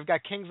longer. I've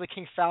got King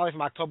Fowley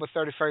from October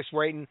 31st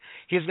waiting.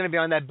 He's going to be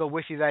on that bill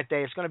with you that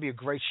day. It's going to be a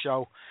great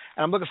show.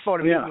 And I'm looking forward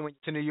to meeting you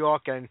to New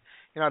York, and,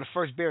 the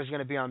first beer is going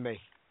to be on me.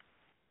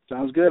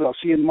 Sounds good. I'll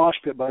see you in the mosh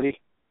pit, buddy.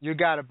 You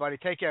got it, buddy.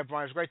 Take care,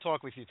 Brian. It was great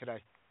talking with you today.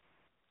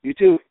 You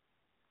too.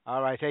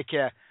 All right, take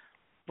care.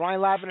 Brian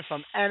Llapitan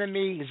from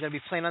NME is going to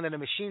be playing under the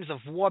Machines of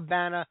War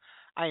banner.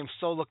 I am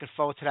so looking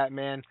forward to that,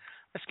 man.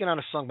 Let's get on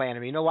a song by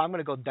NME. You know what? I'm going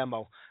to go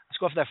demo. Let's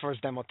go for that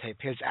first demo tape.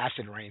 Here's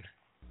Acid Rain.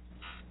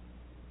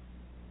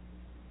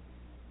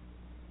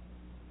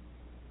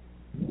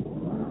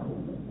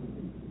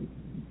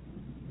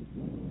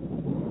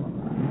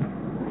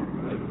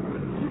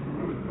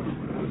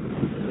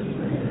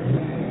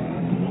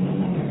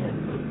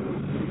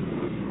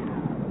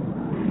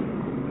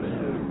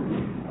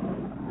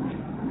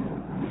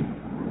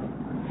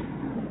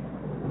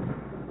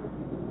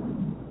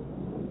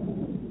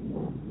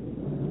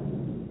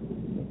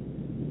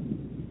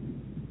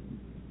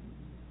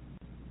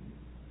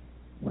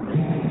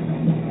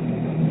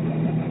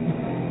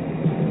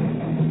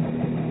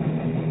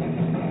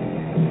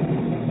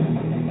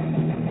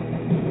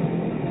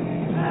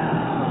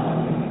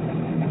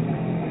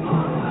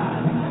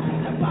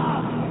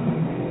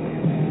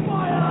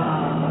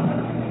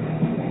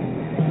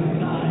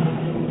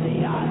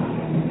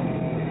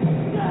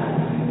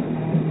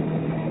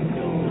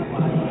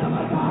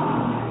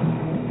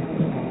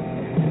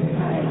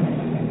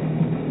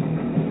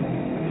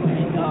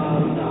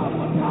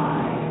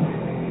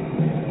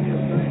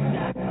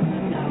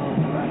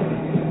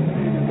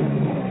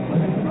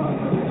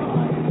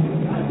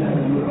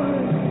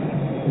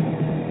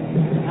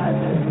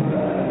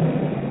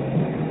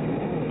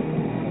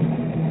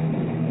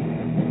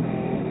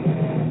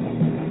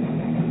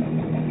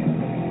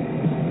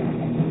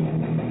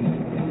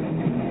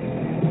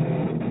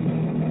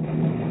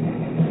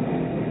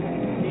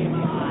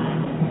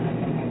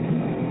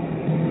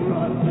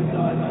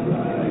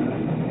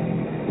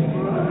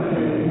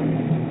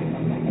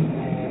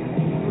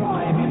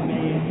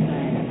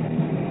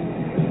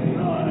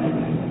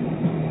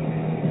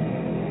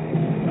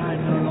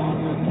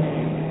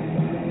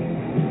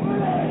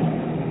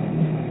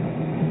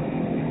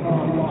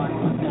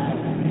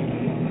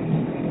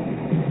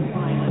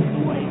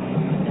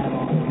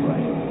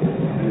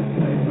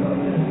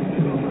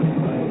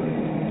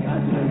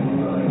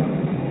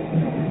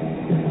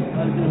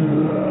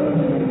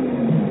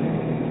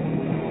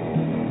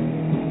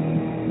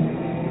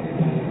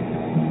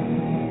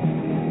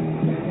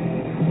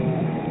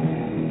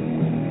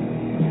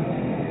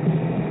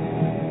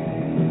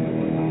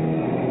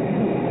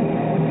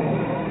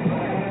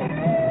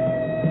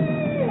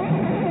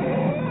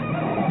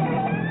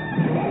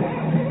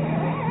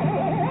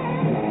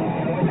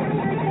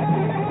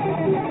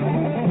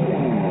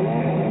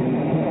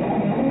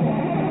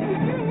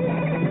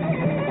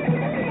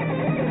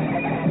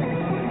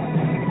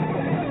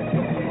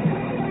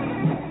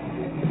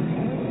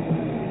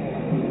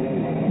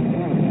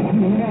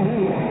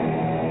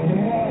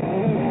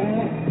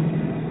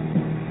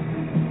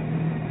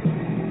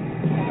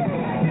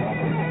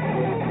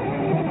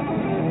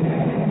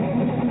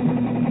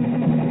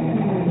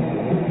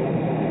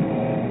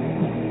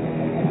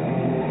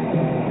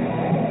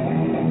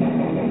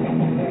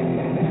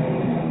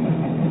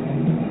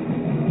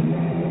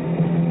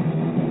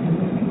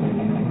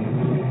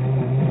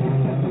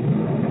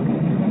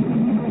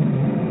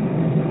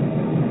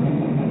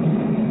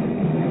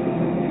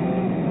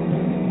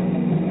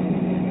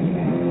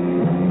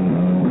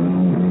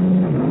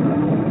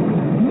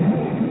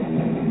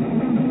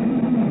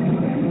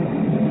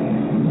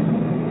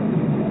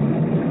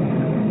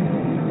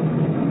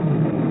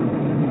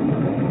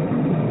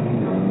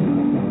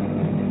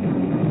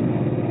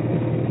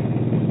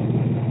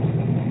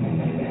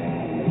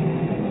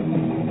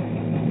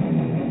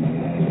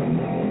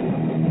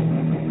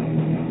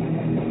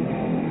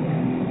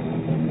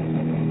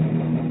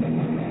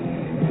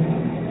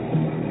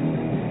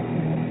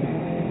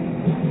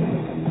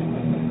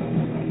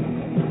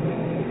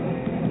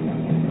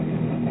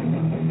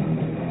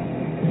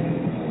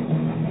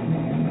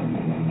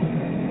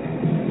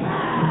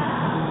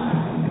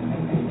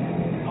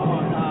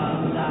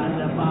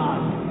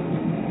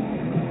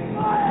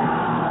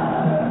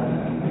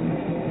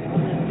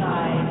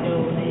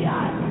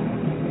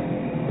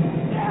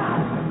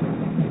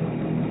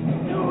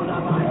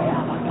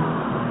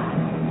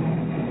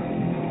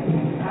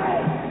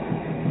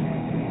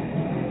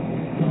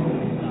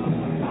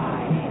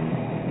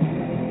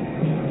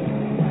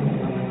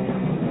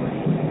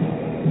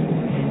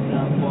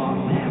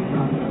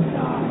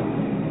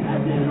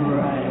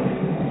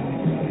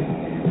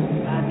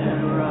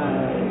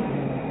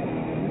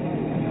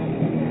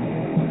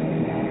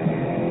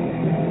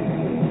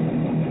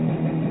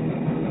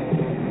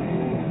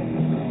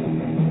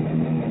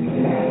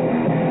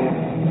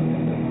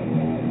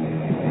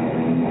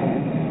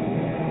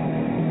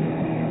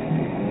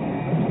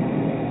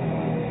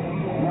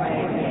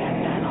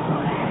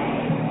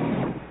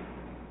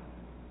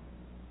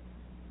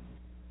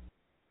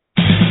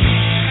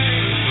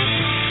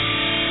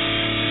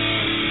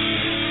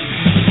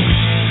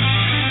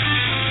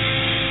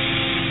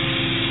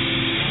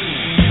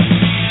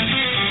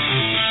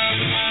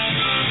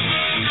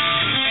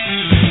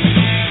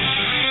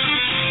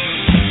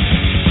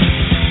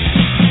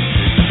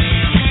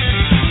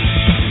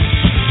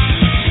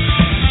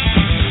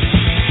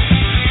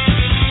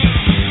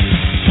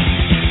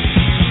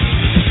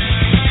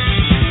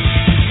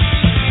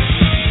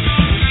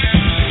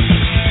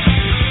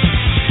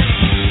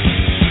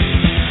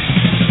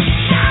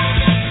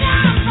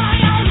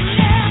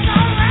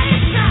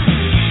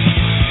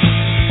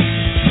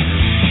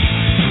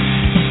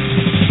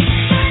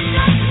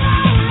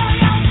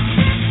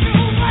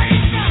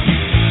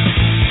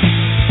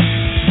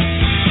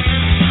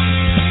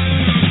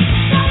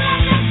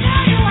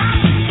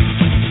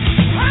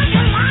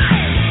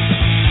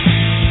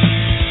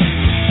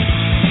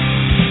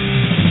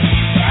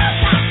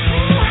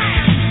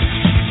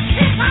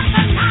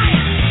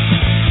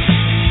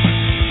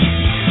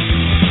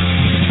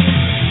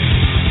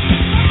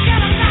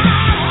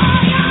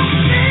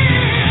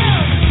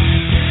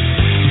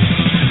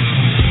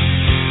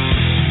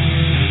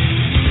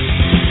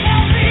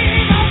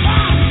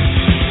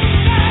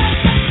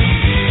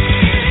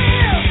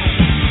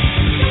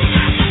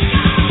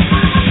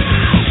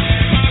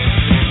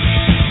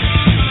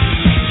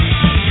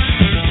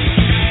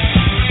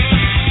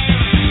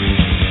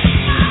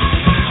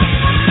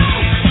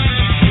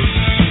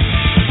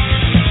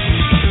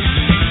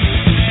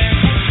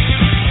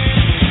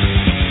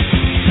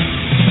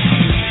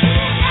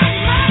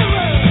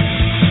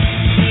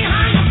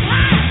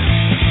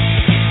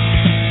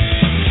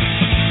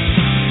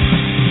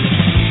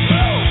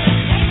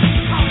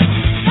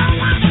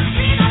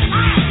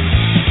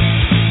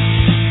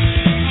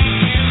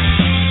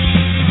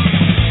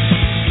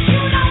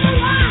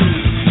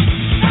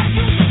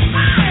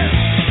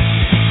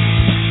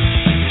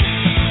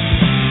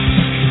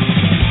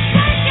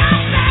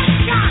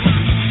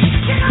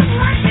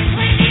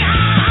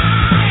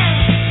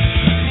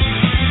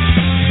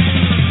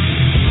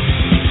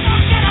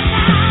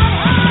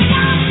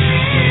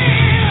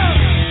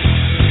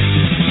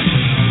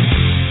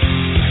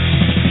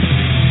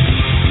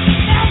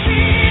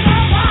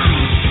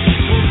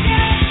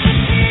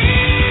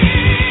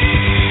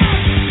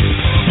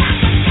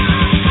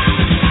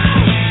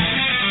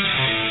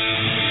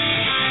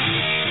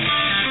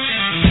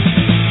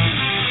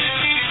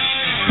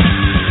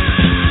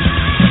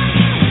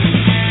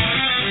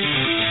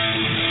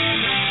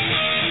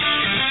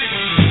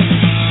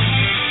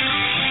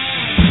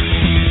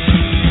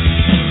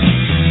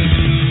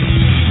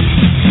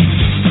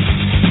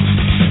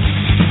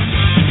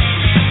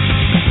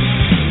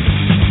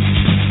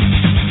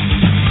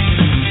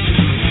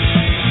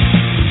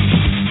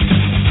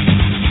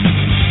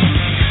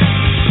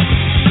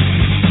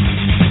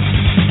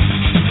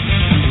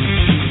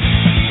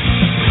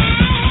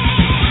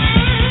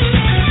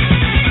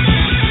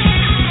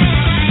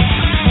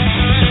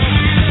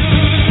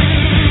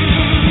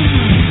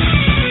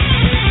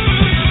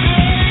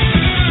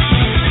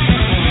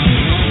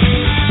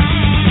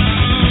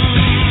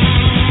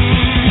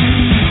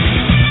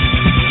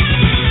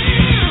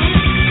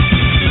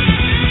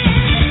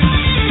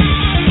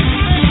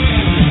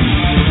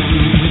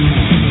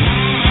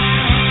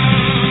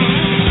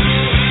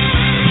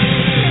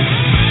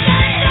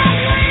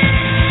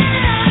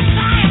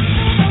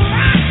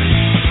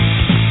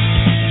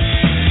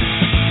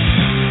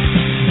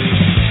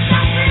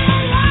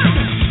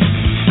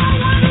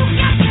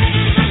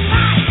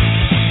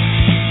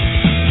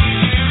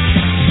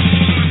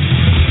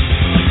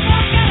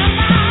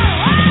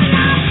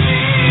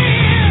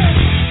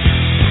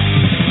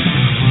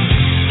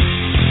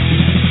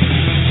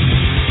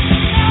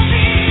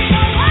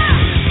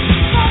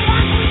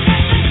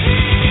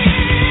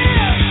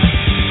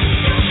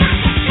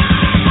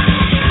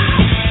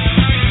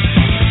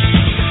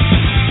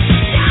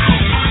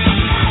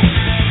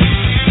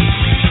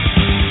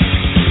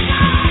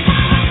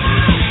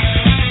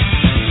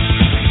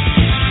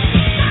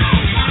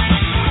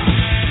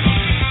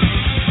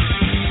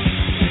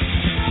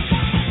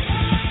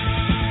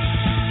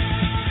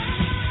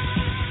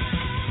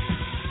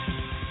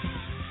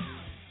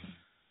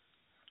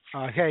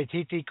 Okay,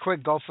 TT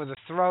Quick, Go for the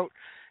Throat.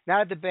 Now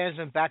that the band's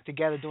been back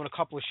together doing a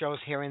couple of shows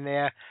here and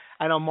there,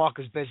 I know Mark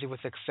is busy with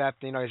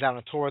Accept. You know, he's out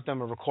on tour with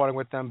them or recording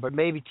with them, but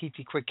maybe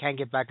TT Quick can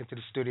get back into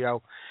the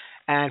studio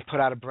and put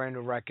out a brand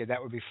new record.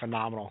 That would be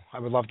phenomenal. I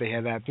would love to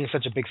hear that. Being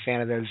such a big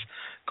fan of theirs,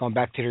 going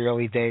back to the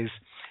early days.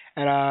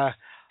 And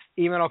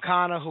Eamon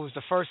O'Connor, who was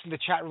the first in the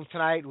chat room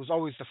tonight, who's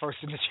always the first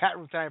in the chat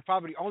room tonight,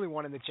 probably the only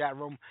one in the chat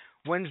room,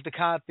 wins the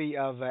copy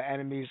of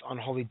NME's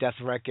Unholy Death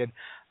record.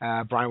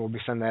 Brian will be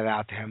sending that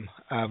out to him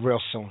real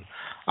soon.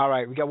 All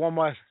right, we got one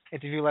more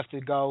interview left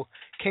to go.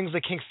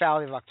 Kingsley King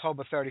Fowley of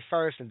October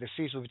 31st, and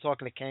Deceased will be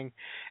talking to King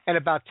in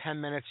about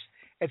 10 minutes.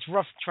 It's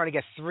rough trying to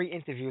get 3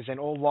 interviews and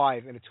all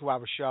live in a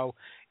 2-hour show.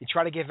 You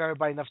try to give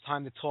everybody enough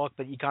time to talk,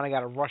 but you kind of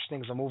got to rush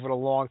things and move it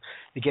along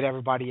to get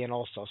everybody in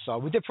also. So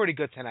we did pretty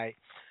good tonight.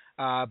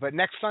 But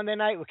next Sunday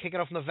night, we're kicking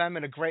off November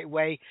in a great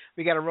way.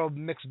 We got a real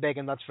mixed bag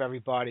of nuts for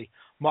everybody.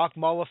 Mark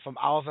Muller from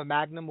Oliver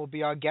Magnum will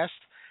be our guest.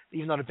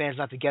 Even though the band's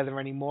not together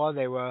anymore,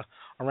 they were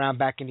around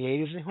back in the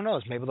 80s, and who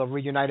knows, maybe they'll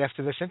reunite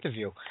after this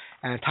interview.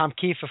 And Tom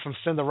Kiefer from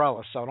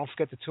Cinderella, so don't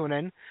forget to tune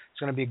in. It's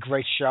going to be a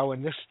great show.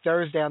 And this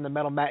Thursday on the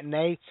Metal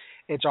Matinee,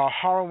 it's our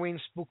Halloween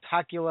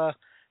Spooktacular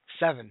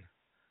 7.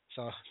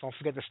 So don't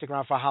forget to stick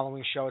around for a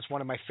Halloween show. It's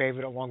one of my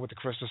favorite, along with the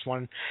Christmas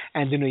one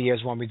and the New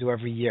Year's one we do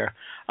every year.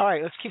 All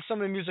right, let's keep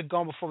some of the music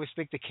going before we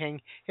speak to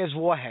King. Here's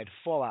Warhead,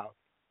 Fallout.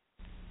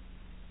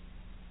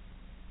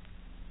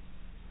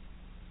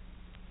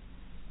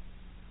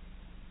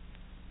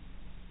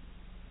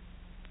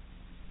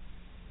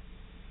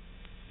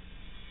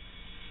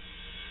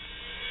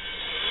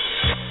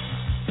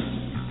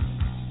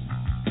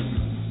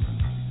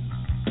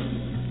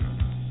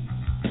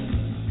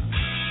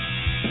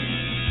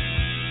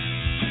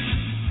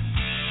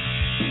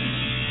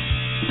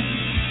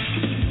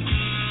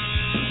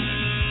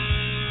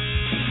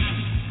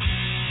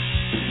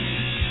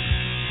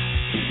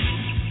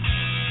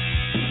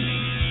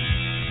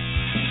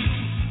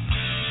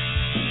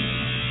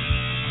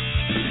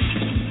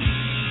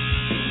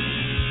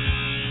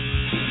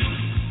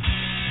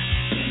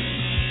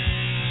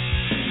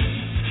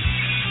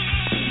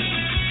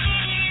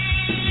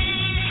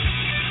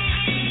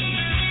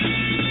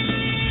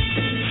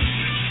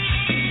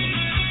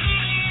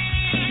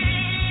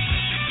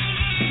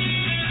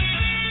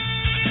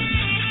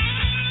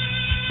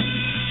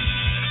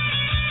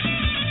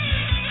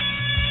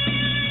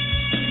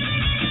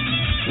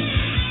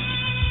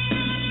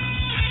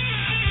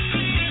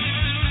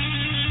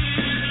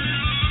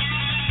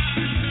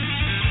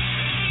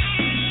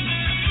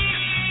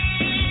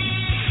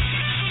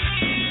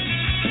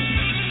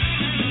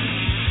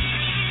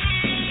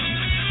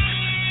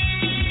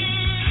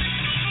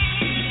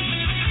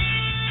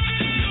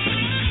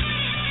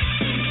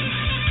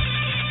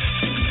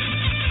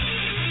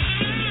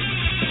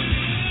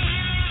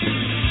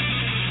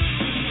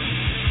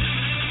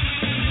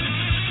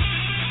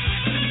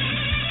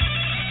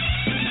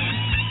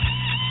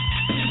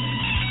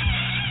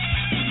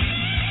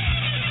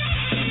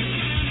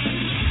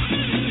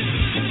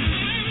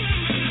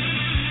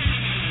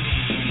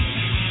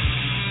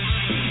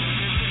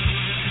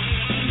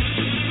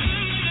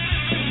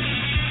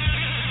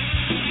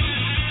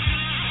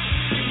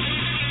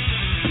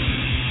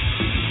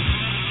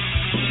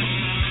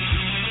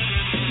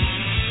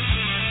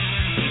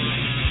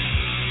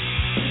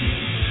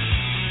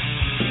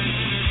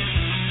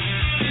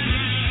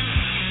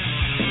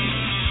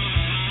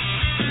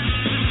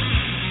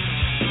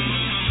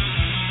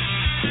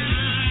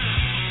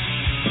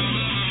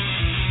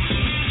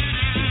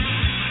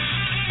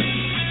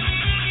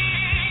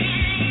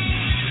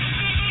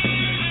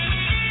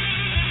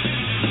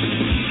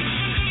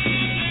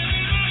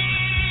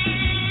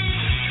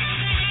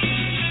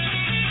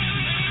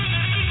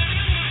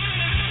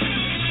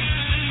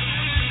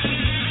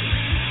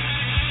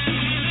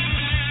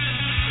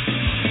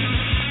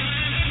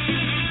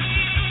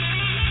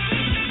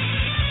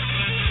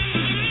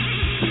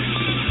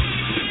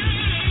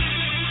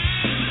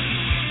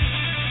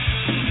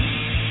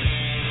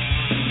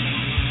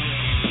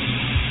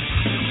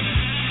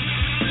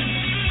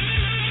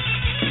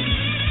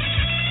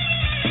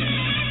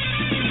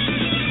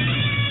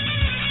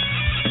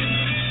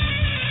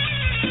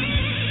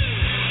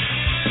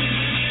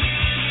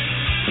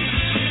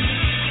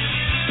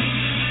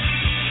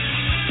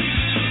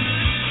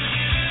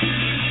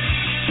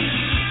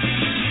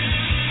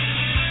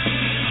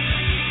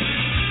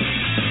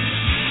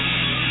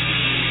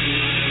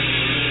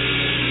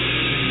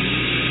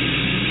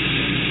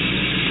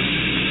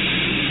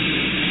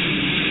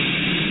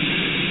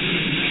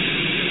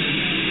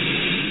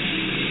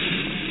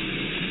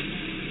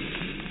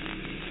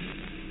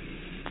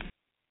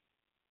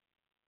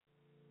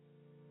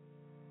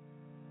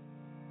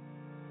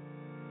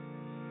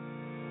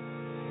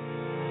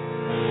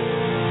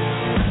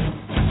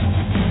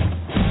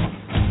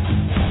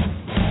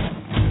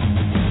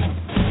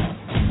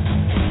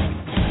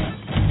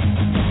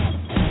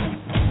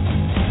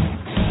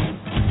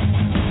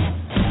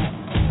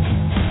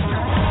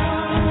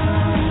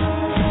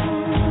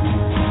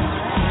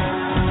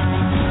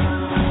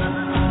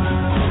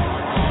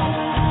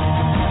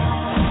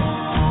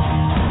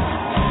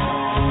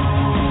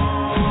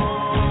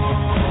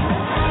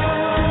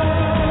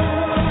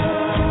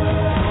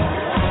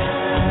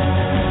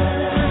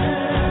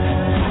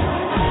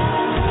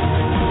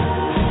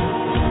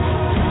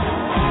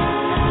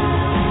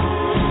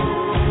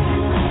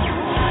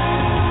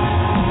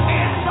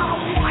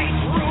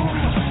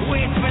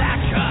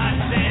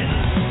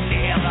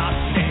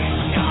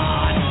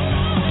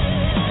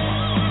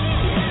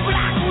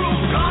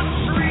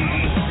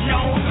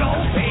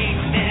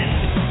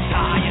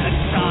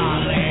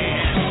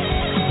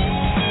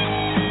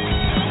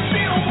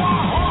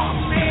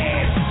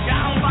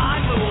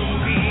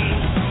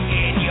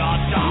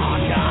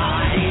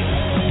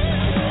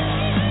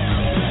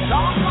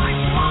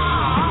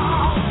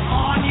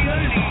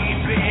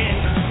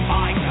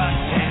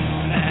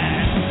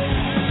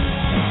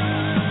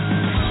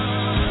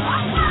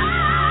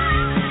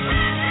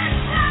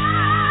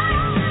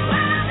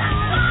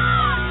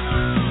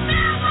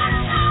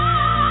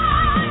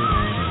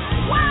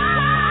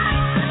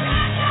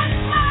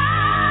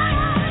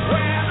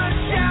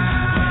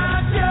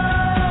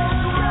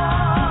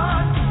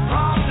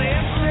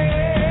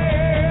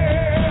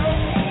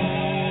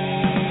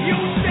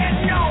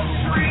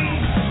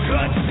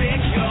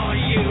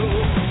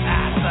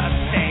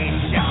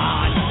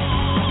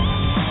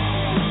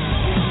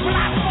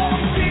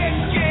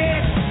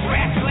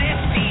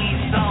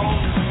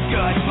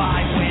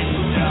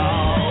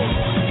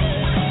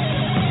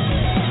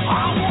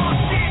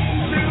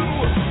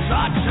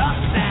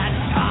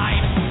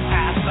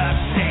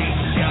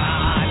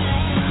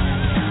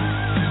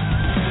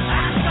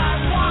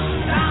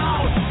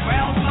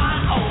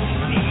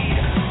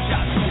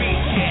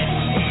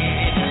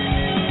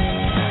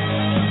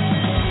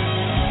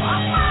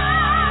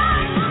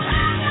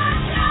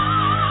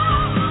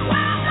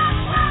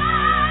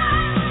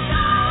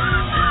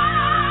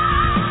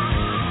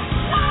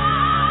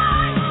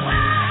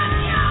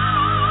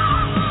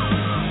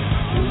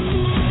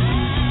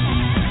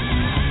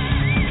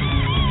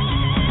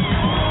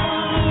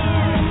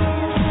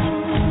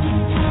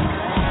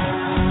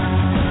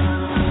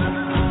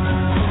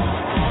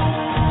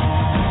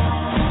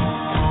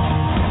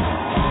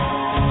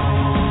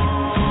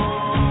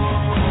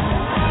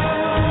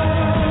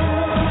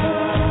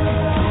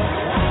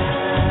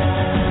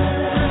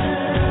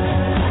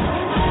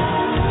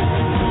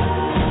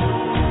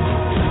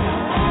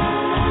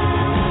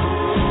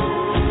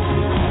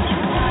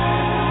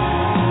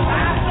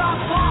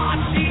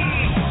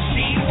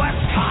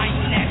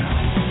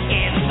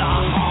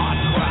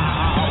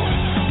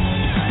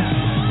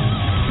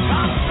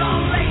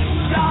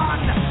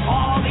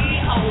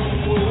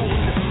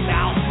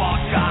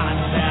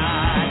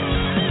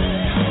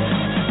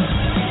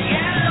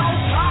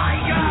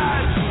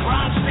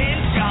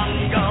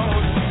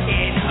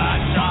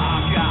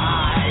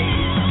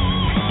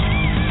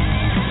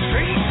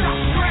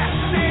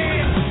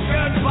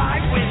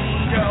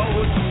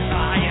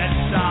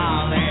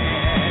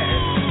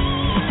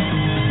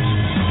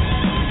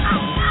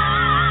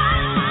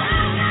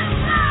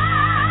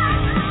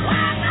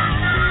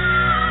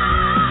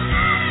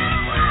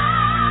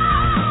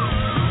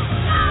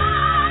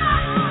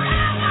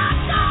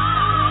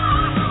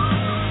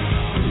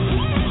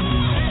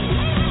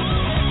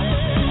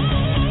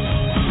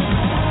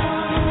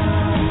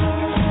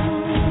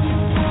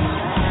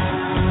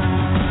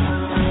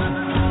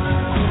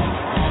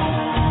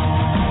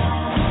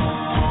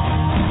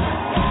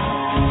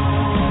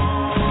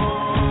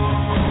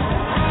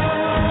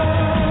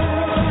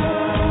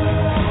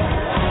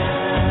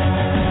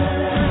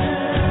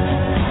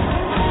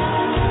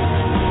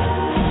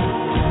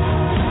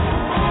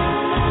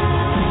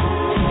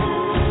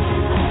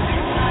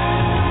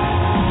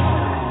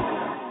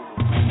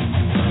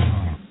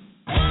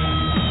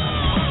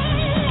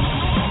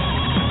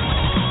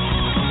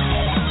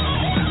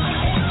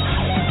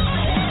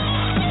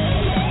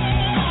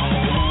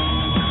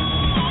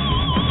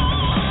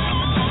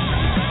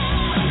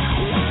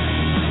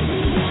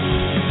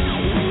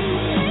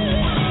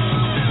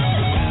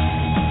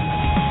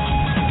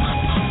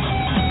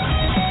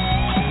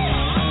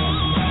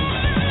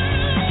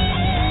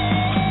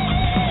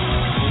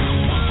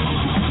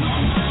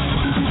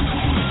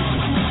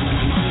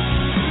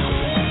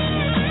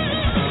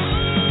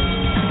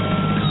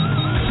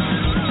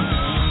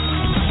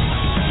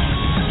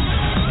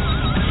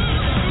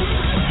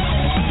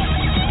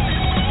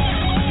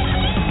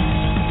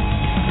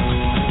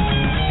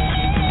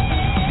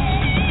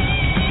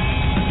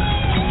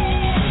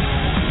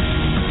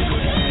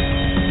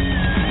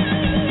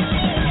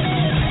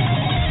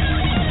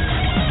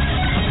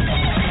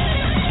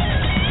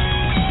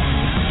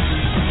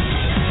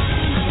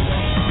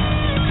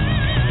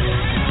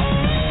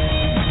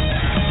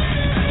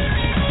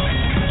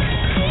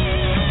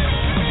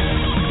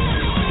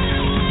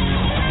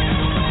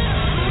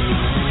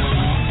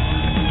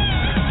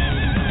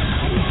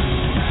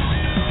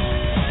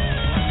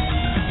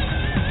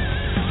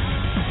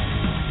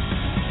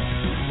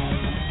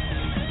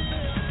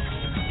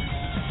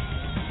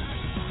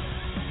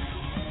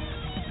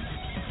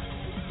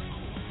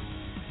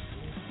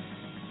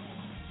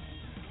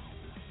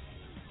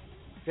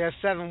 There's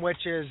 7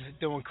 Witches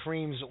doing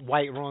Cream's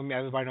White Room.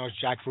 Everybody knows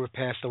Jack Fruit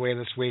passed away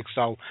this week,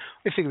 so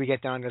we figured we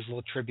get down as a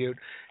little tribute.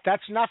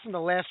 That's not from the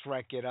last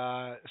record,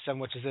 7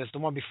 Witches is. The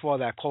one before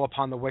that, Call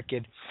Upon the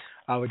Wicked,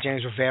 with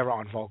James Rivera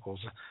on vocals.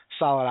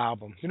 Solid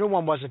album. The new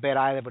one wasn't bad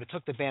either, but it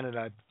took the band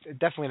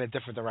definitely in a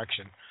different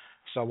direction.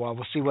 So we'll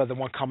see where the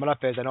one coming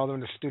up is. I know they're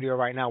in the studio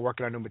right now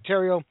working on new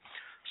material.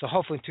 So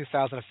hopefully in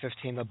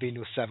 2015 there'll be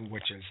new 7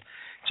 Witches.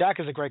 Jack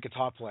is a great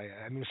guitar player.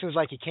 I mean, it seems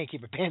like he can't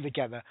keep a band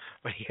together,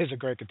 but he is a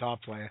great guitar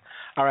player.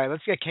 All right,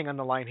 let's get King on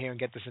the line here and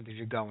get this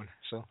interview going.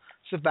 So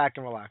sit back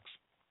and relax.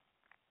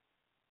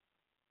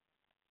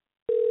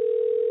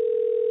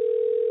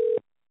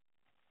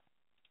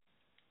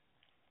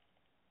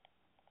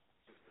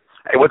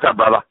 Hey, what's up,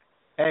 brother?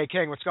 Hey,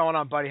 King, what's going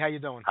on, buddy? How you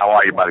doing? How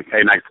are you, buddy?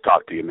 Hey, nice to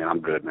talk to you, man. I'm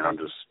good, man. I'm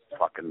just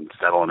fucking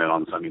settling in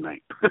on Sunday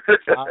night.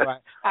 All right.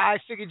 I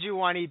figured you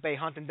were on eBay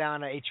hunting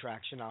down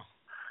 8-tracks, you know.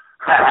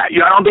 I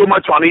don't do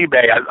much on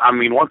eBay. I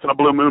mean, once in a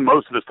blue moon,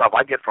 most of the stuff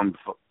I get from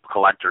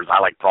collectors I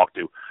like to talk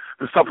to.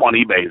 The stuff on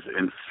eBay is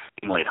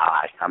insanely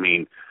high. I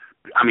mean,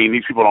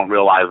 these people don't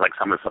realize, like,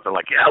 some of the stuff they're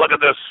like, yeah, look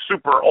at this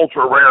super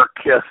ultra rare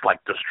Kiss,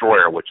 like,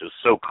 Destroyer, which is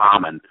so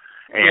common.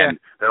 And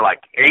they're like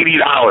 $80,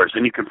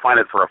 and you can find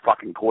it for a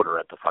fucking quarter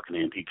at the fucking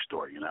antique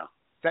store, you know.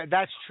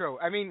 That's true.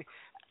 I mean,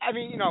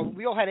 you know,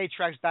 we all had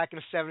 8-tracks back in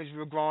the 70s. We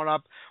were growing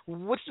up.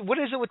 What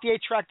is it with the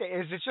 8-track?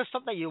 Is it just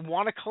something you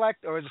want to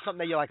collect, or is it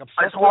something that you're like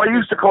obsessed with? Well, I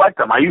used to collect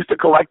them. When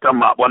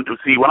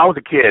I was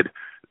a kid,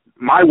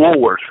 my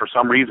Woolworths, for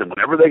some reason,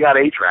 whenever they got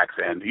 8-tracks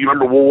in, you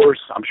remember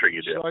Woolworths? I'm sure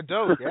you do. Sure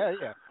do.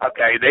 Yeah.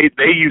 Okay,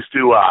 they used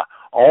to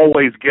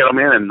always get them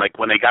in, and like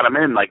when they got them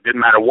in, like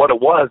didn't matter what it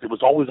was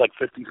always like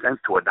 50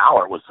 cents to $1.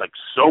 It was like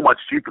so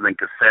much cheaper than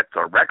cassettes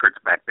or records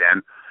back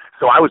then.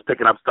 So I was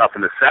picking up stuff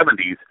in the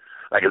 70s,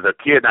 like as a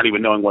kid, not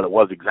even knowing what it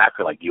was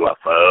exactly, like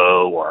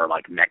UFO or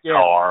like Nectar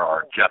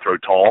or Jethro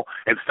Tull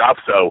and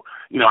stuff. So,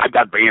 you know, I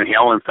got Van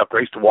Halen and stuff.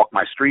 I used to walk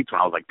my streets when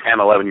I was like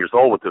 10, 11 years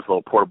old with this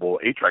little portable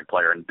 8-track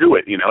player and do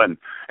it, you know, and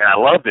I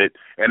loved it.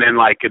 And then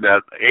like in the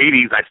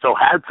 80s, I still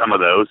had some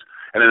of those.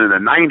 And then in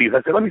the 90s, I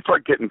said, let me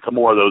start getting some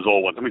more of those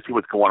old ones. Let me see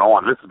what's going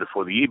on. This is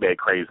before the eBay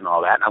craze and all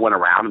that. And I went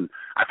around and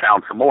I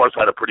found some more, so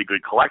I had a pretty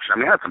good collection. I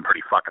mean, I had some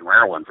pretty fucking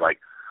rare ones, like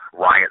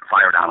Riot,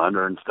 Fire Down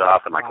Under and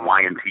stuff, and like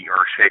Y&T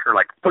Earthshaker,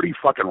 like pretty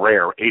fucking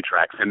rare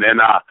 8-tracks. And then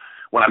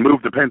when I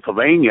moved to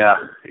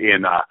Pennsylvania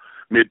in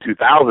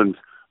mid-2000s,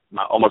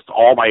 almost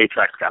all my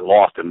 8-tracks got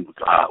lost in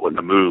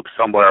the move.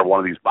 Somewhere one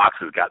of these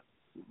boxes got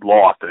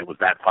lost, and it was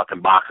that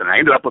fucking box. And I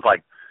ended up with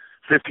like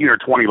 15 or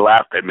 20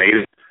 left that made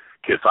it.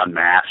 Kiss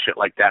Unmasked, shit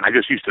like that. And I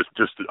just used to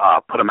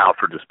put them out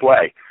for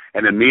display.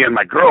 And then me and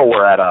my girl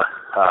were at a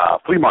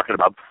flea market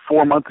about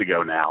 4 months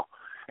ago now.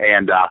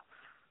 And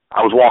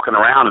I was walking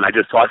around and I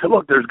said,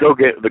 look, there's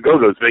the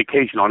Go-Go's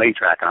Vacation on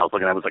 8-track. And I was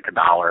looking at it, was like $1.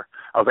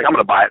 I was like, I'm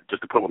going to buy it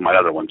just to put with my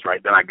other ones, right?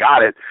 Then I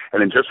got it.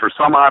 And then just for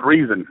some odd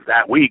reason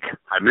that week,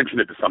 I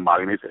mentioned it to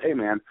somebody and they said, hey,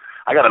 man,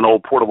 I got an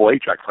old portable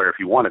 8-track player if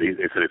you want it.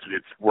 They said,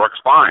 it works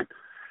fine.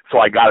 So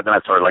I got it, then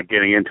I started like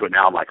getting into it.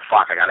 Now I'm like,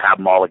 fuck, I got to have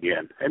them all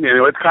again. And you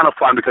know, it's kind of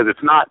fun because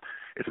it's not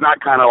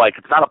kind of like,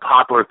 it's not a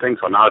popular thing,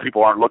 so a lot of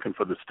people aren't looking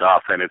for the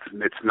stuff, and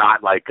it's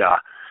not like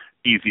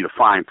easy to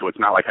find, so it's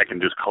not like I can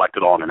just collect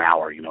it all in an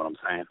hour, you know what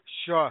I'm saying?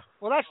 Sure.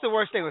 Well, that's the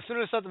worst thing. As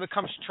soon as something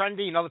becomes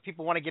trendy and other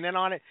people want to get in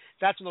on it,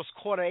 that's when those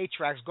quarter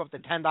 8-tracks go up to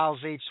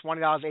 $10 each,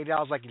 $20,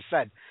 $80, like you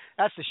said.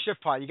 That's the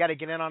shit part. You got to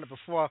get in on it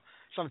before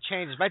some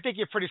changes. But I think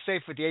you're pretty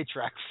safe with the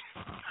 8-tracks.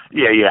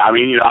 Yeah. I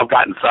mean, you know, I've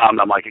gotten some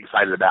that I'm like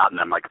excited about, and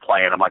I'm like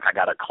playing. I'm like, I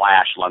got a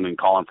Clash London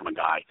Calling from a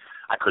guy.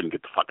 I couldn't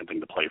get the fucking thing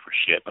to play for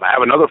shit. But I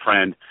have another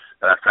friend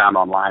that I found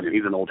online, and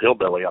he's an old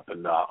hillbilly up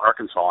in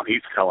Arkansas, and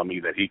he's telling me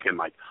that he can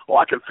like,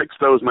 I can fix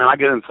those, man. I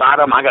get inside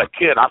them. I got a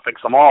kid. I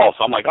fix them all.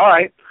 So I'm like, all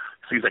right.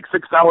 So he's like,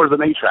 $6 an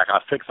 8-track.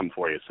 I'll fix them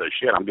for you. So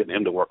shit, I'm getting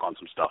him to work on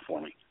some stuff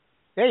for me.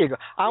 There you go.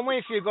 I'm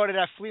waiting for you to go to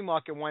that flea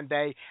market one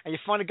day, and you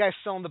find a guy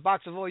selling the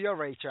box of all your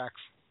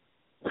 8-tracks.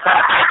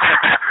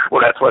 Well,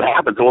 that's what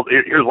happened. Well,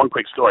 here's one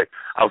quick story.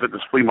 I was at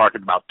this flea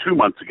market about 2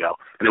 months ago,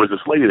 and there was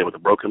this lady there with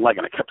a broken leg,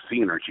 and I kept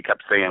seeing her, and she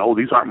kept saying, "Oh,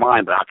 these aren't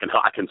mine, but I can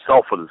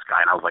sell for this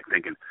guy." And I was like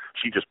thinking,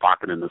 she just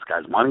pocketed this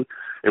guy's money.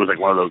 It was like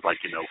one of those,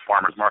 like, you know,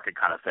 farmers market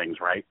kind of things,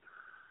 right?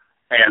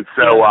 And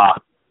so,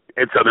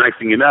 the next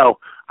thing you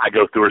know, I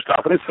go through her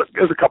stuff, and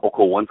there's a couple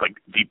cool ones, like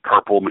Deep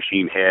Purple,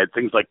 Machine Head,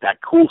 things like that,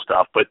 cool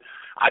stuff. But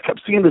I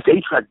kept seeing this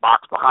 8-track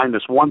box behind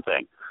this one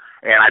thing.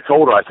 And I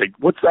told her, I said,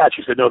 what's that?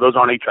 She said, no, those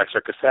aren't 8-tracks, they're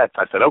cassettes.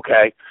 I said,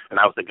 okay.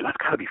 And I was thinking, that's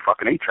got to be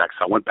fucking 8-tracks.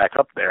 So I went back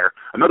up there.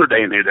 Another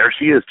day, and there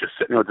she is, just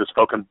sitting there with this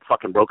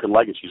fucking broken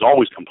leg, and she's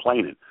always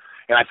complaining.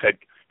 And I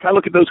said, can I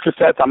look at those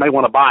cassettes? I may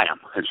want to buy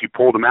them. And she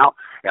pulled them out,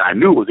 and I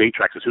knew it was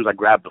 8-tracks as soon as I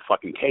grabbed the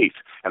fucking case.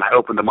 And I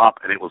opened them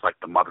up, and it was like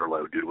the mother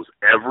load, dude. It was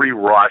every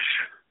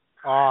Rush,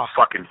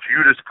 fucking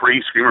Judas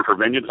Priest, Screaming for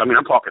Vengeance. I mean,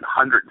 I'm talking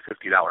 $150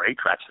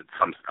 8-tracks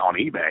on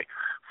eBay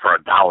for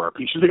 $1 a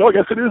piece. She's like, oh, I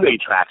guess it is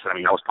 8-tracks. I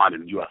mean, I was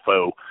finding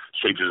UFO,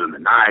 Strangers in the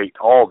Night,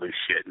 all this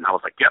shit. And I was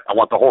like, yep, I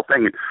want the whole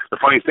thing. And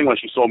the funniest thing was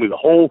she sold me the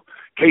whole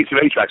case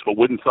of 8-tracks, but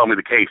wouldn't sell me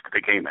the case that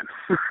they came in.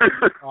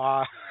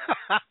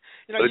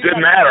 it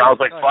didn't matter. I was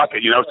like, fuck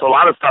it, So a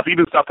lot of stuff,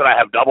 even stuff that I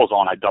have doubles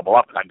on, I double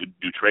up and I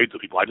do trades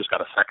with people. I just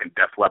got a second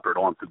Def Leppard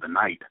on through the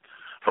night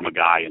from a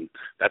guy, and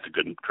that's a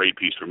good trade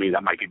piece for me.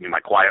 That might give me my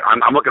quiet.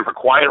 I'm looking for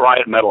Quiet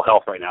Riot, Metal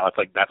Health right now.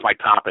 That's my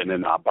top, and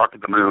then Bark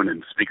at the Moon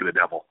and Speak of the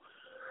Devil.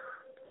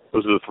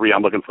 Those are the three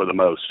I'm looking for the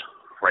most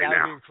right now. That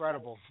would be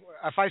incredible.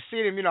 If I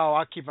see them,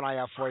 I'll keep an eye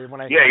out for you. When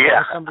when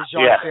some of the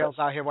yard sales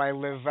out here where I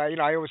live,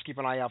 I always keep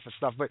an eye out for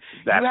stuff. But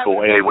that's you have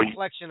cool. a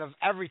collection of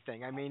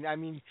everything. I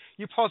mean,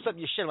 you post up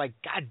your shit like,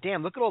 God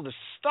damn, look at all this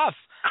stuff.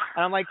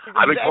 And I'm like,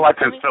 I've been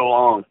collecting so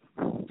long.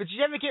 But did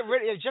you ever get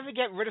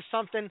rid of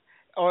something?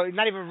 Or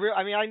not even real.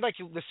 I mean, I'd like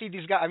to see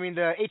these guys. I mean,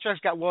 the HRX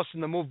got lost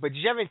in the move. But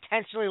did you ever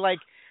intentionally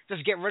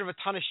just get rid of a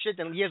ton of shit,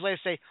 and years later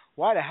say,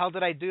 "Why the hell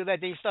did I do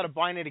that?" Then you started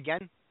buying it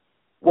again.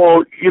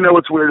 Well,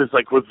 what's weird is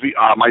like with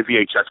my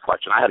VHS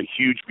collection. I had a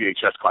huge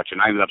VHS collection.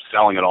 I ended up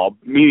selling it all.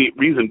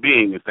 Reason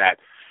being is that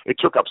it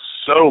took up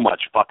so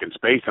much fucking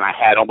space, and I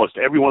had almost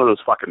every one of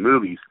those fucking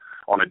movies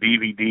on a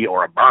DVD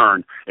or a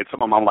burn. And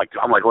some of them I'm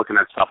like looking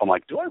at stuff. I'm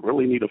like, do I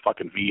really need a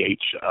fucking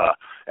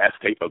VHS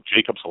tape of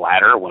Jacob's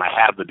Ladder when I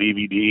have the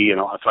DVD?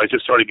 So I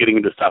just started getting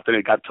into stuff. Then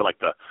it got to like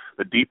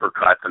the deeper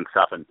cuts and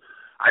stuff, and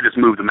I just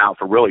moved them out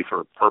for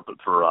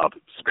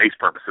space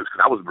purposes,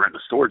 because I was renting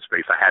the storage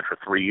space I had for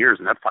 3 years,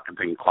 and that fucking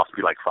thing cost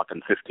me like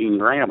fucking $15,000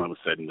 when it was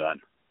said and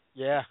done.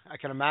 Yeah, I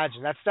can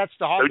imagine. That's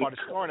the hard part, is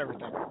storing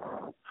everything.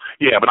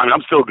 Yeah, but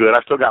I'm still good.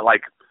 I still got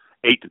like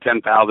 8,000 to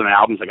 10,000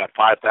 albums. I got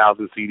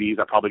 5,000 CDs.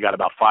 I probably got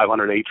about 500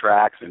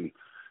 8-tracks and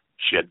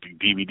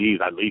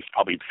DVDs. At least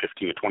probably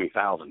 15,000 to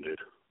 20,000, dude.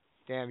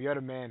 Damn, you're the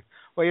man.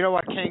 Well, you know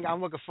what, King?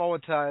 I'm looking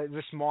forward to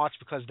this March,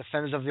 because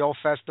Defenders of the Old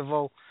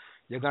Festival,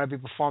 you're going to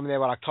be performing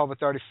there on October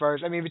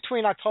 31st. I mean,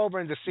 between October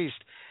and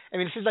Deceased,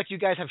 it seems like you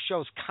guys have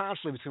shows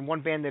constantly between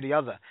one band and the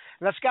other.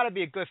 And that's got to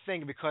be a good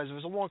thing, because there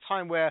was a long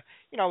time where,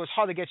 it was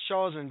hard to get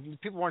shows and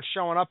people weren't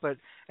showing up. But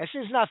it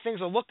seems now things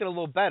are looking a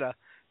little better.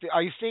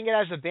 Are you seeing it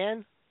as a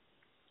band?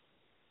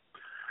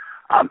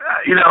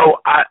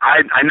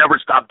 I never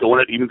stopped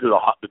doing it, even through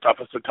the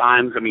toughest of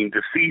times.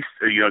 Deceased,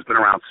 it's been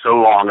around so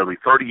long. It'll be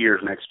 30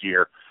 years next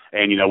year.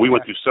 And, we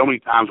went through so many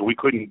times where we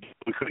couldn't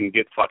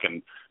get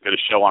a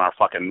show on our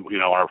fucking,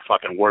 our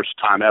fucking worst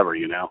time ever,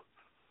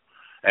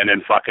 And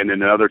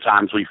then other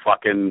times we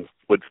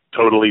would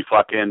totally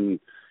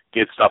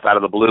get stuff out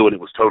of the blue, and it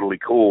was totally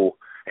cool.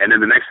 And then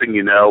the next thing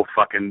you know,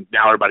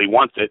 now everybody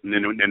wants it, and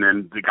then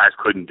the guys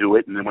couldn't do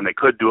it. And then when they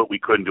could do it, we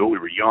couldn't do it. We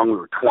were young, we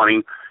were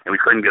 20, and we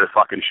couldn't get a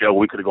fucking show.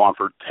 We could have gone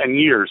for 10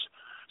 years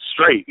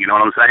straight, you know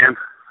what I'm saying?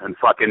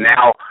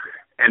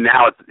 And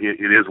now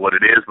it is what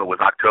it is. But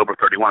with October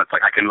 31, it's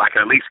like I can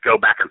at least go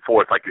back and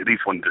forth. Like, at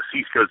least when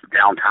Deceased goes to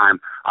downtime,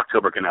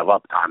 October can have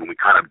uptime, and we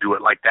kind of do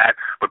it like that.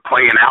 But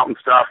playing out and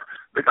stuff,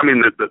 the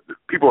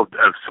people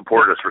have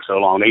supported us for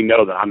so long. They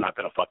know that I'm not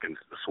going to fucking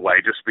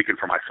sway. Just speaking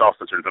for myself,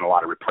 since there's been a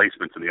lot of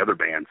replacements in the other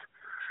bands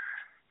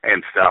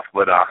and stuff.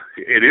 But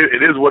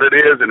it is what it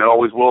is, and it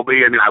always will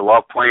be. I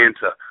love playing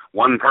to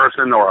one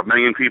person or a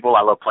million people.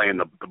 I love playing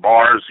the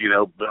bars,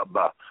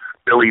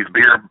 Billy's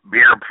beer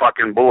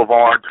fucking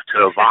boulevard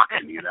to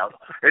Vakken,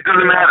 It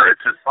doesn't matter.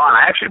 It's just fun.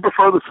 I actually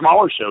prefer the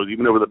smaller shows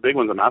even over the big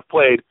ones. I've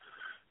played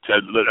to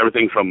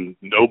everything from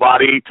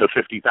nobody to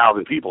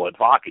 50,000 people at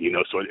Vakken,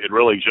 So it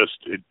really just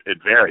it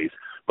varies.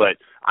 But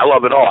I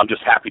love it all. I'm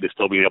just happy to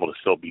still be able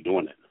to be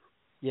doing it.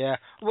 Yeah.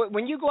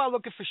 When you go out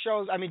looking for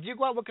shows, do you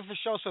go out looking for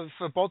shows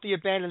for both of your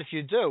band? And if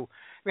you do,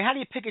 how do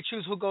you pick and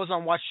choose who goes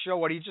on what show?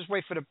 Or do you just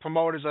wait for the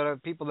promoters or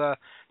the people to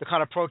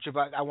kind of approach you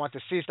about, I want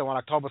Deceased, I want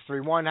October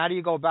 31? How do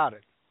you go about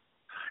it?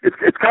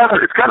 It's kind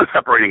of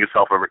separating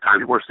itself over time.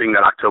 People are seeing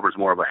that October's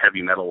more of a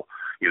heavy metal,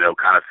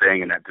 kind of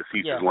thing, and that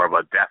Deceased is more of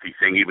a deathy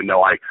thing, even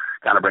though I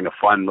kind of bring a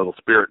fun little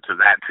spirit to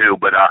that too.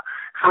 But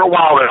for a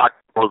while there, I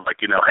was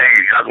like, hey,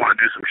 you guys want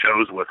to do some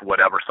shows with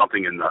whatever,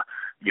 something in the,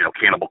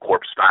 Cannibal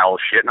Corpse style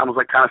shit. And I was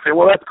like, kind of saying,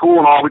 well, that's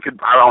cool and all.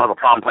 I don't have a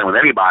problem playing with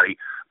anybody,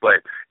 but,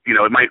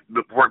 it might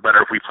work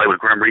better if we play with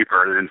Grim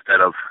Reaper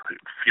instead of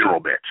Funeral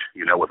Bitch,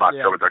 with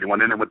October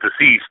 31. And then with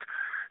Deceased,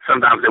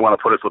 sometimes they want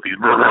to put us with these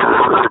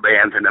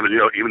bands, and then,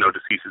 even though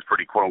Deceased is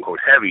pretty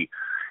quote-unquote heavy,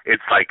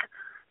 it's like,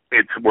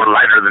 we're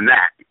lighter than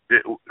that.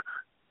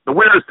 The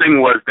weirdest thing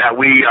was that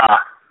what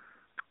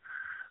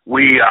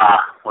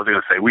was I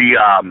going to say? We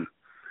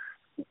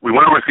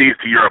went overseas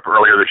to Europe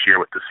earlier this year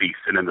with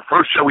Deceased, and then the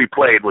first show we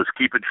played was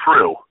Keep It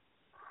True,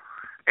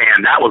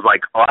 and that was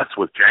like us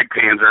with Jag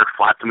Panzer,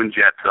 Flotsam and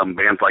Jetsam,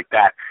 bands like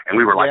that, and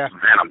we were like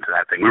Venom to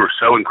that thing. We were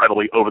so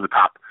incredibly over the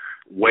top,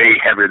 way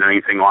heavier than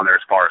anything on there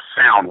as far as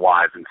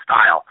sound-wise and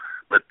style.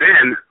 But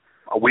then,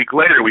 a week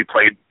later, we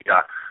played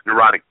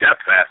Neurotic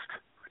Death Fest,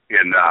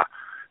 and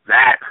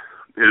that,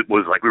 it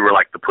was like, we were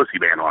like the pussy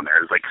band on there.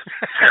 It was like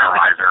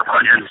Terrorizer,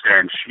 Pungent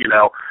Stench,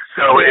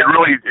 So it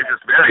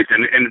just varies,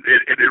 and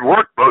it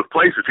worked both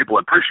places. People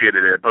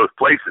appreciated it at both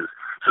places,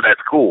 so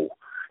that's cool.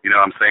 You know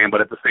what I'm saying?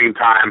 But at the same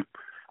time,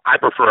 I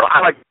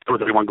like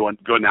everyone going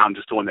out and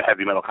just doing the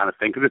heavy metal kind of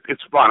thing, because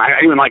it's fun. I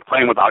even like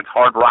playing with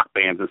hard rock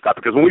bands and stuff,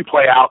 because when we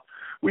play out,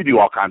 we do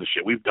all kinds of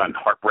shit. We've done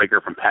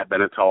Heartbreaker from Pat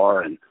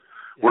Benatar and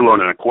We're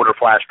learning a quarter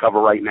flash cover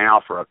right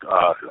now for a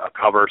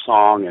cover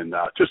song, and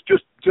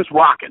just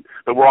rocking.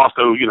 But we're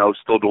also, you know,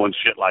 still doing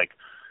shit like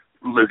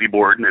Lizzie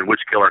Borden and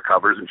Witch Killer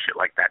covers and shit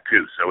like that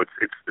too. So it's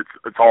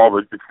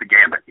the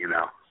gamut, you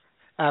know.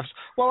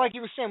 Well, like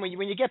you were saying,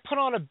 when you get put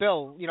on a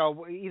bill, you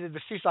know, either the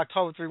Deceased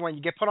October 3-1,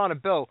 you get put on a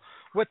bill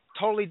with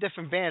totally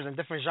different bands and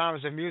different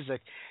genres of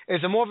music.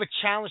 Is it more of a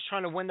challenge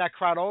trying to win that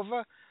crowd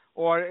over,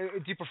 or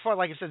do you prefer,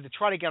 like I said, to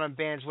try to get on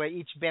bands where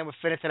each band would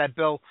fit into that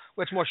bill,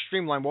 where it's more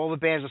streamlined, where all the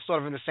bands are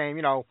sort of in the same,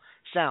 you know,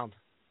 sound?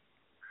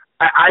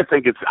 I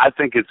think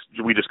it's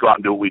we just go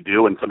out and do what we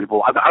do, and some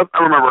people. I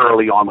remember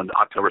early on when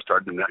October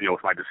started, you know,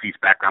 with my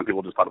Deceased background, people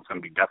just thought it was going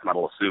to be death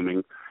metal,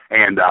 assuming.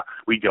 And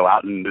we'd go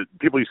out, and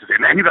people used to say,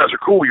 "Man, you guys are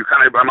cool. You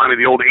kind of remind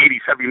me of the old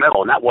 '80s heavy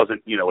metal," and that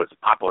wasn't, you know, as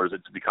popular as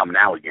it's become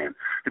now again.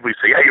 People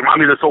used to say, "Yeah, you remind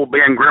me of this old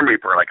band Grim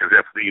Reaper," like as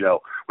if, you know,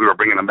 we were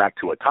bringing them back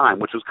to a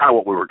time, which was kind of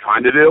what we were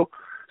trying to do.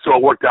 So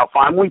it worked out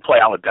fine. We play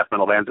out with death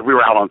metal bands. If we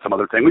were out on some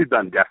other thing, we've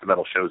done death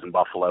metal shows in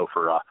Buffalo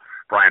for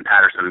Brian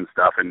Patterson and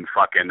stuff, and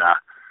fucking.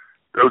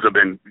 Those have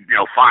been, you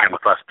know, fine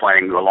with us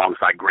playing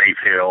alongside Grave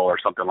Hill or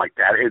something like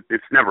that. It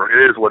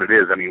is what it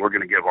is. I mean, we're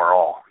going to give our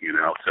all, you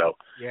know. So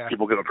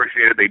people can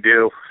appreciate it. They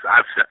do.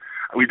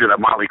 We did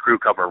a Motley Crue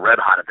cover, Red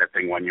Hot, at that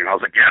thing one year. And I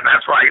was like, yeah,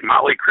 that's right,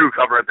 Motley Crue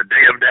cover at the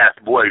Day of Death.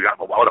 Boy,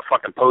 what a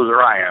fucking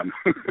poser I am.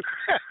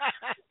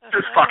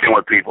 Just fucking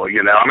with people,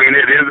 you know. I mean,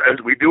 it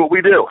is. We do what we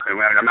do. I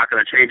mean, I'm not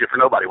going to change it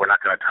for nobody. We're not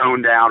going to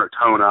tone down or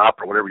tone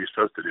up or whatever you're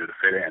supposed to do to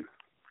fit in.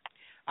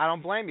 I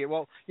don't blame you.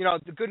 Well, you know,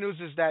 the good news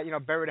is that, you know,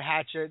 Bury the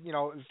Hatchet, you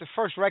know, it's the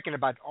first record in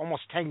about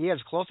almost 10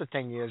 years, close to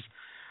 10 years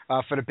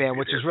for the band,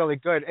 which is really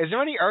good. Is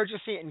there any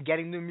urgency in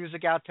getting new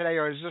music out today,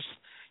 or is this,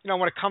 you know,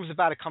 when it comes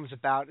about, it comes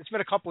about? It's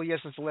been a couple of years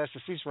since the last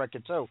Deceased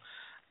record, too.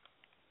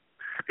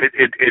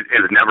 It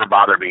has never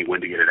bothered me when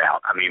to get it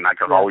out. I mean,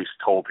 like I've always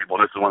told people,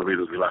 and this is one of the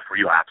reasons we left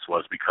Relapse,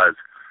 was because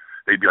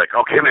they'd be like,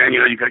 okay, man, you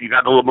know, you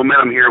got a little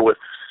momentum here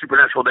with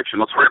Supernatural Addiction.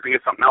 Let's hurry up and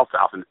get something else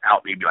out. And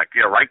he'd be like,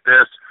 yeah, write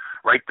this,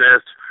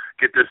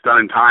 get this done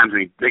in times,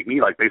 and he'd make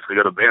me like basically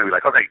go to the band and be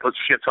like, okay, let's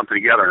shit something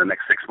together in the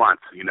next 6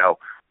 months. You know,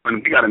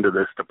 when we got into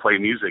this to play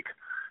music,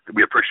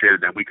 we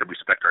appreciated that we could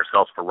respect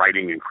ourselves for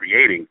writing and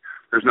creating.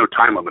 There's no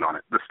time limit on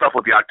it. The stuff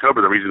with the October,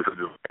 the reason for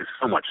this is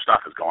so much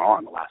stuff has gone on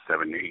in the last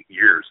 7 to 8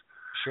 years.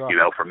 Sure. You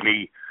know, from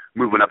me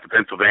moving up to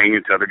Pennsylvania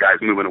to other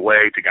guys moving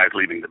away to guys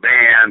leaving the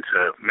band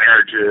to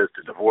marriages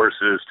to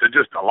divorces to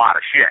just a lot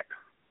of shit.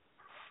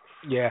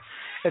 Yeah.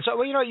 And so,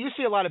 well, you know, you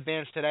see a lot of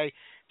bands today,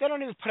 they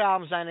don't even put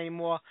albums on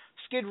anymore.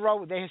 Skid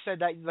Row, they said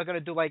that they're going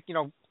to do, like, you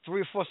know,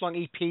 3 or 4 song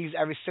EPs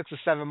every 6 or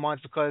 7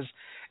 months because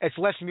it's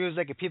less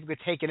music and people could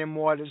take it in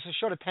more. There's a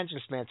short attention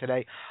span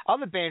today.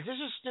 Other bands, they're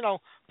just, you know,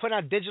 putting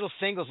out digital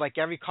singles like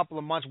every couple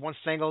of months, one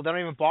single. They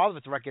don't even bother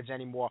with the records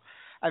anymore.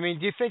 I mean,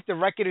 do you think the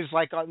record is,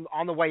 like,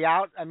 on the way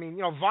out? I mean,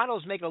 you know,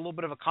 vinyl's making a little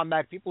bit of a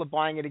comeback. People are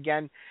buying it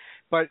again.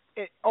 But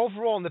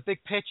overall, in the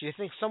big picture, you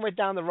think somewhere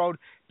down the road,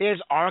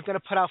 bands aren't going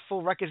to put out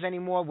full records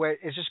anymore where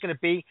it's just going to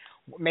be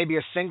maybe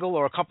a single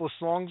or a couple of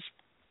songs?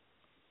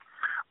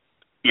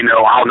 You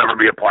know, I'll never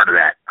be a part of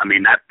that. I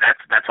mean,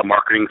 that's a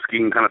marketing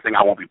scheme kind of thing.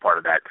 I won't be part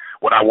of that.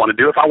 What I want to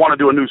do, if I want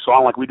to do a new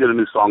song, like we did a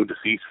new song,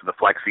 Deceased, for the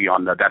Flexi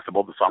on the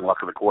Decibel, the song Luck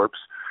of the Corpse,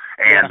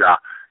 and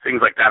things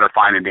like that are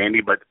fine and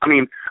dandy. But, I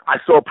mean, I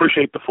still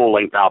appreciate the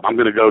full-length album. I'm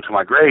going to go to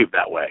my grave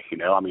that way, you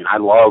know. I mean, I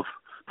love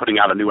putting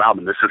out a new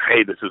album. This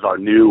is our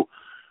new,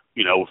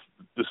 you know,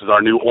 this is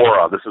our new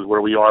aura. This is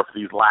where we are for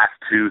these last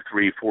 2,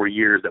 3, 4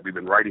 years that we've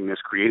been writing this,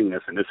 creating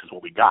this, and this is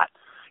what we got.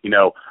 You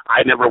know,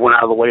 I never went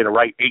out of the way to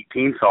write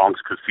 18 songs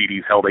because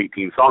CDs held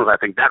 18 songs. I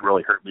think that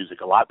really hurt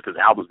music a lot because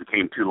albums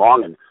became too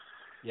long. And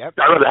I'd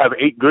rather have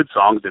 8 good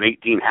songs than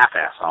 18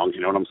 half-ass songs.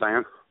 You know what I'm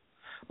saying?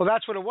 Well,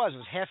 that's what it was. It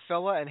was half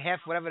filler and half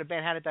whatever the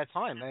band had at that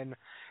time. And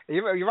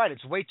you're right.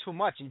 It's way too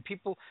much. And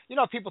people, you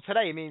know, people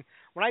today, I mean,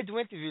 when I do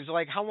interviews, they're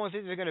like, how long is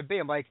it going to be?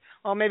 I'm like,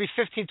 oh, maybe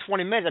 15,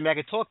 20 minutes. I mean, I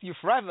could talk to you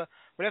forever,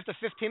 but after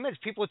 15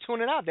 minutes, people are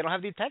tuning out. They don't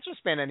have the attention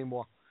span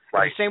anymore.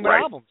 Right. It's the same with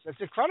albums. It's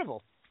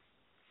incredible.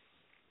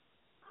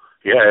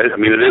 Yeah, I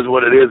mean, it is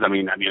what it is. I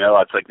mean, you know,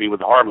 it's like me with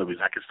the horror movies.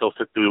 I can still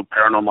sit through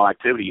Paranormal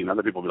Activity, and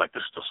other people will be like,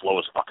 this is the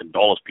slowest, fucking,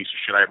 dullest piece of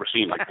shit I ever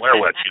seen, like Blair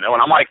Witch, you know? And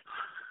I'm like,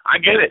 I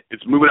get it.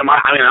 It's moving in I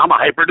mean, I'm a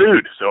hyper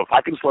dude, so if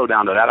I can slow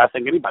down to that, I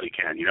think anybody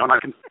can, you know? And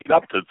I can speed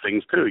up to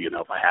things, too, you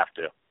know, if I have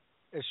to.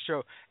 It's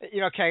true. You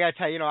know, Ken, I got to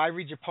tell you, you know, I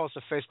read your posts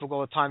on Facebook all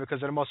the time because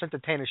they're the most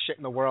entertaining shit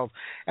in the world.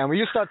 And when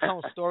you start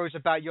telling stories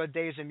about your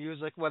days in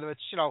music, whether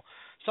it's, you know,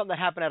 something that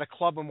happened at a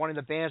club when one of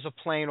the bands are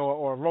playing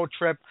or a road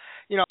trip,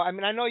 you know, I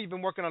mean, I know you've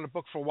been working on a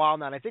book for a while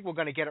now, and I think we're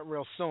going to get it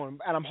real soon.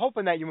 And I'm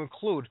hoping that you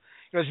include,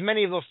 you know, as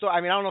many of those stories.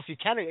 I mean, I don't know if you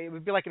can. It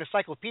would be like an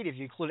encyclopedia if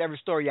you include every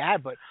story you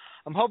had, but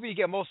I'm hoping you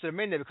get most of them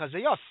in there because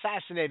they are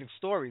fascinating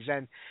stories.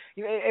 And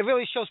you know, it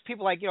really shows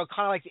people, like, you know,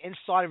 kind of like the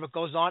inside of what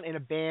goes on in a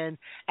band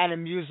and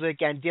in music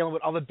and dealing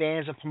with other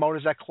bands and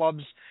promoters at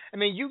clubs. I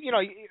mean, you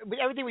know,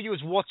 everything with you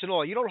is warts and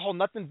all. You don't hold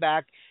nothing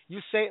back. You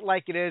say it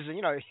like it is, and,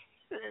 you know,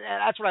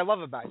 that's what I love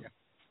about you.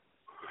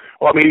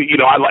 Well, I mean, you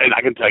know,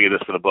 I can tell you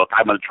this for the book.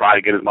 I'm going to try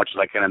to get as much as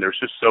I can, and there's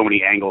just so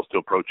many angles to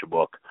approach a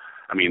book.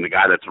 I mean, the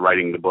guy that's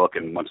writing the book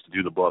and wants to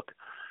do the book,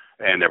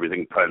 and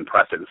everything, and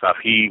press it and stuff.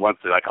 He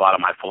wants to, like, a lot of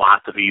my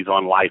philosophies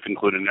on life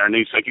included in there. And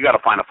he's like, you got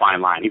to find a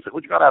fine line. He's like,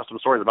 well, you got to have some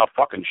stories about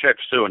fucking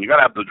chicks, too. And you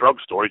got to have the drug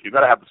stories. You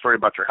got to have the story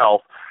about your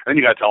health. And then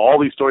you got to tell all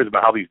these stories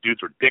about how these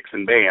dudes were dicks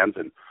in bands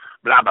and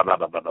blah, blah, blah,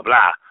 blah, blah, blah,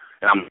 blah.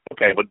 And I'm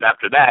okay, but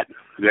after that,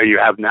 now you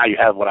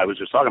have what I was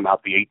just talking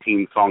about, the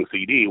 18-song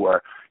CD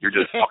where you're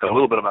just talking a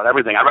little bit about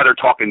everything. I'd rather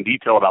talk in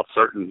detail about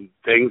certain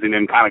things and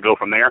then kind of go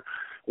from there.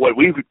 What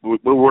we're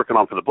working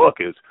on for the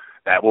book is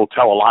that we'll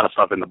tell a lot of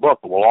stuff in the book,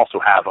 but we'll also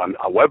have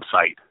a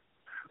website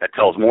that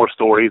tells more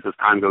stories as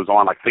time goes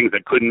on, like things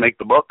that couldn't make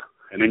the book,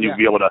 and then you'll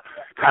be able to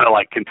kind of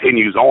like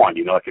continues on,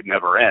 like it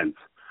never ends.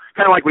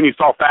 Kind of like when you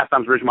saw Fast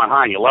Times at Ridgemont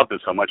High and you loved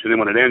it so much, and then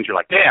when it ends, you're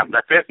like, damn,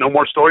 that's it, no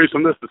more stories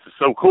from this. This is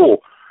so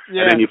cool.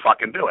 Yeah. And then you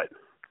fucking do it.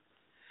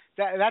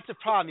 That's a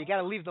problem. You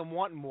got to leave them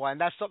wanting more, and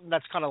that's something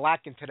that's kind of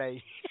lacking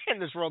today in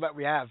this world that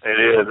we have. It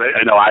is.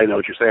 I know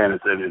what you're saying.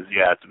 It is.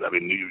 Yeah. I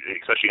mean,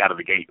 especially out of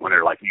the gate when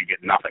they're like, you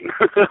get nothing.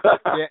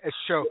 Yeah, it's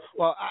true.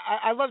 Well,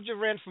 I loved your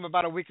rant from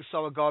about a week or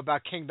so ago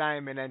about King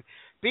Diamond and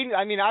being.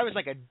 I mean, I was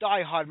like a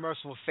diehard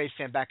Merciful Fate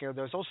fan back in the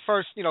days. Those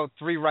first,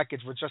 3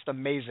 records were just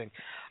amazing.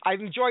 I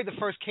enjoyed the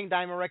first King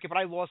Diamond record, but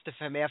I lost it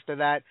for him after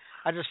that.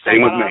 I just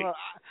same with me.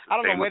 I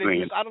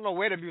don't know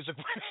where the music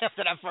went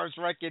after that first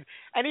record,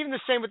 and even the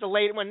same with the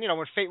late when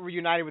Fate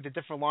reunited with the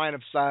different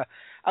lineups.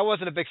 I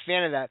wasn't a big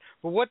fan of that.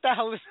 But what the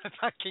hell is it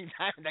about King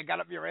Diamond that got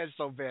up your ass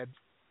so bad?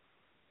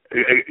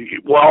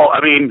 Well,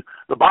 I mean,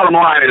 the bottom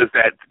line is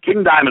that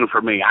King Diamond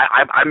for me,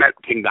 I met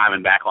King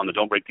Diamond back on the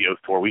Don't Break the Oath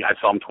tour. I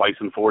saw him twice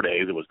in 4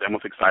 days. It was them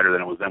with Exciter,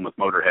 then it was them with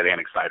Motorhead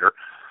and Exciter.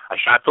 I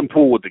shot some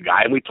pool with the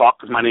guy, and we talked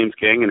because my name's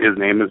King, and his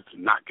name is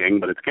not King,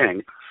 but it's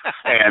King.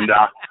 And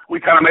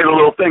we kind of made a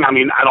little thing. I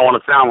mean, I don't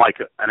want to sound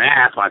like an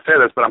ass when I say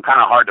this, but I'm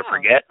kind of hard to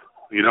forget.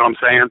 You know what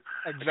I'm saying?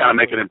 Exactly. Kind of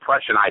make an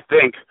impression, I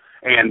think.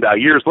 And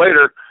years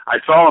later,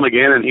 I saw him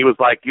again, and he was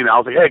like, I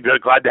was like, hey,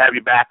 good, glad to have you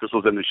back. This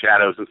was in the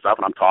Shadows and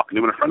stuff, and I'm talking to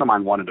him, and a friend of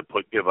mine wanted to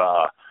give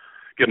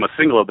him a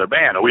single of their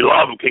band. Oh, we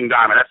love King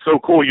Diamond. That's so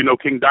cool.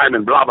 King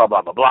Diamond, blah, blah,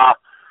 blah, blah, blah.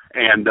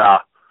 And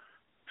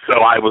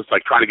so I was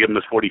like trying to give him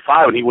this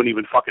 45, and he wouldn't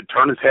even fucking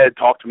turn his head,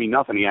 talk to me,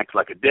 nothing. He acted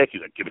like a dick.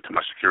 He's like, give it to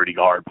my security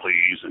guard,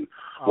 please, and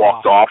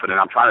walked off. And then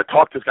I'm trying to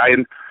talk to this guy,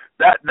 and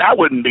that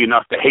wouldn't be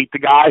enough to hate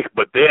the guy.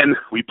 But then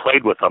we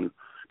played with him.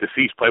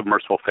 Deceased played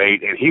Merciful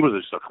Fate, and he was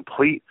just a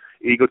complete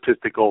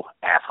egotistical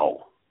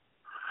asshole.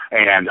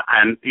 And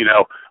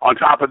on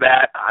top of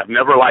that, I've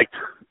never liked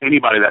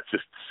anybody that's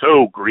just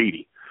so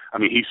greedy. I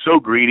mean, he's so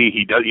greedy.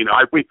 He does,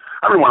 I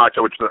remember when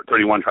October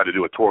 31 tried to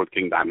do a tour with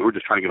King Diamond. We were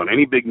just trying to get on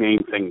any big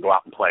name thing and go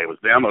out and play. It was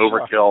them,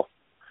 Overkill,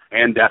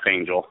 and Death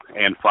Angel,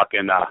 and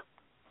fucking, none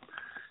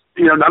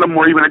of them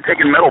were even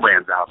taking metal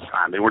bands out at the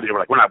time. They were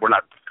like, we're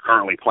not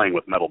currently playing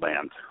with metal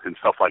bands and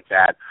stuff like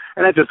that.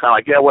 And it just kind of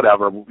like, yeah,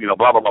 whatever,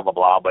 blah, blah, blah, blah,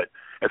 blah. But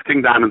as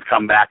King Diamond's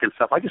come back and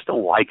stuff, I just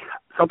don't like,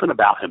 something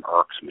about him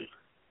irks me.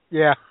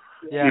 Yeah.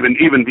 Even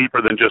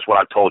deeper than just what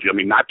I've told you. I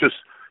mean, not just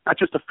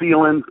a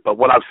feeling, but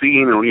what I've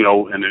seen, and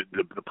and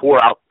the poor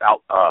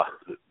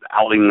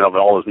outing of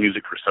all his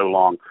music for so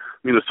long.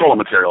 I mean, the solo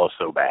material is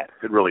so bad.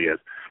 It really is.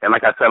 And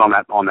like I said on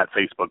that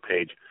Facebook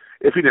page,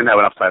 if he didn't have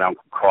an upside down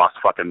cross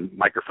fucking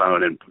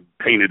microphone and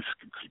painted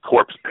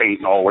corpse paint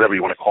and all whatever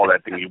you want to call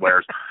that thing he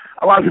wears,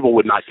 a lot of people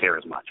would not care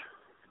as much.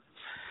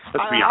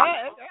 Let's be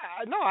honest.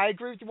 No, I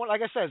agree with you.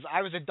 Like I said,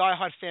 I was a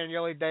diehard fan in the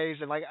early days,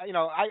 and I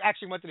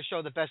actually went to the show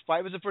at the Best Buy.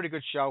 It was a pretty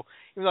good show,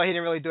 even though he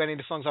didn't really do any of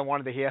the songs I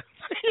wanted to hear.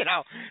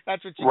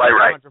 That's what you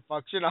get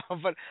for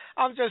 $100, But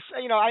I'm just,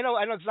 I know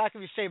exactly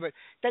what you're saying. But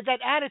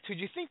that attitude,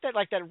 you think that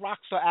like that rock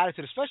star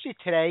attitude, especially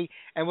today,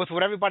 and with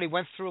what everybody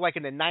went through like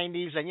in the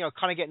 '90s, and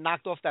kind of get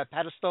knocked off that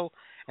pedestal,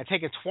 and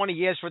taking 20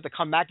 years for it to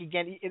come back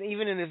again, and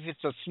even if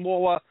it's a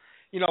smaller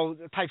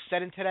type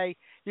setting today,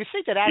 you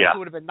think that attitude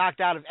would have been knocked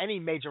out of any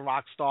major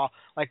rock star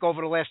like over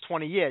the last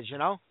 20 years,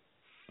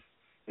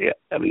 Yeah,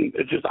 I mean,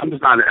 I'm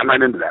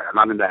not into that. I'm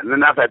not into that. And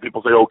then I've had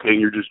people say, okay,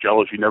 you're just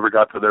jealous, you never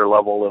got to their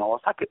level and all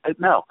this.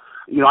 No.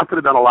 I could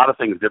have done a lot of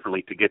things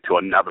differently to get to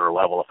another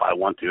level if I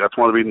want to. That's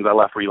one of the reasons I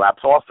left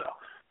Relapse also.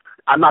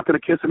 I'm not going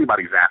to kiss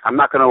anybody's ass. I'm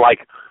not going to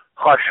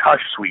hush,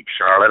 hush, sweet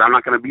Charlotte. I'm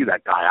not going to be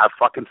that guy. I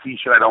fucking see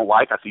shit I don't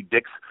like. I see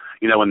dicks,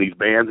 in these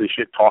bands and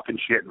shit, talking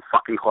shit and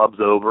fucking clubs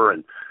over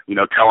and,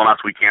 telling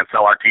us we can't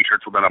sell our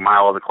T-shirts within a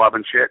mile of the club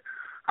and shit.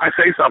 I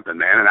say something,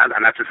 man,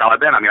 and that's just how I've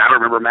been. I mean, I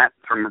remember Matt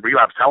from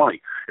Relapse telling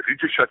me, if you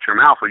just shut your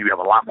mouth, well, you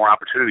have a lot more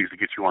opportunities to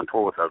get you on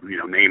tour with a,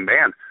 name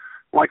band.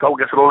 I'm like, I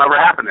guess it'll never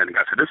happen then.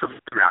 I said, this is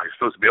now. You're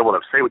supposed to be able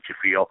to say what you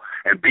feel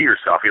and be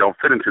yourself. You don't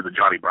fit into the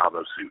Johnny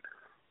Bravo suit.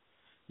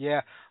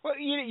 Yeah, well,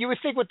 you would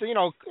think with the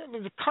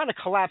the kind of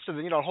collapse of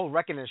the whole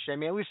record industry. I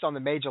mean, at least on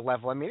the major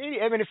level. I mean,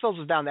 it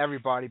filters down to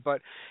everybody.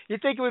 But you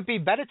think it would be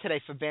better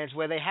today for bands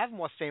where they have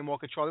more fame, more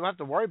control. They don't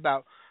have to worry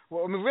about.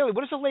 Well, I mean, really,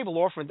 what is a label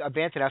offering a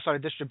band today outside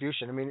of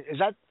distribution? I mean, is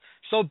that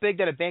so big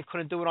that a band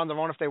couldn't do it on their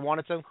own if they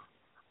wanted to?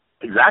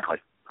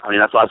 Exactly. I mean,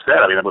 that's what I've said.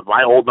 I mean, with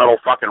my old metal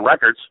fucking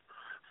records,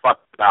 I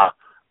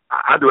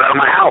do it out of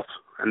my house.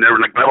 And they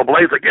were like, Metal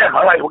Blade's like, yeah,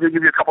 all right, we're going to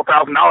give you $2,000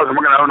 and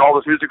we're going to own all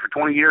this music for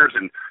 20 years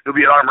and you'll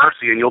be at our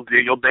mercy and you'll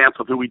dance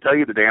with who we tell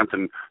you to dance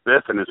and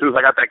this. And as soon as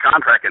I got that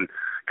contract and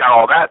got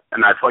all that,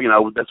 and I thought,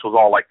 this was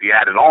all like the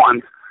added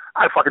on,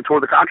 I fucking tore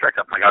the contract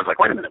up. My guy was like,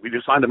 wait a minute, we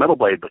just signed a Metal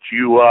Blade, but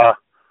you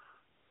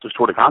just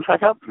tore the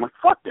contract up? I'm like,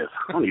 fuck this.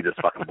 I don't need this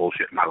fucking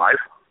bullshit in my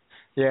life.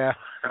 Yeah.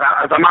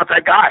 I'm not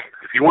that guy.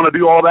 If you want to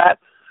do all that,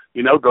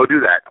 go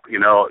do that.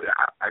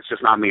 It's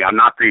just not me. I'm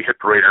not the hit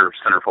parader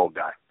centerfold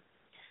guy.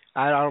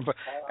 I don't. But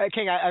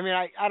King, I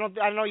don't.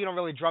 I know you don't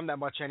really drum that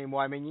much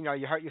anymore. I mean,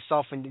 you hurt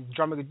yourself and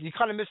drumming. You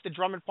kind of miss the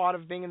drumming part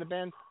of being in the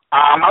band.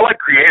 I like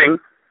creating.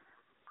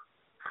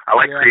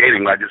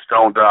 Creating. I just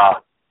don't.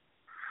 I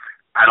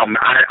don't.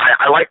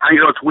 I like.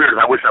 It's weird.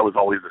 I wish I was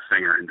always the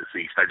singer in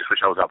Deceased. I just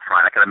wish I was up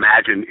front. I can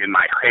imagine in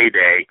my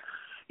heyday,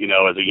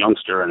 as a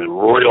youngster and a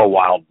royal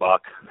wild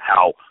buck,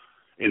 how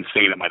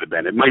insane it might have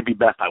been. It might be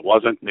best I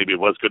wasn't. Maybe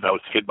it was good that I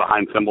was hid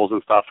behind cymbals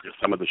and stuff, because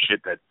some of the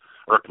shit that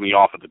irked me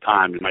off at the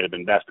time, it might have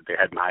been best if they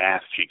had my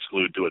ass cheeks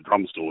glued to a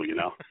drum stool,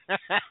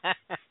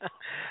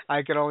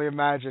 I can only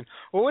imagine.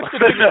 Well, what's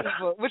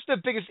the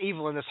biggest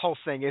evil in this whole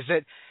thing? Is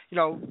it,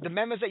 the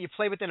members that you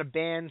play with in a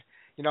band,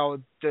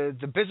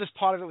 the business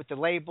part of it with the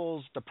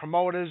labels, the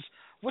promoters?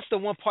 What's the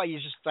one part you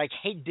just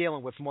hate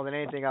dealing with more than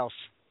anything else?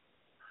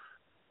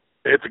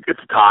 It's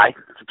a tie.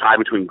 It's a tie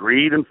between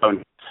greed and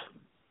phoniness.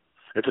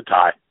 It's a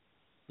tie.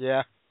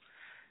 Yeah.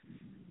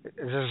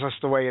 It's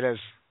just the way it is.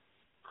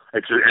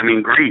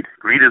 Greed.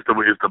 Greed is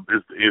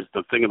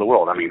the thing of the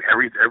world.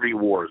 Every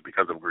war is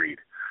because of greed.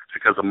 It's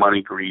because of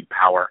money, greed,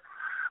 power,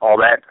 all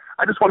that.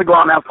 I just want to go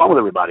out and have fun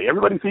with everybody.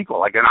 Everybody's equal.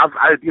 I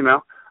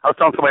was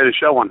telling somebody at the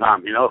show one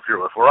time,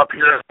 if we're up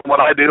here doing what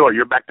I do, or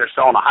you're back there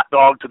selling a hot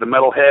dog to the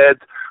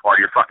metalheads, or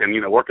you're fucking,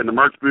 working the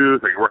merch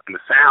booth, or you're working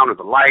the sound or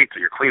the lights, or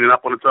you're cleaning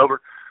up when it's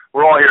over,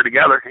 we're all here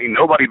together. Ain't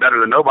nobody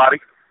better than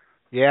nobody.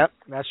 Yeah,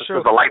 that's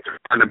true. The lights are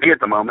turned to me at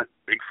the moment.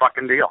 Big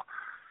fucking deal.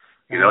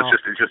 It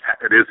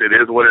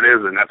is what it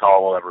is, and that's all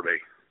it will ever be.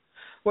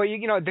 Well,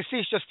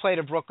 Deceased just played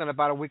in Brooklyn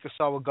about a week or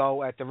so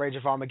ago at the Rage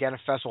of Armageddon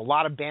Festival. A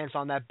lot of bands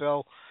on that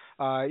bill.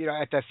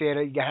 At that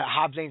theater, you got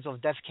Hobbs Angel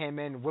of Death came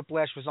in.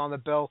 Whiplash was on the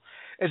bill.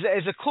 Is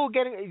it cool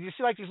getting? You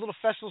see, these little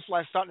festivals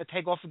starting to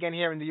take off again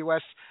here in the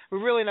U.S. We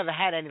really never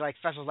had any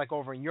festivals like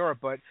over in Europe,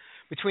 but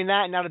between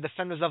that and now the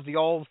Defenders of the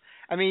Old,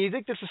 you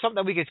think this is something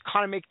that we could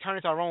kind of turn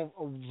into our own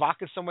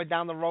vodka somewhere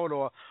down the road,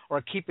 or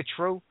keep it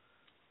true?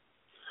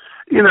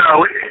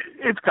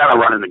 It's kind of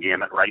running the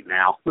gamut right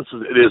now.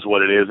 It is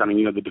what it is.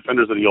 The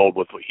Defenders of the Old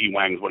with what he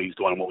wangs, what he's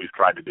doing, and what we've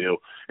tried to do.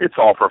 It's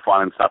all for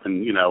fun and stuff,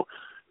 and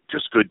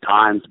just good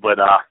times. But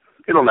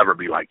it'll never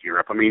be like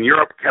Europe.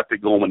 Europe kept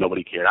it going when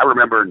nobody cared. I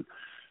remember in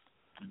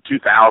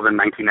 2000,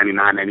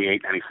 1999,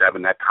 98,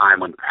 97, that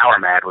time when Power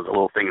Mad was a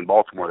little thing in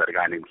Baltimore that a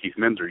guy named Keith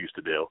Minzer used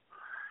to do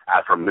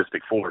from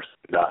Mystic Force.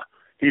 And,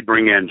 he'd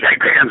bring in Jay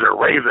Panzer,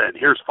 Raven,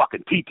 here's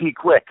fucking TT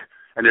Quick,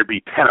 and there'd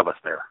be 10 of us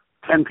there,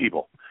 10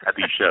 people at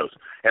these shows.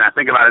 And I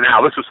think about it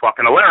now, this was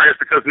fucking hilarious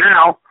because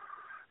now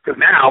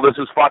this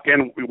is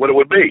fucking what it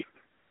would be.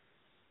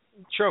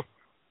 True.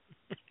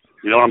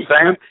 You know what I'm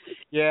saying?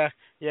 Yeah,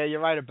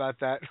 you're right about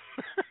that.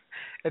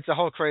 It's a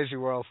whole crazy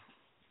world.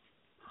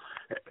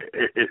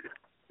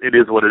 It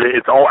is what it is.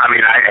 It's all. I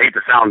hate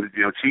to sound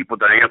cheap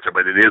with the answer,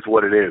 but it is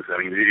what it is.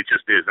 It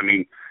just is.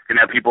 You can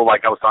have people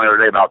like I was talking the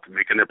other day about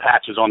making their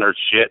patches on their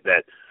shit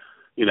that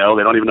they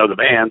don't even know the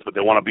bands, but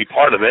they want to be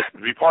part of it.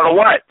 Be part of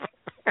what?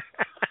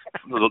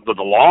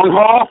 the long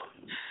haul?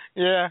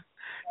 Yeah.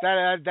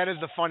 That is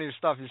the funniest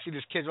stuff. You see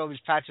these kids with all these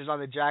patches on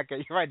the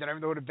jacket. You're right. They don't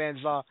even know who the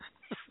bands are.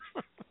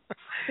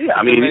 Yeah,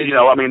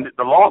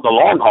 the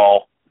long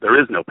haul.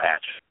 There is no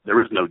patch. There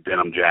is no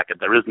denim jacket.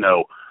 There is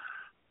no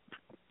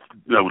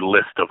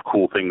list of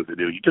cool things to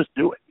do. You just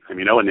do it.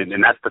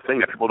 And that's the thing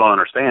that people don't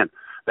understand.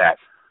 That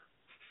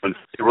when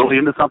you're really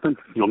into something,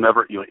 you'll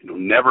never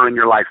in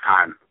your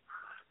lifetime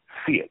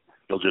see it.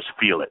 You'll just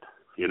feel it.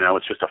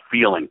 It's just a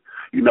feeling.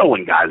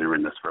 When guys are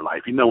in this for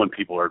life. When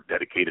people are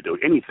dedicated to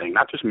anything,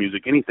 not just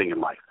music, anything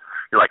in life.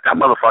 You're like, that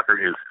motherfucker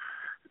is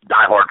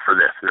diehard for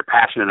this. They're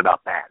passionate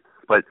about that.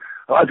 But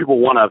a lot of people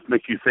want to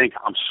make you think,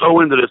 I'm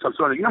so into this. I'm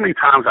so into. How many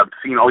times I've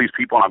seen all these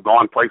people and I've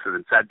gone places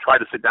and tried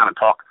to sit down and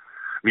talk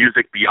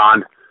music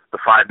beyond the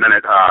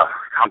 5-minute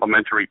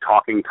complimentary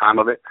talking time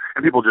of it,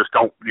 and people just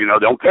don't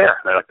care.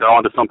 They're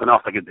on to something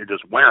else. They're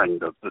just wearing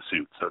the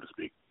suit, so to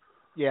speak.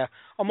 Yeah.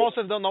 Most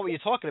of them don't know what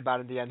you're talking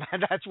about in the end.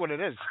 That's what it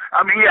is.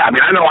 I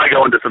know I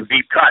go into some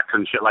deep cuts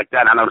and shit like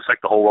that. I know it's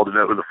like the whole world to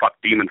know who the fuck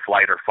Demon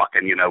Flight or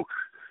fucking,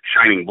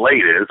 Shining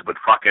Blade is,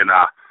 but fucking,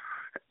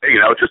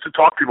 just to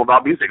talk to people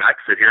about music. I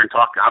can sit here and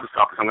talk. I was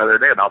talking to someone the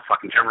other day about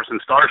fucking Jefferson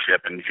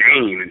Starship and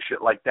Jane and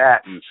shit like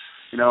that. And,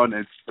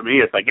 and to me,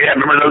 it's like, yeah,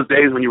 remember those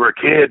days when you were a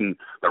kid and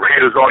the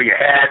radio was all you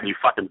had and you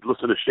fucking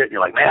listen to shit and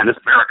you're like, man,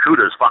 this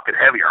Barracuda is fucking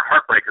heavy, or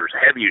Heartbreaker is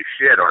heavy as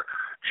shit, or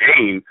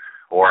Jane,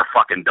 or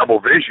fucking Double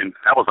Vision.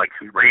 That was like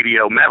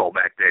radio metal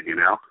back then,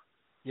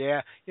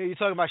 Yeah. You're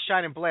talking about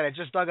Shining Blade. I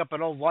just dug up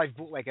an old live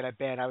bootleg of that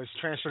band. I was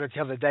transferred it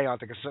the other day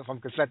from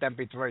cassette to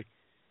MP3.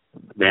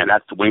 man,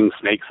 that Winged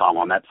Snake song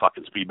on that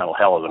fucking Speed Metal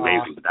Hell is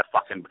amazing. But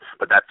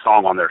that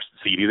song on their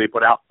CD they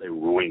put out, they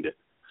ruined it.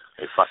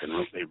 They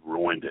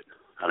ruined it.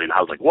 I mean,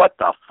 I was like, what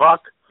the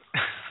fuck?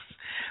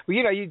 Well,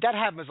 that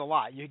happens a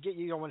lot. You get,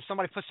 when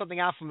somebody puts something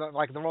out from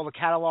the roller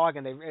catalog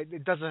and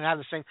it doesn't have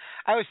the same.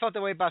 I always felt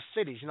that way about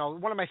cities.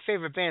 One of my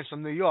favorite bands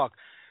from New York.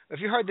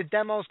 If you heard the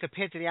demos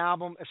compared to the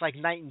album, it's like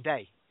night and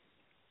day.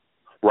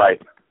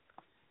 Right.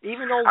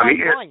 Even though I'm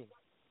lying.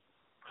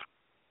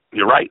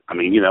 You're right. I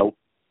mean,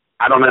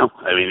 I don't know.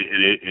 I mean,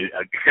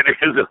 it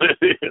is what it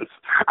is.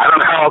 I don't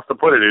know how else to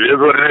put it. It is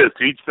what it is.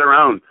 To each their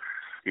own.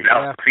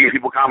 Yeah. I've seen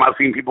people come, I've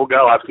seen people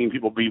go. I've seen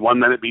people be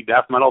 1 minute be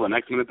death metal, the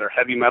next minute they're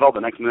heavy metal,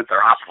 the next minute they're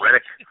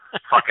operatic,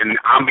 fucking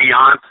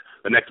ambient,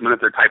 the next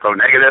minute they're typo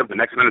negative, the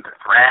next minute they're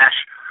thrash.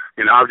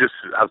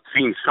 I've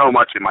seen so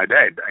much in my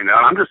day. And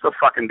I'm just a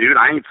fucking dude.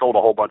 I ain't sold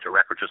a whole bunch of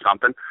records or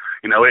something.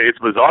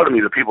 It's bizarre to me,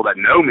 the people that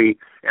know me,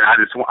 and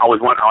I always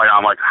wonder,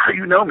 I'm like, how do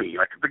you know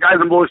me? Like, the guys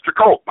in Blue Oyster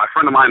Cult, my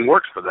friend of mine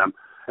works for them,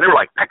 and they were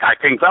like, that guy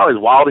King Fowley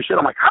is wild as shit.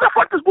 I'm like, how the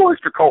fuck does Blue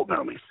Oyster Cult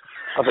know me?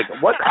 I was like,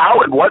 how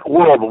in what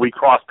world will we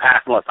cross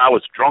paths unless I was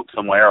drunk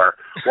somewhere or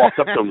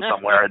walked up to him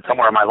somewhere in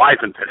my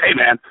life and said, hey,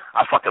 man,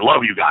 I fucking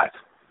love you guys.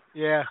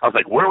 Yeah. I was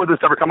like, where would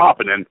this ever come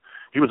up? And then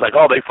he was like,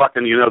 oh, they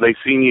fucking, they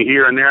seen you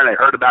here and there and they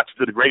heard about you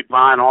through the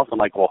grapevine. Also,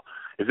 I'm like, well,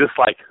 is this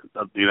like,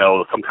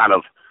 some kind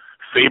of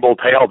fable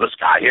tale? This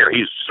guy here,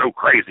 he's so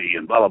crazy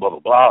and blah, blah, blah,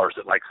 blah, blah. Or is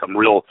it like some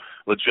real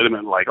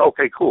legitimate, like,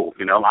 okay, cool.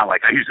 I'm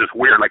like, he's just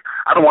weird. Like,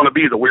 I don't want to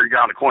be the weird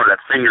guy in the corner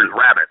that fingers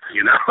rabbits,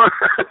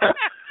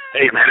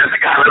 Hey, man, there's a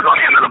guy who lives on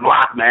the end of the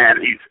block, man.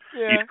 He's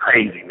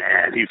crazy,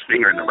 man. He's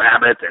fingering the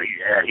rabbits, and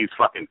he's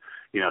fucking,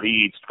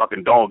 he eats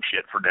fucking dog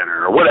shit for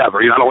dinner or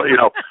whatever. I don't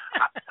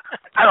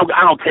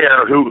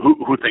care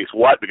who thinks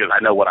what, because I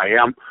know what I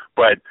am.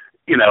 But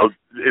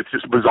it's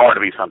just bizarre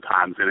to me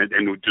sometimes, and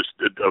just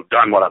have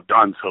done what I've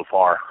done so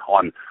far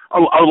on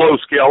a low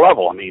scale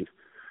level. I mean,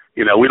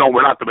 we're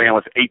not the band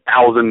with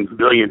 8,000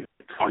 billion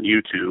on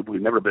YouTube.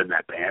 We've never been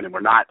that band, and we're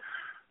not.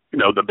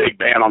 The big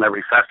band on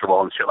every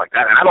festival and shit like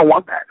that. And I don't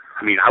want that.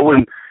 I mean, I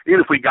wouldn't, even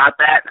if we got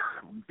that,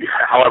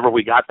 however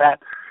we got that,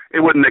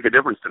 it wouldn't make a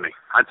difference to me.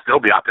 I'd still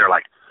be out there,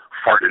 like,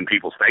 farting in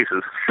people's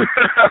faces.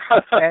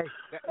 Hey,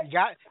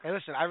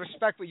 listen, I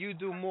respect what you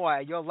do more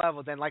at your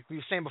level than, like we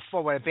were saying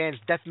before, where a band's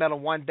death metal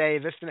one day,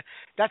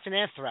 that's an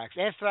Anthrax.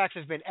 Anthrax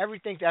has been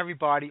everything to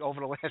everybody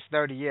over the last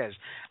 30 years.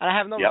 And I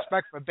have no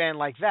respect for a band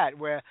like that,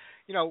 where,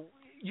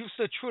 you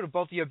stood true to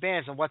both of your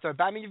bands and what they're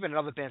about. I mean, you've been in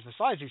other bands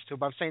besides these two,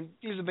 but I'm saying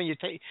these have been your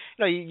two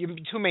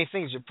main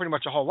things. You're pretty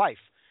much your whole life,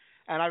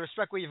 and I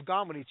respect where you've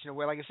gone with each.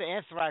 Where, like I say,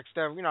 Anthrax,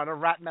 they're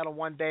rap metal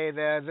one day,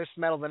 they're this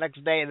metal the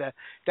next day, the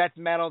death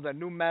metal, the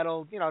new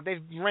metal.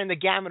 They've ran the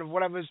gamut of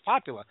whatever is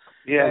popular.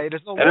 Yeah,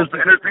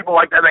 there's people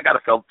like that got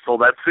to fill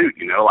that suit.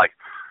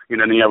 And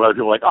then you have other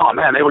people like, oh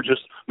man, they were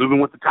just moving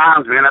with the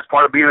times, man. That's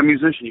part of being a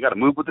musician. You got to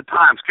move with the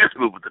times. Kids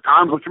move with the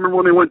times. Don't you remember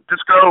when they went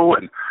disco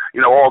and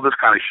all this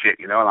kind of shit?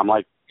 And I'm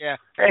like,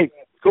 hey,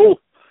 cool,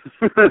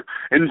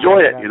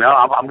 enjoy it.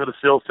 I'm gonna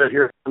still sit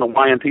here in the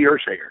Y&T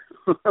Earthshaker.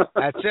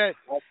 That's it.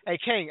 Hey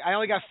King, I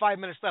only got 5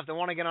 minutes left. I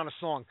want to get on a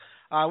song.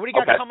 What do you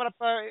got coming up?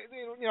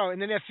 In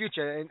the near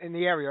future in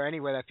the area or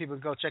anywhere that people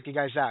can go check you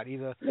guys out?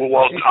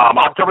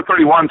 October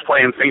 31's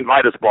playing St.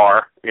 Vitus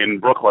Bar in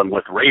Brooklyn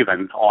with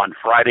Raven on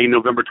Friday,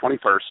 November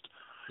 21st.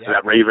 Yeah.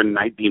 That Raven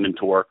Night Demon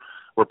tour.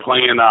 We're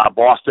playing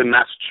Boston,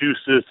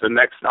 Massachusetts, the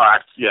next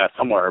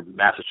somewhere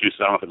Massachusetts.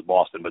 I don't know if it's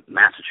Boston, but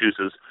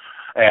Massachusetts.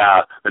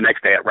 The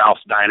next day at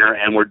Ralph's Diner,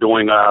 and we're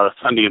doing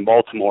Sunday in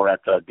Baltimore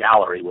at the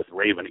Gallery with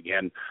Raven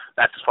again.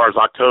 That's as far as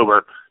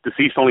October.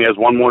 Deceased only has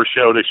one more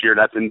show this year.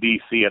 That's in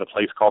D.C. at a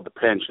place called The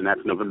Pinch, and that's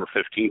November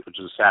 15th, which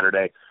is a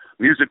Saturday.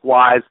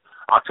 Music-wise,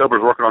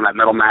 October's working on that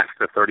Metal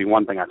Massacre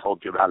 31 thing I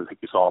told you about. I think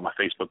you saw on my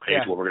Facebook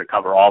page where we're going to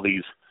cover all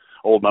these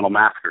old Metal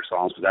Massacre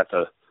songs, because that's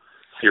a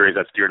series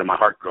that's dear to my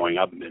heart growing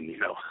up and,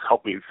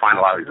 helped me find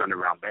a lot of these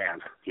underground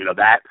bands.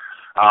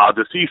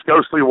 Deceased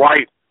Ghostly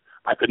White,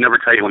 I could never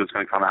tell you when it's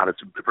going to come out.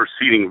 It's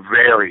proceeding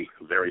very,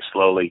 very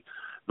slowly.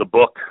 The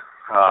book,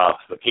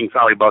 the King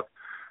Fowley book,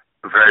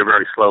 very,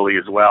 very slowly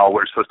as well.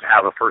 We're supposed to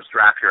have a first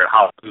draft here at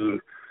Halloween.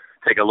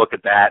 Take a look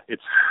at that.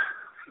 It's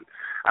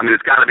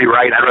got to be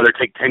right. I'd rather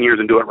take 10 years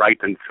and do it right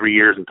than 3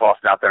 years and toss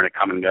it out there and it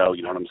come and go.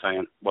 You know what I'm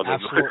saying? Well,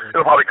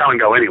 it'll probably come and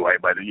go anyway,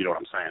 but you know what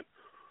I'm saying.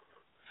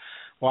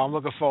 Well, I'm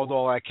looking forward to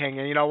all that, King.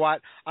 And you know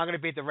what? I'm going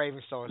to beat the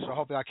Ravens, so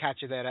hopefully I'll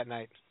catch you there that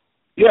night.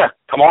 Yeah,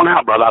 come on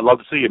out, brother. I'd love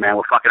to see you, man.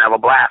 We'll fucking have a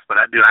blast. But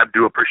I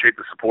do appreciate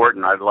the support,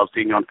 and I love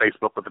seeing you on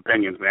Facebook with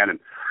opinions, man. And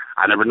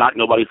I never knock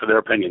nobody for their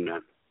opinion,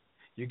 man.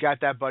 You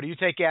got that, buddy. You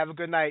take care. Have a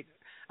good night.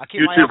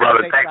 You too,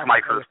 brother. Thanks,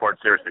 Mike, for the support.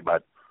 Seriously,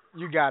 bud.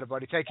 You got it,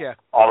 buddy. Take care.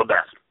 All the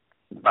best.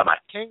 Bye-bye.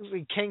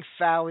 King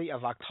Fowley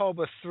of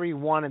October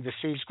 3-1 and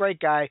Deceased.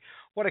 Great guy.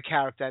 What a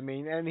character. I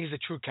mean, and he's a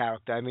true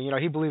character. I mean,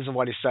 he believes in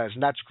what he says,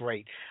 and that's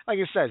great. Like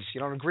he says, you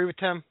don't agree with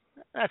him?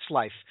 That's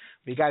life.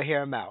 But you got to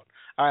hear him out.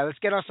 All right, let's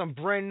get on some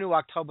brand new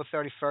October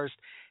 31st.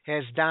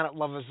 Here's Down at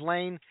Lover's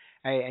Lane.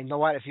 Hey, and you know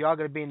what? If you are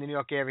going to be in the New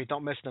York area,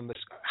 don't miss them.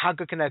 How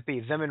good can that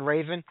be? Them and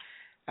Raven.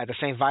 at the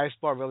St. Vitus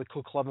Bar, a really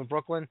cool club in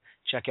Brooklyn.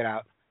 Check it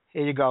out.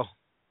 Here you go.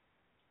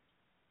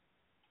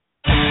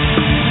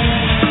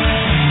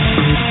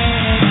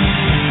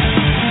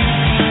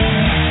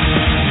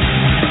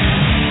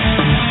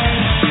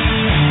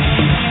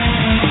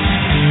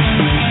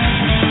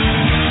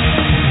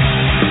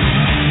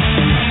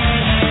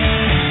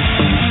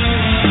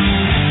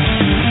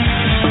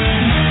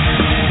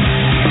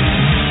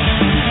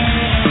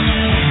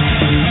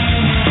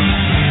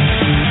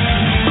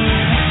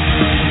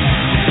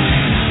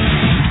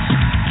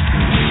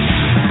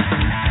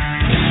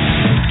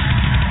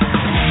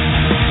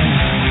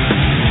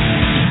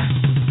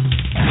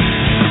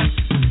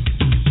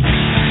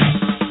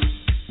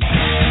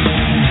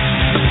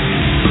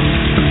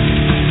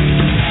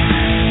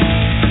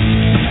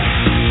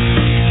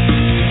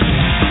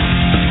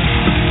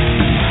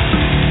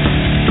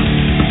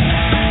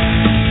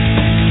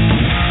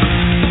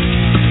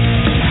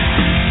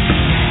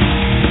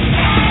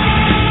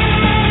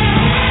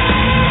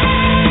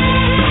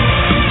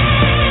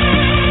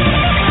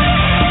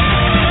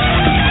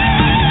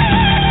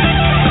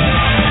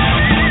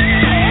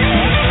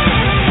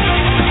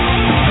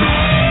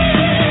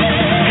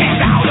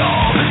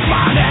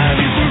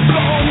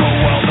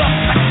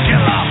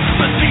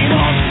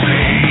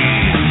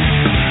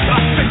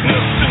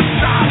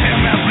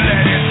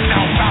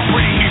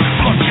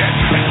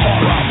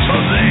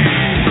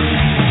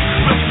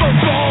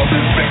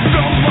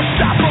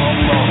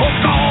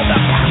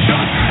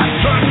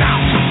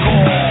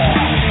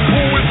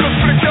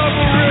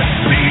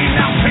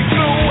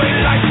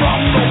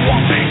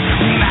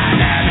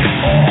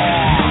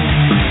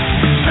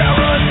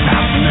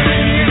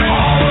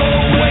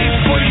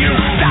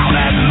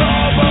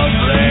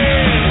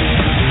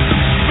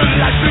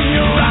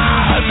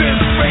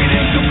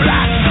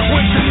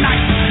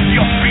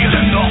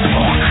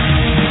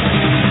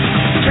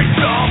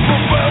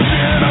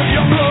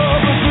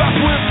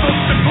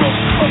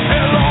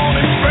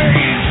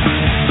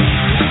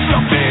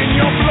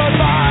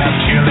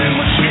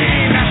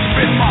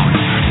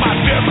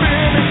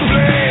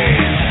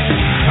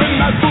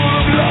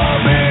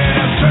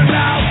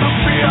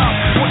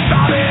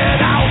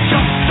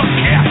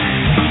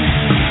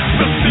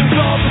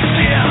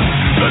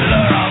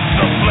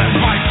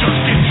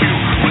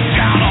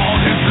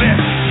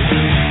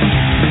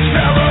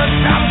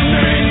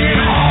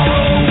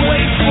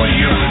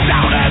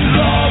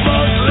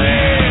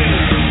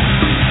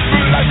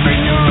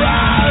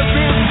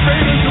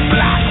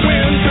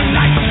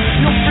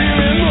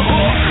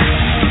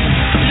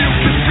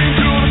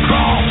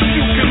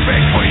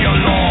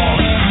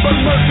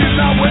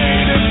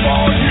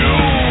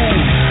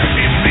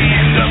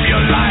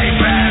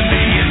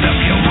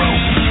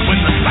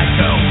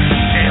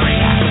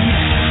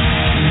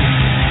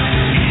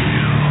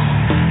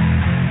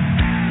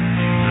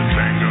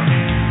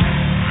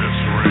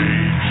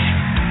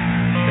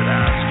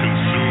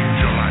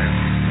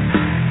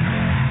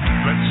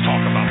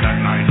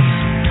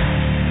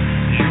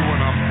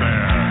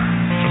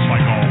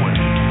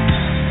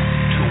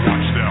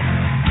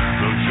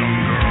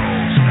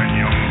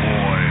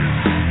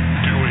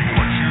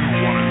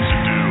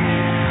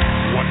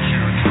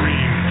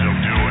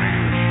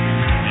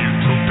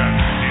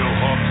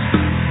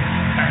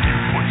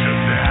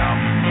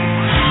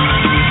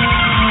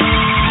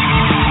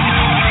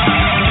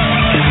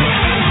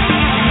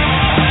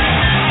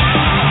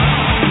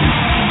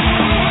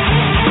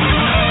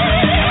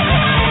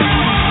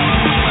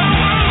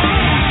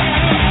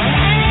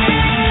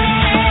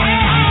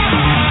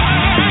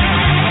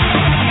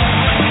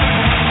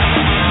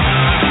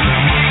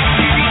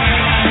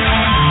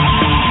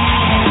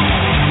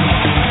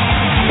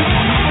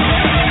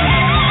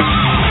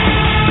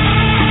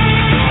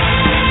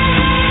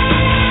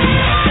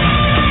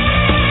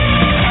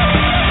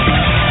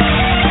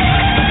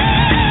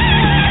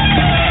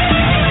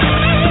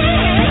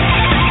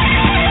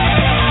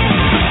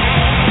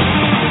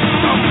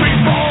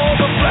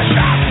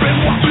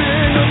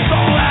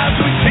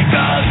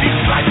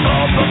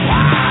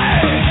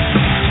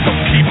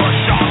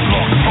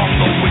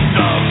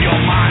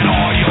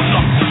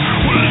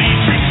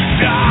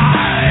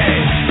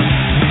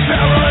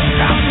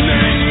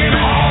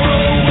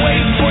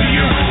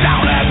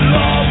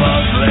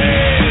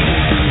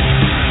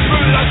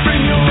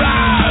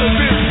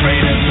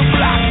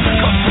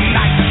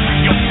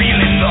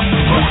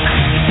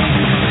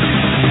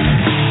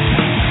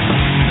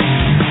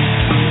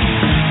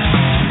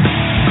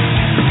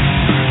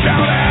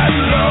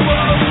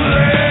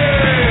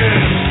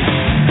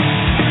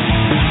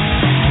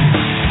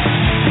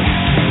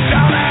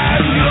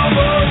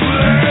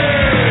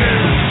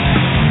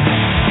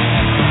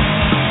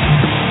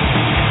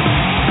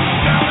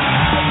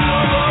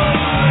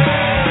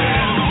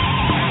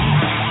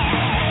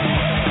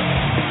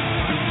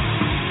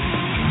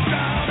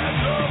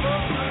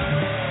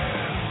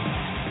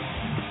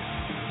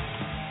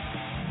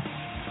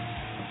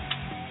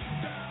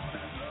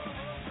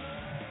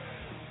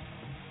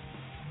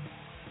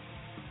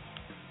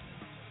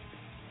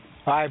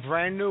 All right,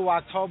 brand new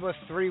October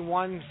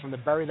 3-1 from the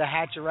Bury the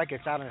Hatchet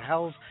record. It's out on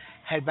Hell's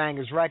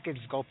Headbangers Records.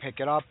 Go pick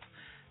it up.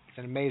 It's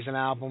an amazing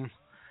album.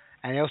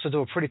 And they also do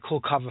a pretty cool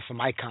cover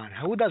from Icon.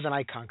 Who does an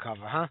Icon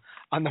cover, huh?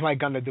 Under My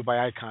Gun to do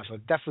by Icon. So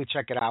definitely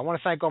check it out. I want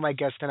to thank all my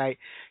guests tonight.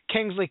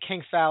 Kingsley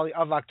King Fowley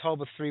of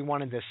October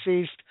 3-1 and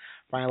Deceased.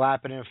 Brian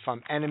Llapitan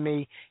from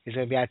NME. He's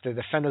going to be at the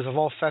Defenders of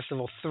All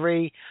Festival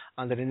 3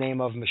 under the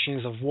name of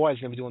Machines of War. He's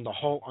going to be doing the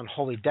whole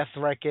Unholy Death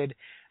record.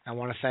 I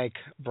want to thank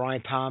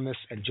Brian Thomas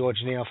and George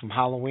Neal from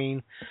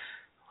Halloween.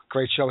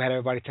 Great show we had,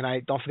 everybody,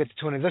 tonight. Don't forget to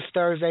tune in this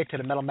Thursday to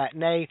the Metal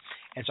Matinee.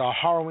 It's our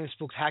Halloween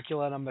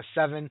Spooktacular number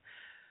 7.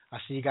 I'll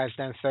see you guys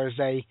then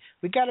Thursday.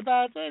 We got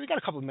a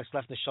couple of minutes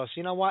left in the show, so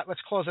you know what? Let's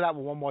close it out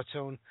with one more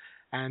tune,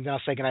 and then I'll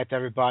say goodnight to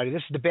everybody.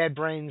 This is the Bad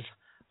Brains,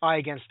 Eye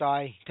Against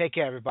Eye. Take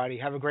care, everybody.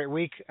 Have a great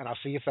week, and I'll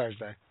see you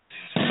Thursday.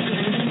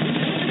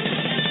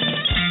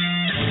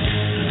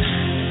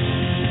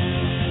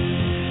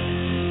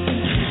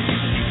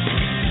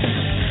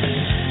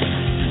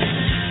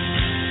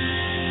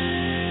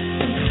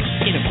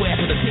 In a graph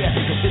of the past,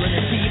 you can feel an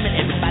achievement.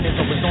 Everybody's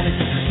always on it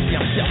to see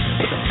themselves.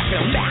 But the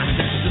fucking mouth,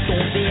 this is just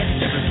on there.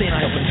 Never saying I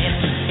have an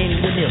answer to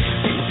anyone else.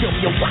 Tell me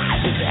your why,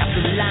 just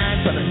after the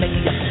line. Trying to make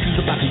me up to speak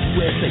about the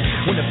USA.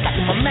 When the back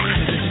of my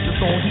mind, this is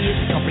just on here.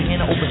 To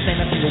comprehend or overstand,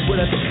 I feel what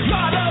I do.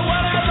 Mother,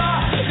 whatever,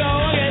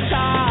 go get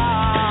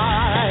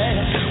tired.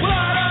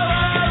 Whatever,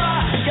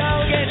 go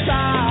get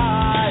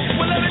tired.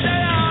 Well, every day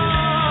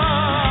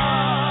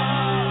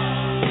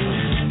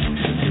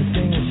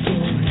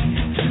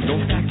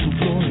don't back to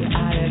glory.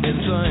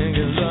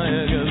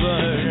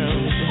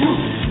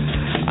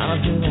 I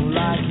still don't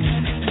like it,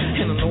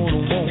 and I know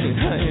I don't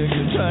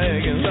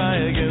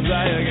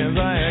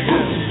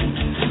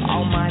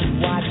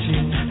want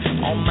it.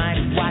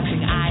 Almighty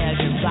watching, I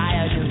against I.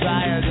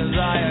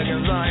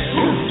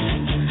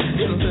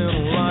 And I still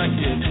don't like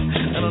it,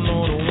 and I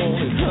know I don't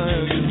want it. I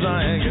against.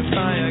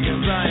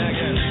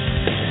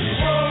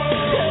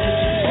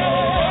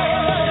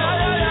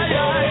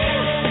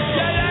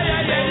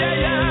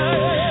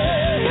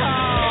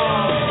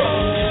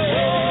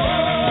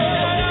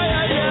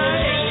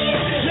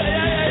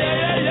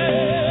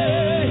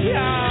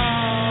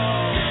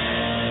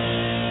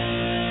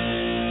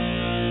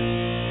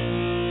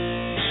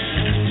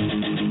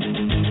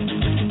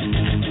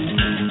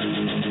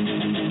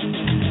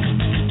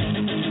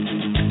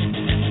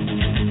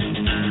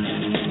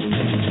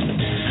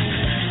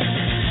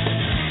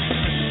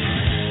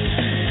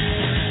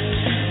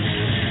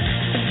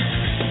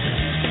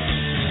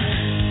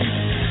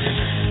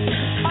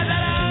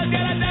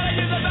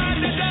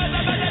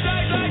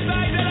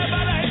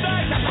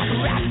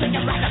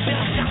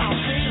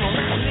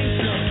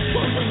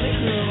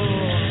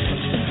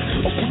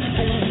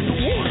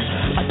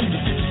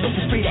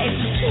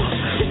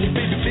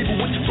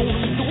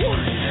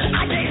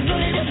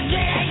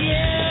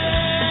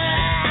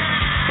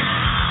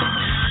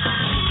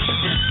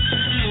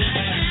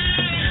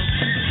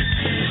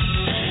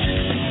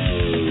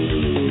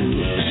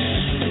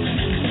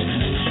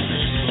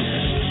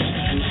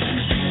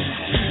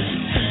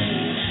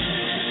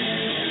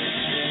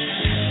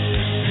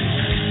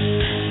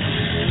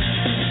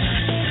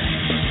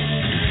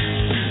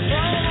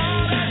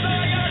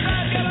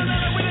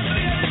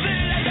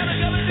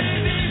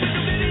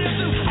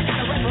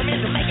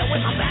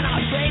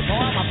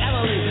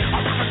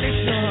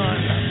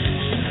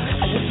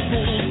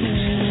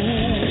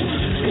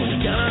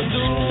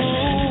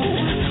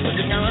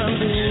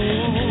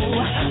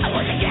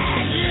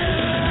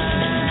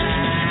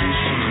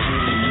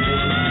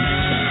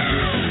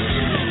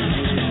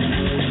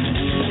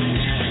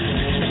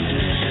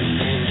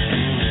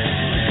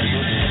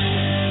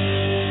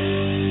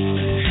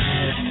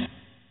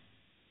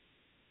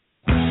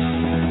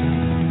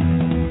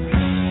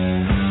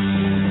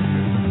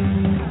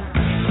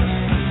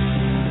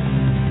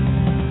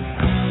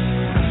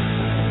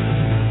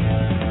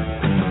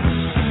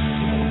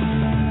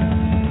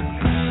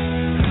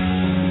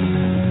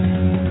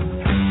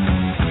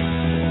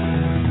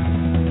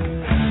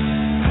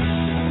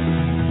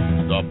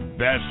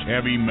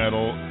 Heavy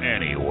metal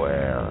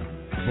anywhere.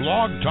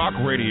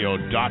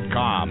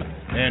 BlogTalkRadio.com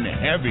and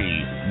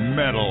Heavy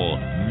Metal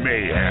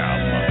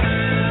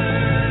Mayhem.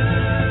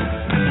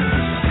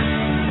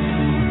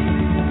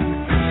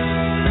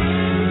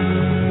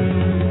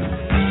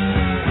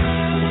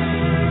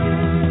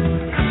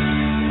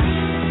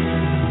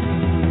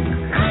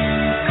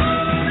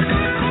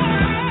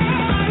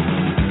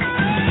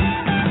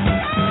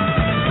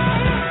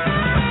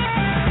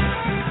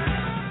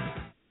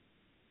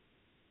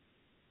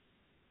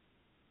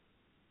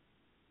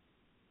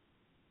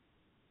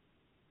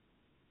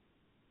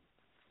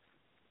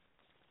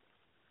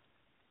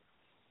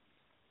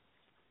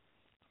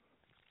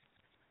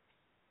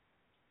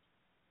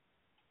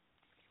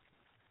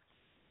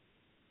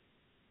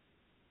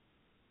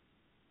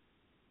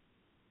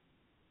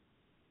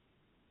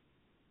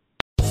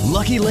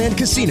 Lucky Land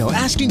Casino,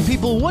 asking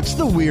people, what's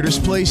the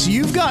weirdest place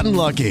you've gotten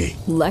lucky?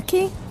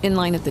 Lucky? In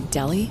line at the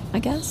deli, I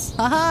guess?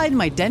 Aha, in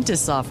my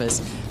dentist's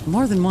office.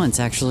 More than once,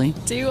 actually.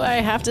 Do I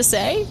have to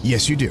say?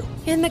 Yes, you do.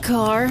 In the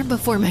car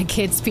before my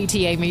kids'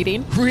 PTA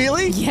meeting.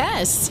 Really?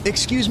 Yes.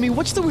 Excuse me,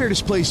 what's the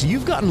weirdest place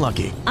you've gotten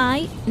lucky?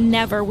 I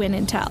never win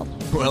and tell.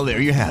 Well, there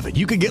you have it.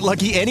 You can get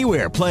lucky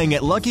anywhere, playing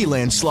at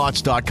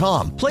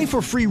LuckyLandSlots.com. Play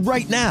for free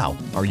right now.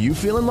 Are you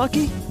feeling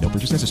lucky? No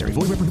purchase necessary.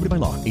 Void where prohibited by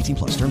law.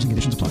 18+. Terms and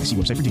conditions apply. See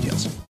website for details.